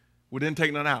in. We didn't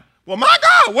take nothing out. Well, my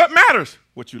God, what matters?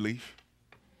 What you leave.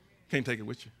 Can't take it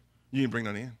with you. You didn't bring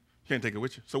nothing in. You can't take it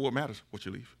with you. So what matters? What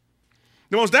you leave.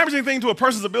 The most damaging thing to a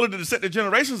person's ability to set their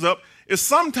generations up is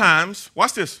sometimes,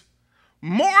 watch this,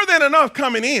 more than enough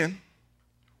coming in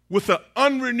with an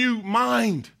unrenewed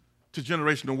mind to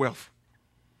generational wealth.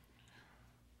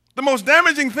 The most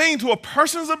damaging thing to a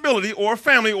person's ability or a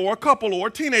family or a couple or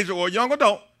a teenager or a young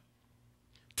adult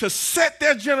to set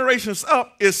their generations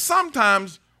up is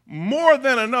sometimes more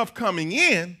than enough coming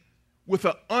in with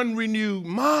an unrenewed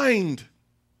mind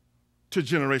to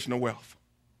generational wealth.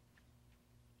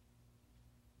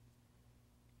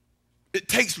 It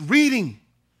takes reading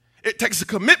It takes a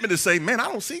commitment to say, man, I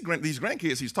don't see these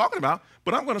grandkids he's talking about,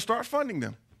 but I'm going to start funding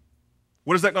them.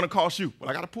 What is that going to cost you? Well,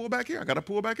 I got to pull back here. I got to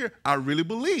pull back here. I really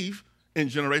believe in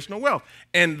generational wealth.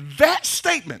 And that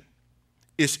statement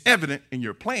is evident in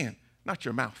your plan, not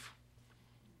your mouth.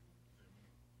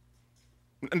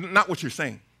 Not what you're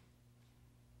saying.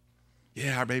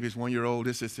 Yeah, our baby's 1 year old.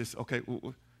 This. Okay,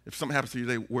 if something happens to you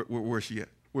today, where's she at?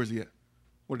 Where's he at?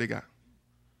 What do they got?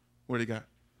 What do they got?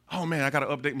 Oh, man, I got to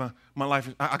update my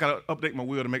life. I got to update my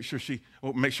will to make sure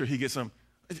he gets some.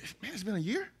 Man, it's been a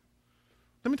year.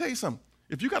 Let me tell you something.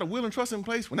 If you got a will and trust in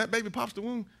place, when that baby pops the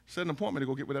womb, set an appointment to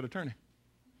go get with that attorney.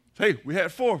 Say, hey, we had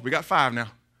 4. We got 5 now.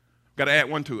 Got to add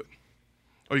 1 to it.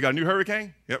 Oh, you got a new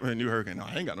hurricane? Yep, a new hurricane. No,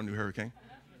 I ain't got no new hurricane.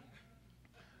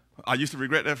 I used to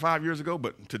regret that 5 years ago,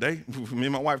 but today, me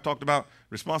and my wife talked about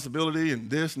responsibility and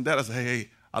this and that. I said, hey,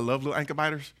 I love little anchor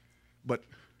biters, but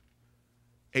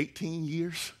 18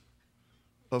 years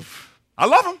I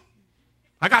love them.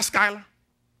 I got Skylar.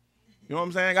 You know what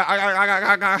I'm saying? I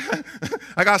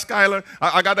got Skylar.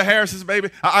 I got the Harris's baby.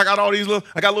 I got all these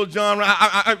I got little John.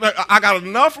 I got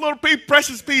enough little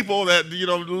precious people that,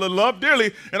 love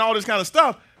dearly and all this kind of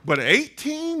stuff. But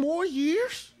 18 more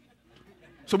years?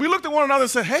 So we looked at one another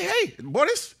and said, hey, boy,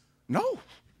 no.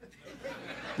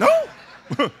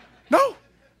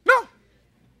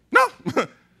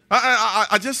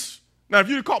 I just, now if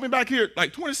you'd caught me back here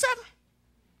like 27,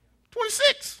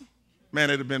 26, man,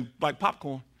 it'd have been like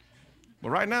popcorn.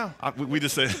 But right now, we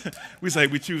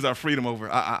choose our freedom over.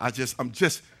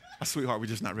 Sweetheart, we're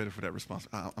just not ready for that response.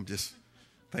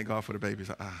 Thank God for the babies.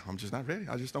 I'm just not ready.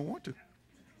 I just don't want to.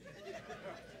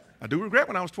 I do regret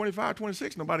when I was 25,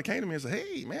 26, nobody came to me and said,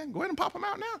 hey, man, go ahead and pop them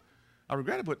out now. I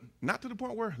regret it, but not to the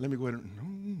point where, let me go ahead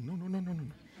and, no.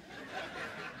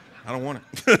 I don't want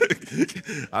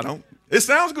it. I don't. It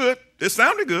sounds good. It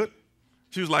sounded good.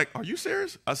 She was like, are you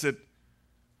serious?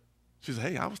 She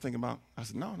said, hey, I was thinking about, I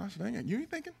said, no, dang it, you ain't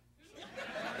thinking?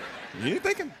 You ain't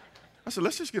thinking? I said,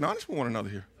 let's just get honest with one another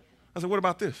here. I said, what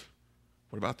about this?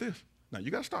 What about this? Now,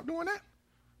 you got to stop doing that.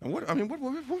 And what?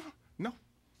 No.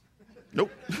 Nope.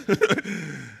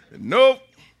 Nope.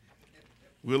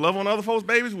 We'll love on other folks'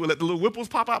 babies. We'll let the little Whipples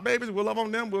pop out babies. We'll love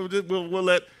on them. We'll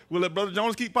let Brother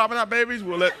Jones keep popping out babies.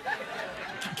 We'll let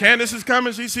Candace is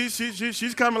coming.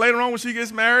 She's coming later on when she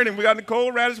gets married. And we got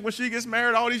Nicole Radish when she gets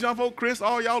married. All these young folks, Chris,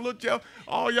 all y'all little Jeff,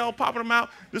 all y'all popping them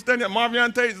out. This thing that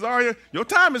Marvion Tate, Zaria, your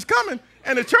time is coming.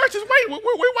 And the church is waiting.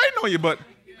 We're waiting on you.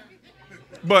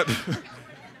 But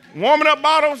warming up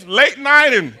bottles late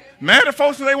night and mad at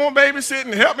folks when they want babysitting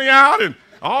and help me out and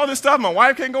all this stuff. My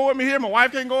wife can't go with me here. My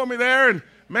wife can't go with me there. And,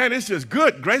 man, it's just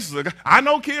good. Grace is a God. I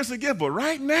know kids are gift, but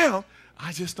right now,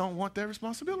 I just don't want that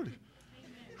responsibility.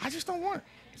 I just don't want it.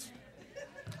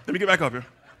 Let me get back up here.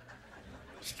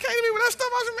 She came to me with that stuff.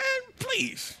 I said, man,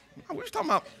 please. We was talking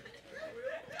about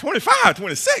 25,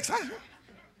 26.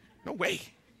 No way.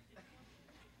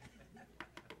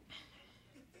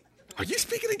 Are you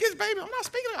speaking against baby? I'm not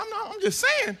speaking. I'm just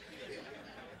saying.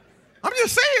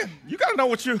 You got to know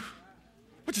what you're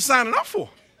signing up for.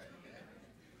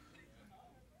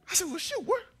 I said, well, shoot,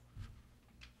 we're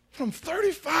from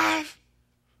 35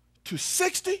 to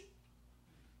 60.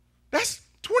 That's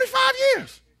 25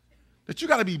 years that you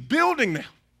got to be building now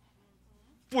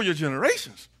for your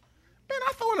generations. Man,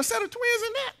 I throw in a set of twins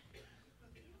in that.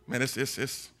 Man, it's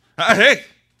hey,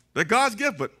 they're God's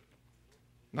gift, but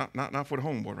not for the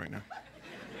homeboy right now.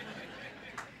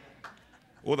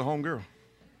 Or the homegirl.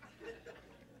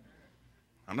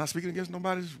 I'm not speaking against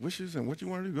nobody's wishes and what you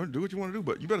want to do. You're going to do what you want to do,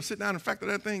 but you better sit down and factor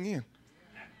that thing in.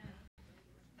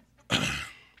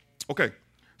 Okay,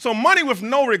 so money with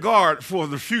no regard for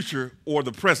the future or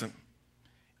the present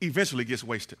eventually gets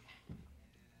wasted.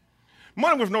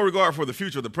 Money with no regard for the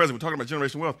future or the present, we're talking about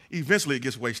generational wealth, eventually it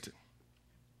gets wasted.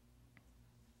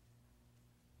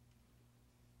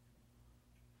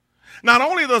 Not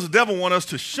only does the devil want us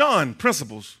to shun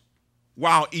principles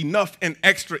while enough and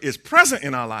extra is present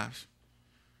in our lives,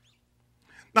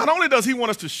 not only does he want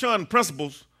us to shun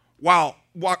principles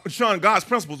shun God's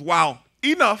principles while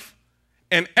enough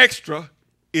and extra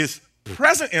is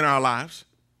present in our lives,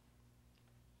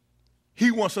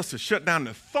 he wants us to shut down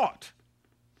the thought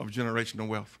of generational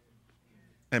wealth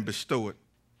and bestow it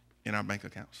in our bank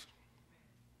accounts.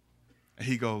 And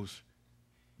he goes,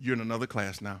 you're in another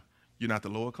class now. You're not the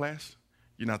lower class.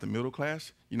 You're not the middle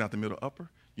class. You're not the middle upper.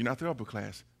 You're not the upper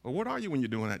class. Well, what are you when you're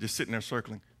doing that? Just sitting there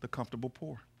circling the comfortable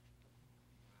poor.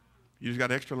 You just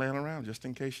got extra laying around just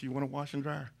in case you want to wash and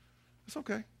dry. It's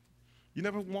okay. You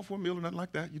never want for a meal or nothing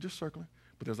like that. You're just circling.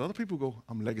 But there's other people who go,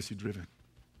 I'm legacy driven.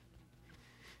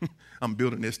 I'm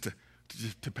building this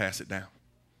to pass it down.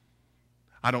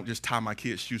 I don't just tie my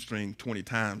kid's shoestring 20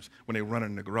 times when they run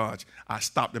in the garage. I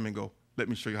stop them and go, let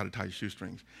me show you how to tie your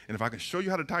shoestrings. And if I can show you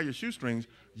how to tie your shoestrings,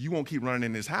 you won't keep running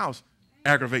in this house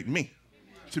aggravating me.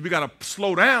 So we got to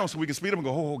slow down so we can speed up and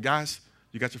go, oh, guys,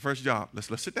 you got your first job.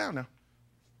 Let's sit down now.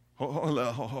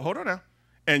 Hold on now.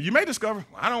 And you may discover,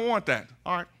 I don't want that.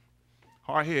 All right,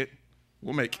 hard head,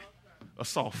 we'll make a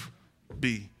soft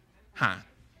behind.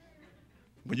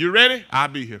 When you're ready, I'll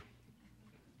be here.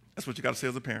 That's what you got to say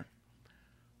as a parent.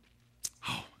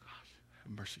 Oh, my gosh,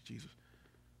 have mercy, Jesus.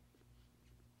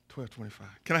 12:25.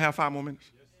 Can I have 5 more minutes?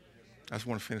 Yes, I just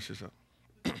want to finish this up.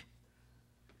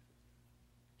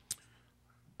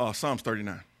 Psalms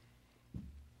 39.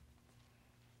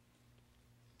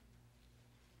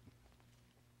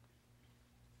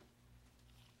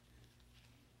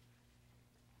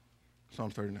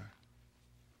 Psalms 39.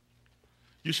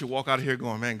 You should walk out of here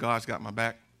going, man, God's got my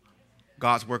back.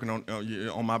 God's working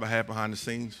on my behalf behind the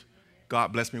scenes.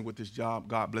 God bless me with this job.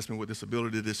 God bless me with this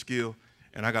ability, this skill.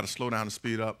 And I got to slow down and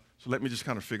speed up. So let me just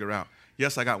kind of figure out.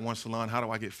 Yes, I got 1 salon. How do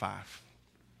I get 5?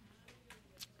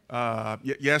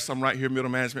 Yes, I'm right here,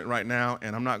 middle management right now,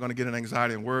 and I'm not going to get an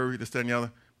anxiety and worry, this, that, and the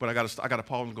other. But I got to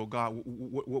pause and go, God,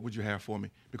 what would you have for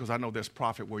me? Because I know there's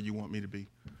profit where you want me to be.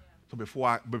 So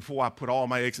before I put all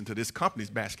my eggs into this company's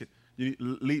basket, you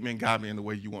lead me and guide me in the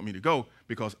way you want me to go,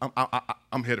 because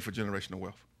I'm headed for generational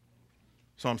wealth.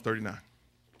 Psalms 39,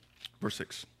 verse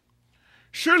 6.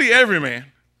 Surely every man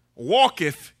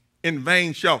walketh in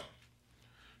vain show.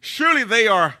 Surely they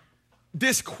are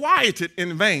disquieted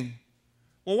in vain.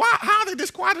 Well, why? How are they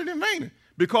disquieted in vain?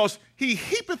 Because he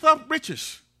heapeth up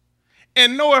riches,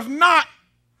 and knoweth not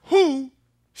who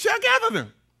shall gather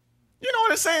them. You know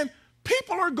what it's saying?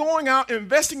 People are going out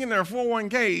investing in their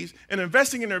 401ks and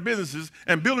investing in their businesses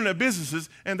and building their businesses,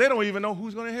 and they don't even know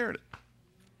who's going to inherit it.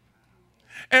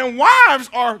 And wives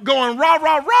are going rah,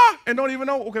 rah, rah, and don't even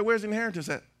know, okay, where's the inheritance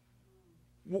at?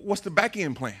 What's the back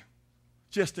end plan?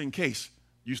 Just in case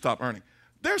you stop earning.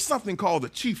 There's something called the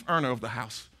chief earner of the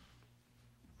house.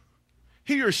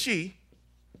 He or she,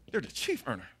 they're the chief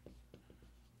earner.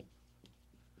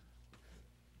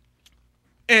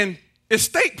 And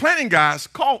estate planning guys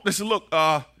call, they say, look,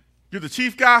 you're the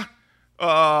chief guy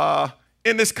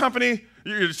in this company,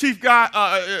 you're the chief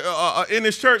guy in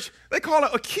this church. They call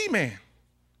it a key man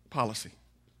policy.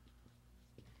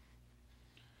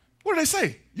 What do they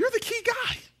say? You're the key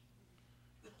guy.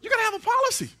 You got to have a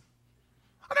policy.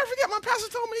 I'll never forget, my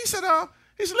pastor told me, he said,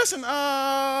 listen,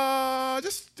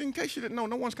 just in case you didn't know,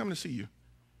 no one's coming to see you.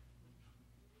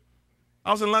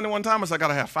 I was in London one time. I said, I got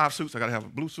to have 5 suits. I got to have a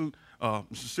blue suit,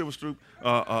 silver suit,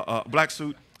 black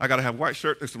suit. I got to have white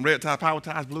shirt. There's some red ties, power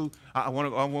ties, blue. I want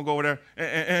to go over there.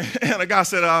 And the guy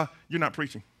said, you're not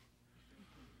preaching.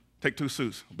 Take 2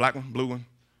 suits, black one, blue one.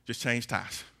 Just change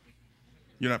ties.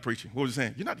 You're not preaching. What was he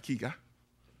saying? You're not the key guy.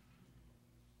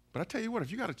 But I tell you what,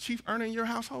 if you got a chief earner in your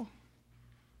household,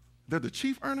 they're the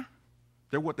chief earner.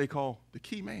 They're what they call the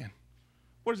key man.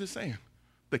 What is it saying?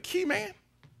 The key man?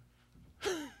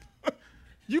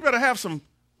 You better have some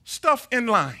stuff in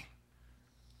line.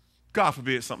 God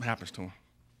forbid something happens to him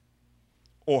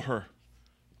or her.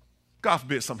 God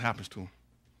forbid something happens to him.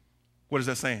 What is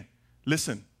that saying?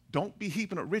 Listen, don't be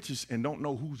heaping up riches and don't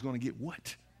know who's going to get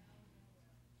what.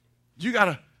 You got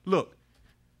to, look,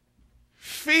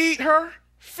 feed her,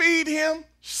 feed him,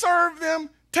 serve them,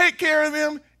 take care of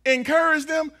them, encourage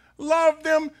them, love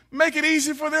them, make it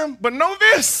easy for them. But know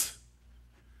this,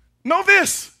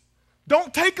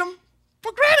 don't take them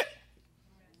for granted.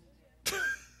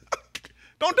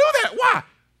 Don't do that. Why?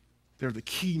 They're the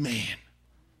key man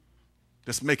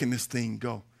that's making this thing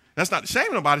go. That's not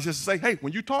shaming about it. It's just to say, hey,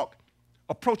 when you talk,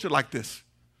 approach it like this.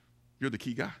 You're the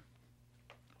key guy.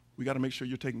 We got to make sure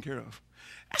you're taken care of.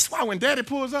 That's why when daddy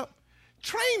pulls up,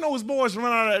 train those boys to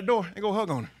run out of that door and go hug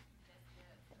on him.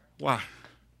 Why?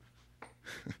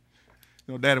 You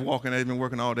know, daddy walking, they've been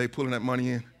working all day, pulling that money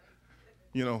in.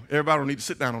 You know, everybody don't need to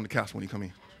sit down on the couch when he come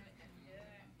in.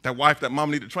 That wife, that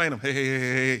mom need to train him.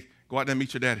 Hey, go out there and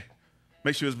meet your daddy.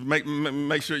 Make sure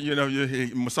you know,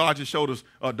 you massage his shoulders,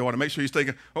 daughter. Make sure he's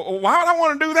taking. Why would I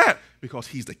want to do that? Because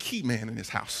he's the key man in this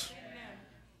house.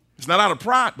 It's not out of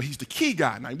pride, but he's the key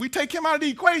guy. Now, if we take him out of the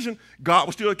equation, God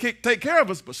will still take care of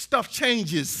us, but stuff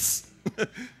changes.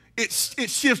 It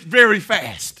shifts very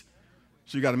fast.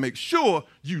 So you got to make sure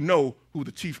you know who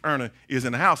the chief earner is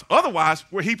in the house. Otherwise,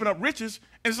 we're heaping up riches,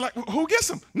 and it's like, who gets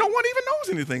them? No one even knows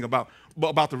anything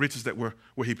about the riches that we're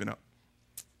heaping up.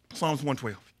 Psalms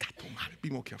 112. God almighty, be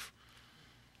more careful.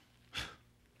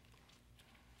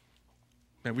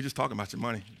 Man, we're just talking about your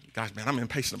money. Gosh, man, I'm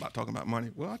impatient about talking about money.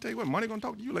 Well, I'll tell you what, money going to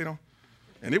talk to you later on,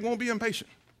 and it won't be impatient.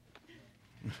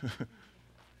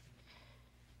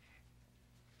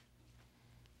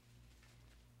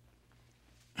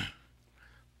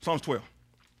 Psalms 12.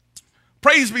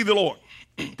 Praise be the Lord.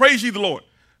 Praise ye the Lord.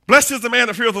 Blessed is the man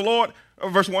that feareth the Lord,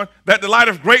 verse 1, that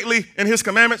delighteth greatly in his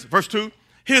commandments, verse 2.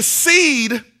 His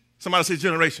seed, somebody say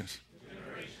generations.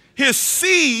 His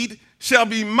seed shall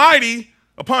be mighty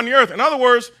upon the earth. In other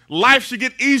words, life should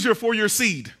get easier for your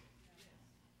seed.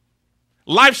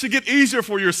 Life should get easier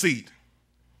for your seed.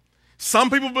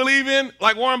 Some people believe in,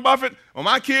 like Warren Buffett, well,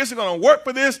 my kids are going to work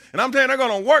for this, and I'm telling you, they're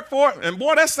going to work for it. And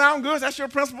boy, that sounds good. That's your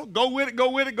principle. Go with it, go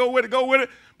with it, go with it, go with it.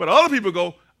 But other people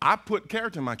go, I put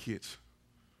character in my kids.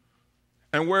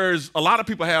 And whereas a lot of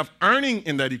people have earning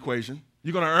in that equation,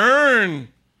 you're going to earn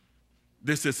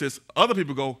this. Other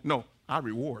people go, no, I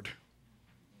reward.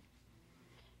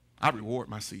 I reward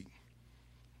my seed.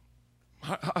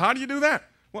 How do you do that?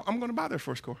 Well, I'm going to buy their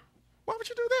first car. Why would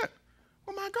you do that?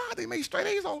 Oh, my God, they made straight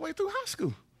A's all the way through high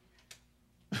school.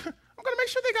 I'm going to make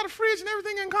sure they got a fridge and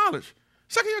everything in college.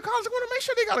 Second year of college, I'm going to make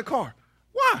sure they got a car.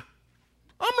 Why?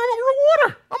 I'm a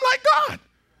rewarder. I'm like God.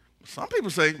 Some people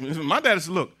say, my daddy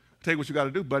said, look, tell you what you got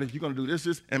to do, buddy. You're going to do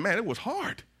this. And, man, it was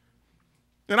hard.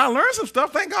 And I learned some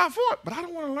stuff, thank God for it. But I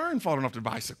don't want to learn falling off the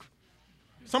bicycle.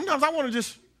 Sometimes I want to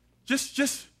just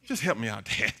help me out,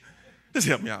 Dad. Just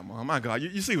help me out, Mom. My God,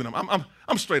 you see what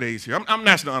I'm straight A's here. I'm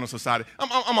National Honor Society.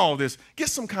 I'm all this. Get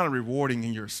some kind of rewarding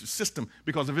in your system,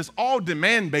 because if it's all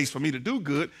demand-based for me to do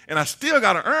good and I still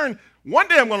got to earn, one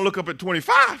day I'm going to look up at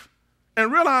 25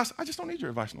 and realize I just don't need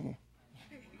your advice no more.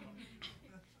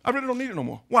 I really don't need it no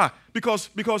more. Why? Because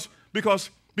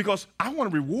I want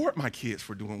to reward my kids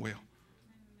for doing well.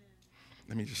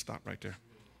 Let me just stop right there.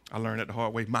 I learned that the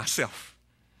hard way myself.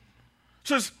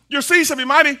 Says, your seed shall be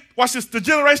mighty. Watch this. The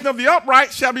generation of the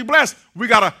upright shall be blessed. We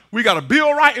gotta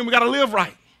build right, and we gotta live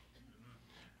right.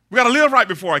 We gotta live right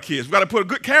before our kids. We gotta put a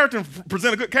good character,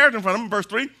 present a good character in front of them. Verse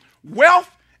 3. Wealth,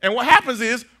 and what happens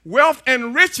is wealth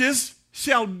and riches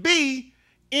shall be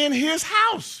in his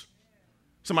house.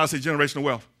 Somebody say generational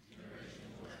wealth.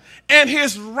 And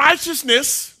his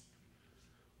righteousness,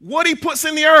 what he puts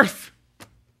in the earth.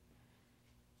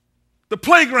 The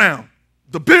playground,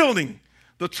 the building,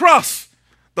 the trust,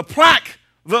 the plaque,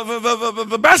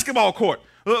 the basketball court,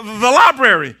 the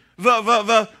library,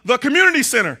 the community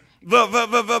center, the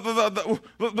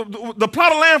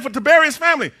plot of land to bury his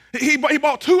family. He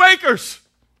bought 2 acres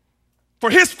for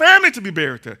his family to be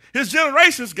buried there. His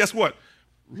generations, guess what?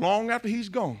 Long after he's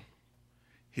gone,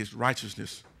 his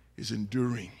righteousness is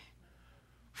enduring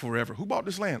forever. Who bought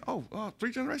this land?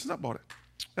 3 generations up bought it.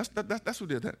 That's who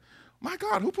did that. My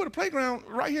God, who put a playground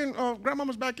right here in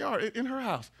grandmama's backyard in her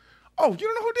house? Oh, you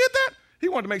don't know who did that? He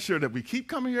wanted to make sure that we keep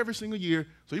coming here every single year,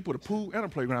 so he put a pool and a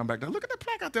playground back there. Look at that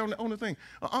plaque out there on the thing.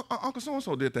 Uncle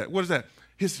so-and-so did that. What is that?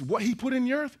 What he put in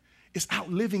the earth is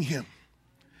outliving him.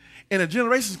 And the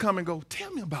generations come and go, tell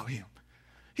me about him.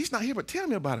 He's not here, but tell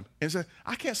me about him. And say,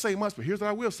 I can't say much, but here's what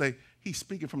I will say. He's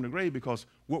speaking from the grave, because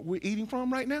what we're eating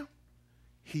from right now,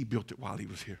 he built it while he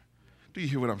was here. Do you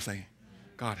hear what I'm saying?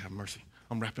 God have mercy.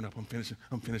 I'm wrapping up. I'm finishing.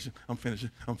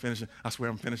 I swear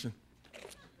I'm finishing.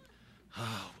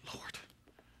 Oh, Lord.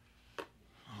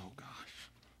 Oh, gosh.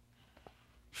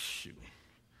 Shoot.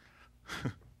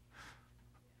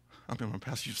 I remember my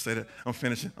pastor used to say that. I'm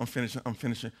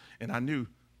finishing. And I knew,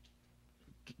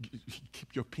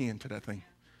 keep your pen to that thing,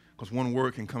 because one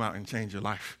word can come out and change your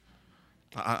life.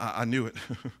 I knew it.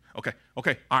 Okay,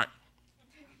 all right.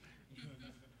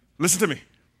 Listen to me.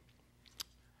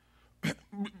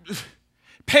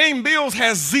 Paying bills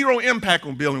has 0 impact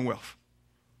on building wealth.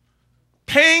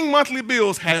 Paying monthly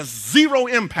bills has 0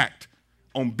 impact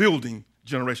on building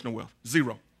generational wealth.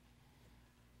 0.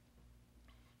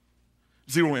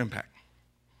 0 impact.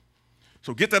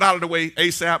 So get that out of the way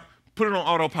ASAP. Put it on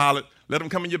autopilot. Let them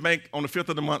come in your bank on the 5th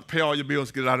of the month. Pay all your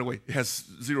bills. Get it out of the way. It has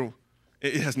 0.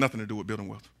 It has nothing to do with building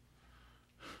wealth.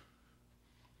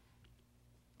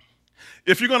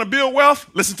 If you're going to build wealth,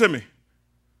 listen to me.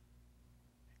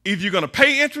 Either you're going to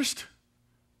pay interest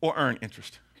or earn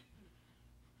interest.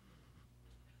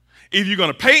 Either you're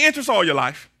going to pay interest all your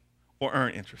life or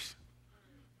earn interest.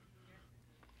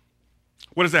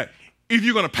 What is that? Either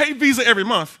you're going to pay Visa every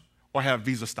month or have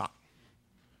Visa stock.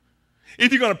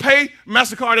 Either you're going to pay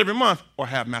MasterCard every month or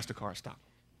have MasterCard stock.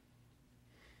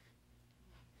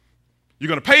 You're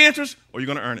going to pay interest or you're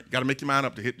going to earn it. You got to make your mind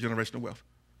up to hit generational wealth.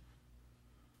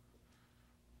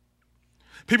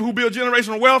 People who build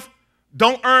generational wealth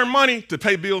don't earn money to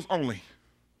pay bills only.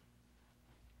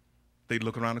 They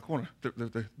look around the corner.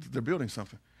 They're building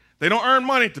something. They don't earn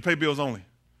money to pay bills only.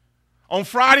 On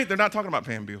Friday, they're not talking about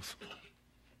paying bills.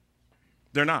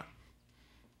 They're not.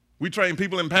 We train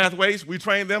people in pathways. We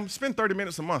train them. Spend 30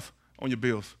 minutes a month on your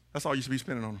bills. That's all you should be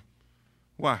spending on them.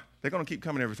 Why? They're going to keep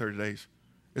coming every 30 days.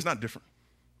 It's not different.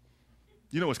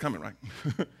 You know it's coming, right?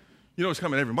 You know it's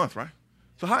coming every month, right?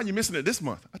 So how are you missing it this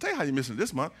month? I'll tell you how you're missing it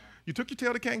this month. You took your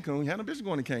tail to Cancun, you had no business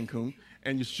going to Cancun,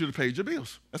 and you should have paid your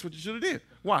bills. That's what you should have did.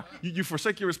 Why? You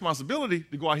forsake your responsibility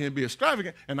to go out here and be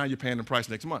extravagant, and now you're paying the price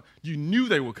next month. You knew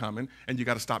they were coming, and you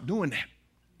got to stop doing that.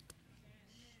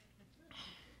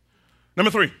 Number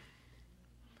 3,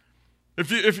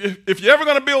 if you're ever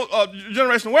going to build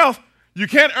generational wealth, you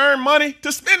can't earn money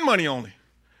to spend money only.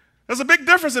 There's a big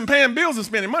difference in paying bills and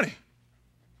spending money.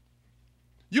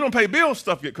 You don't pay bills,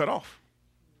 stuff get cut off.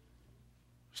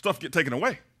 Stuff get taken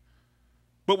away.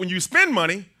 But when you spend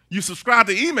money, you subscribe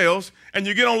to emails, and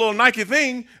you get on a little Nike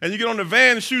thing, and you get on the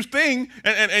Van shoes thing,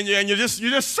 and you're just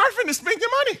surfing to spend your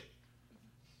money.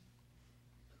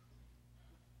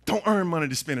 Don't earn money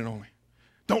to spend it only.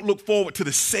 Don't look forward to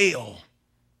the sale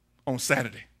on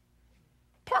Saturday.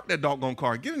 Park that doggone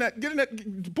car. Pull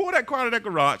that car out of that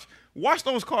garage. Wash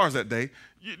those cars that day.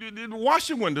 Wash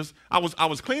your windows. I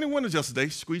was cleaning windows yesterday,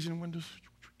 squeezing windows.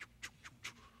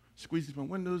 Squeezing my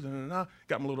windows,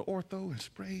 got my little ortho and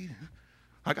sprayed.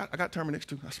 I got Terminix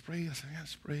too. I sprayed. I said, I gotta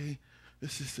spray.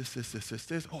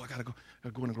 This. Oh, I gotta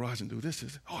go in the garage and do this.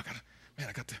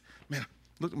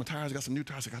 Look at my tires. I got some new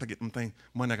tires. I gotta get them things.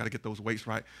 Monday, I gotta get those weights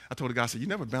right. I told the guy, I said, you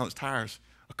never balance tires,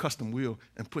 a custom wheel,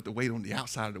 and put the weight on the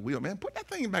outside of the wheel. Man, put that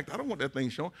thing back. I don't want that thing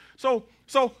showing. So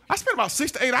I spent about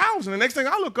 6 to 8 hours, and the next thing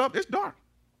I look up, it's dark.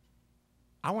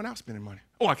 I went out spending money.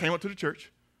 Oh, I came up to the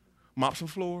church, mopped some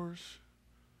floors.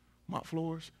 Went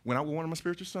out with one of my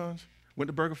spiritual sons, went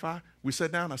to BurgerFi. We sat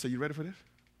down. I said, you ready for this?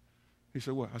 He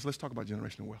said, what? I said, let's talk about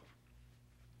generational wealth.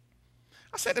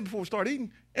 I said that before we started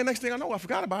eating, and next thing I know, I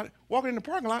forgot about it. Walking in the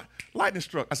parking lot, lightning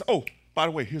struck. I said, oh, by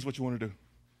the way, here's what you want to do.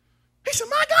 He said,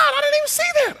 my God, I didn't even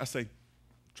see that. I said,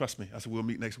 trust me. I said, we'll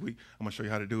meet next week. I'm going to show you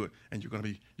how to do it, and you're going to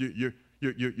be,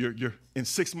 you're in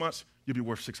 6 months, you'll be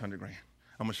worth $600,000. I'm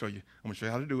going to show you. I'm going to show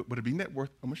you how to do it, but it'll be net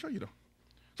worth. I'm going to show you, though.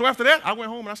 So after that, I went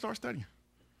home, and I started studying.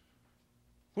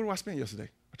 What did I spend yesterday?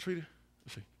 I treated.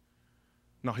 Let's see.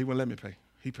 No, he wouldn't let me pay.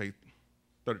 He paid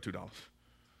 $32 at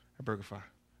BurgerFi.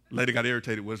 Lady got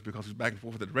irritated with us because he was back and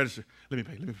forth at the register. Let me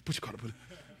pay. Put your card up.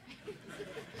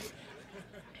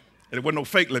 And it wasn't no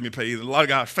fake let me pay either. A lot of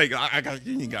guys fake.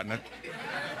 You ain't got nothing.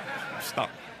 Stop.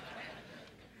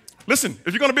 Listen,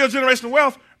 if you're going to build generational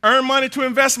wealth, earn money to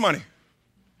invest money.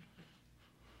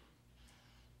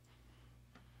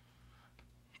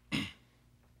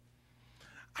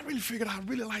 I really figured I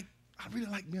really like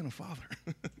being a father.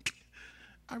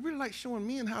 I really like showing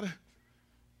men how to,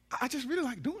 I just really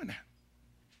like doing that.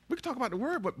 We can talk about the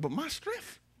word, but my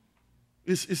strength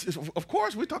is of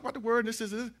course, we talk about the word, and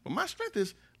this, but my strength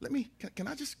is, can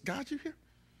I just guide you here?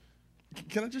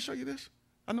 Can I just show you this?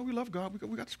 I know we love God,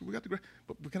 we got the grace,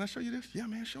 but can I show you this? Yeah,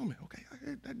 man, show me. Okay,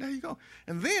 there you go.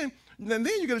 And then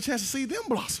you get a chance to see them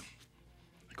blossom.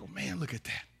 I go, man, look at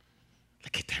that.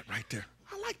 Look at that right there.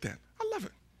 I like that. I love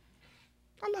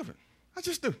it. I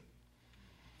just do.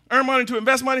 Earn money to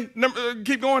invest money.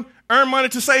 Keep going. Earn money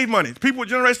to save money. People with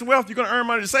generational wealth, you're going to earn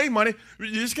money to save money.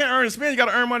 You just can't earn and spend. You got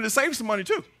to earn money to save some money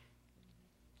too.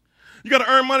 You got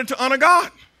to earn money to honor God.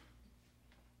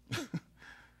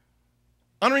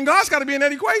 Honoring God's got to be in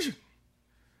that equation.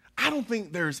 I don't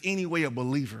think there's any way a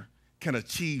believer can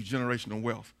achieve generational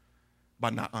wealth by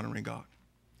not honoring God.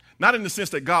 Not in the sense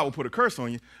that God will put a curse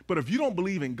on you, but if you don't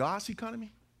believe in God's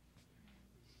economy,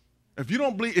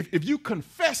 if you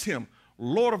confess him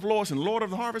Lord of Lords and Lord of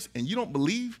the Harvest, and you don't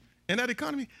believe in that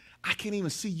economy, I can't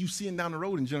even see you seeing down the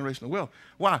road in generational wealth.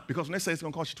 Why? Because when they say it's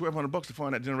going to cost you $1,200 to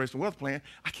fund that generational wealth plan,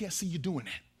 I can't see you doing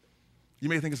that. You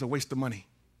may think it's a waste of money.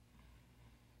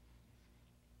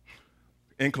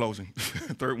 In closing,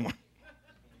 third one.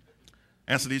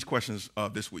 Answer these questions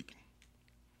this week.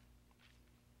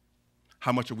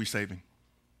 How much are we saving?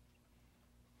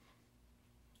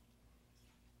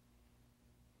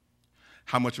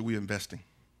 How much are we investing?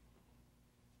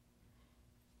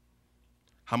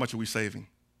 How much are we saving?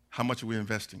 How much are we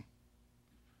investing?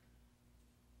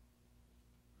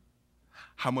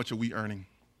 How much are we earning?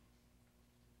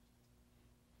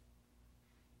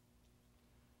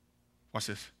 Watch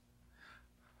this.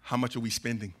 How much are we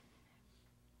spending?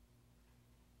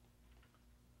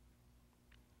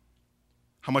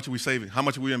 How much are we saving? How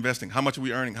much are we investing? How much are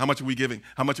we earning? How much are we giving?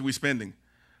 How much are we spending?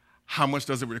 How much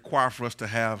does it require for us to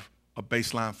have a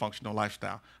baseline functional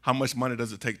lifestyle? How much money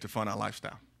does it take to fund our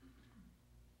lifestyle?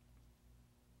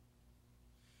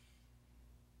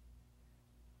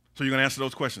 So you're going to answer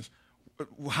those questions.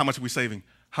 How much are we saving?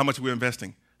 How much are we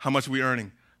investing? How much are we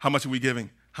earning? How much are we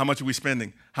giving? How much are we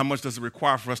spending? How much does it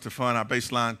require for us to fund our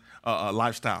baseline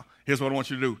lifestyle? Here's what I want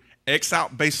you to do. X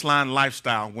out baseline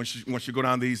lifestyle once you go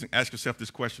down these and ask yourself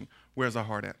this question. Where's our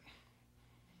heart at?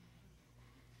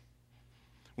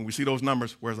 When we see those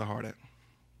numbers, where's our heart at?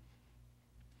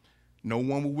 No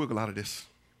one will wiggle out of this.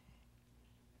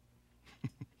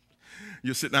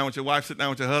 You sit down with your wife, sit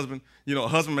down with your husband. You know, a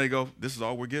husband may go, this is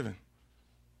all we're giving.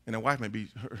 And the wife may be,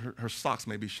 her socks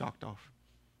may be shocked off.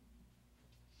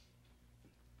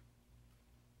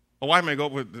 A wife may go,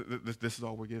 well, this is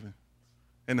all we're giving.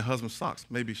 And the husband's socks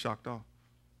may be shocked off.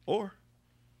 Or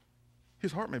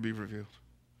his heart may be revealed.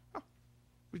 Oh,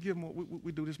 we give more,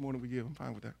 we do this more than we give. I'm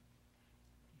fine with that.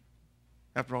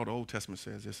 After all, the Old Testament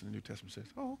says this and the New Testament says,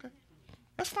 oh, okay.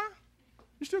 That's fine.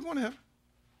 You're still going to heaven.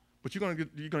 But you're going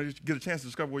to get a chance to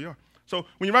discover where you are. So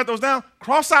when you write those down,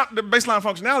 cross out the baseline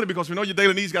functionality because we know your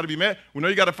daily needs got to be met. We know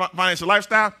you got a financial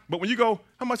lifestyle. But when you go,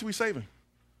 how much are we saving?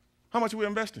 How much are we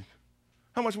investing?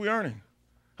 How much are we earning?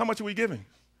 How much are we giving?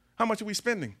 How much are we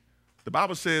spending? The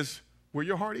Bible says where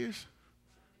your heart is,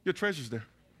 your treasure's there.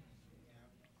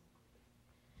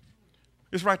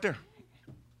 It's right there.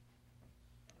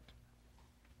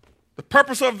 The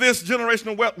purpose of this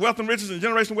generational wealth and riches and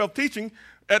generational wealth teaching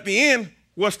at the end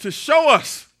was to show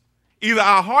us either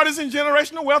our heart is in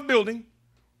generational wealth building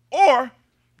or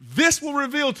this will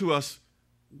reveal to us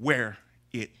where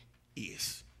it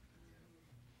is.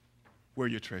 Where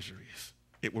your treasure is.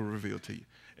 It will reveal to you.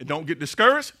 And don't get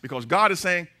discouraged because God is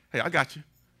saying, hey, I got you.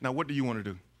 Now what do you want to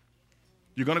do?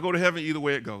 You're going to go to heaven either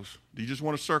way it goes. Do you just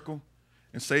want to circle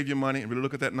and save your money and really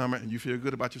look at that number and you feel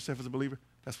good about yourself as a believer?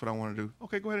 That's what I want to do.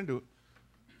 Okay, go ahead and do it.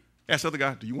 Ask the other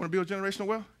guy, do you want to build generational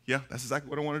wealth? Yeah, that's exactly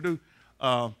what I want to do.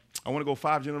 I want to go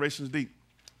 5 generations deep.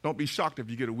 Don't be shocked if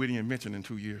you get a witty invention in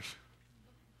 2 years.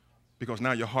 Because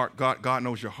now your heart, God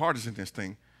knows your heart is in this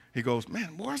thing. He goes,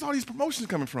 man, where's all these promotions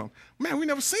coming from? Man, we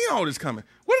never seen all this coming.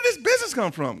 Where did this business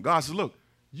come from? God says, look,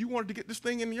 you wanted to get this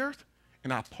thing in the earth,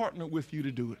 and I partner with you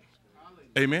to do it.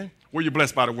 Amen? Well, you're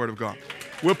blessed by the word of God.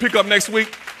 We'll pick up next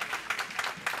week.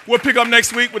 We'll pick up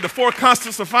next week with the 4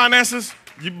 constants of finances.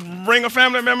 You bring a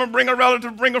family member, bring a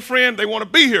relative, bring a friend. They want to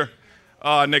be here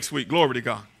next week. Glory to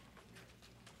God.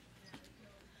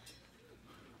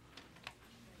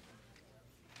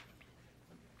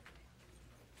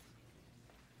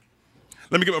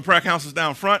 Let me get my prayer counselors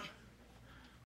down front.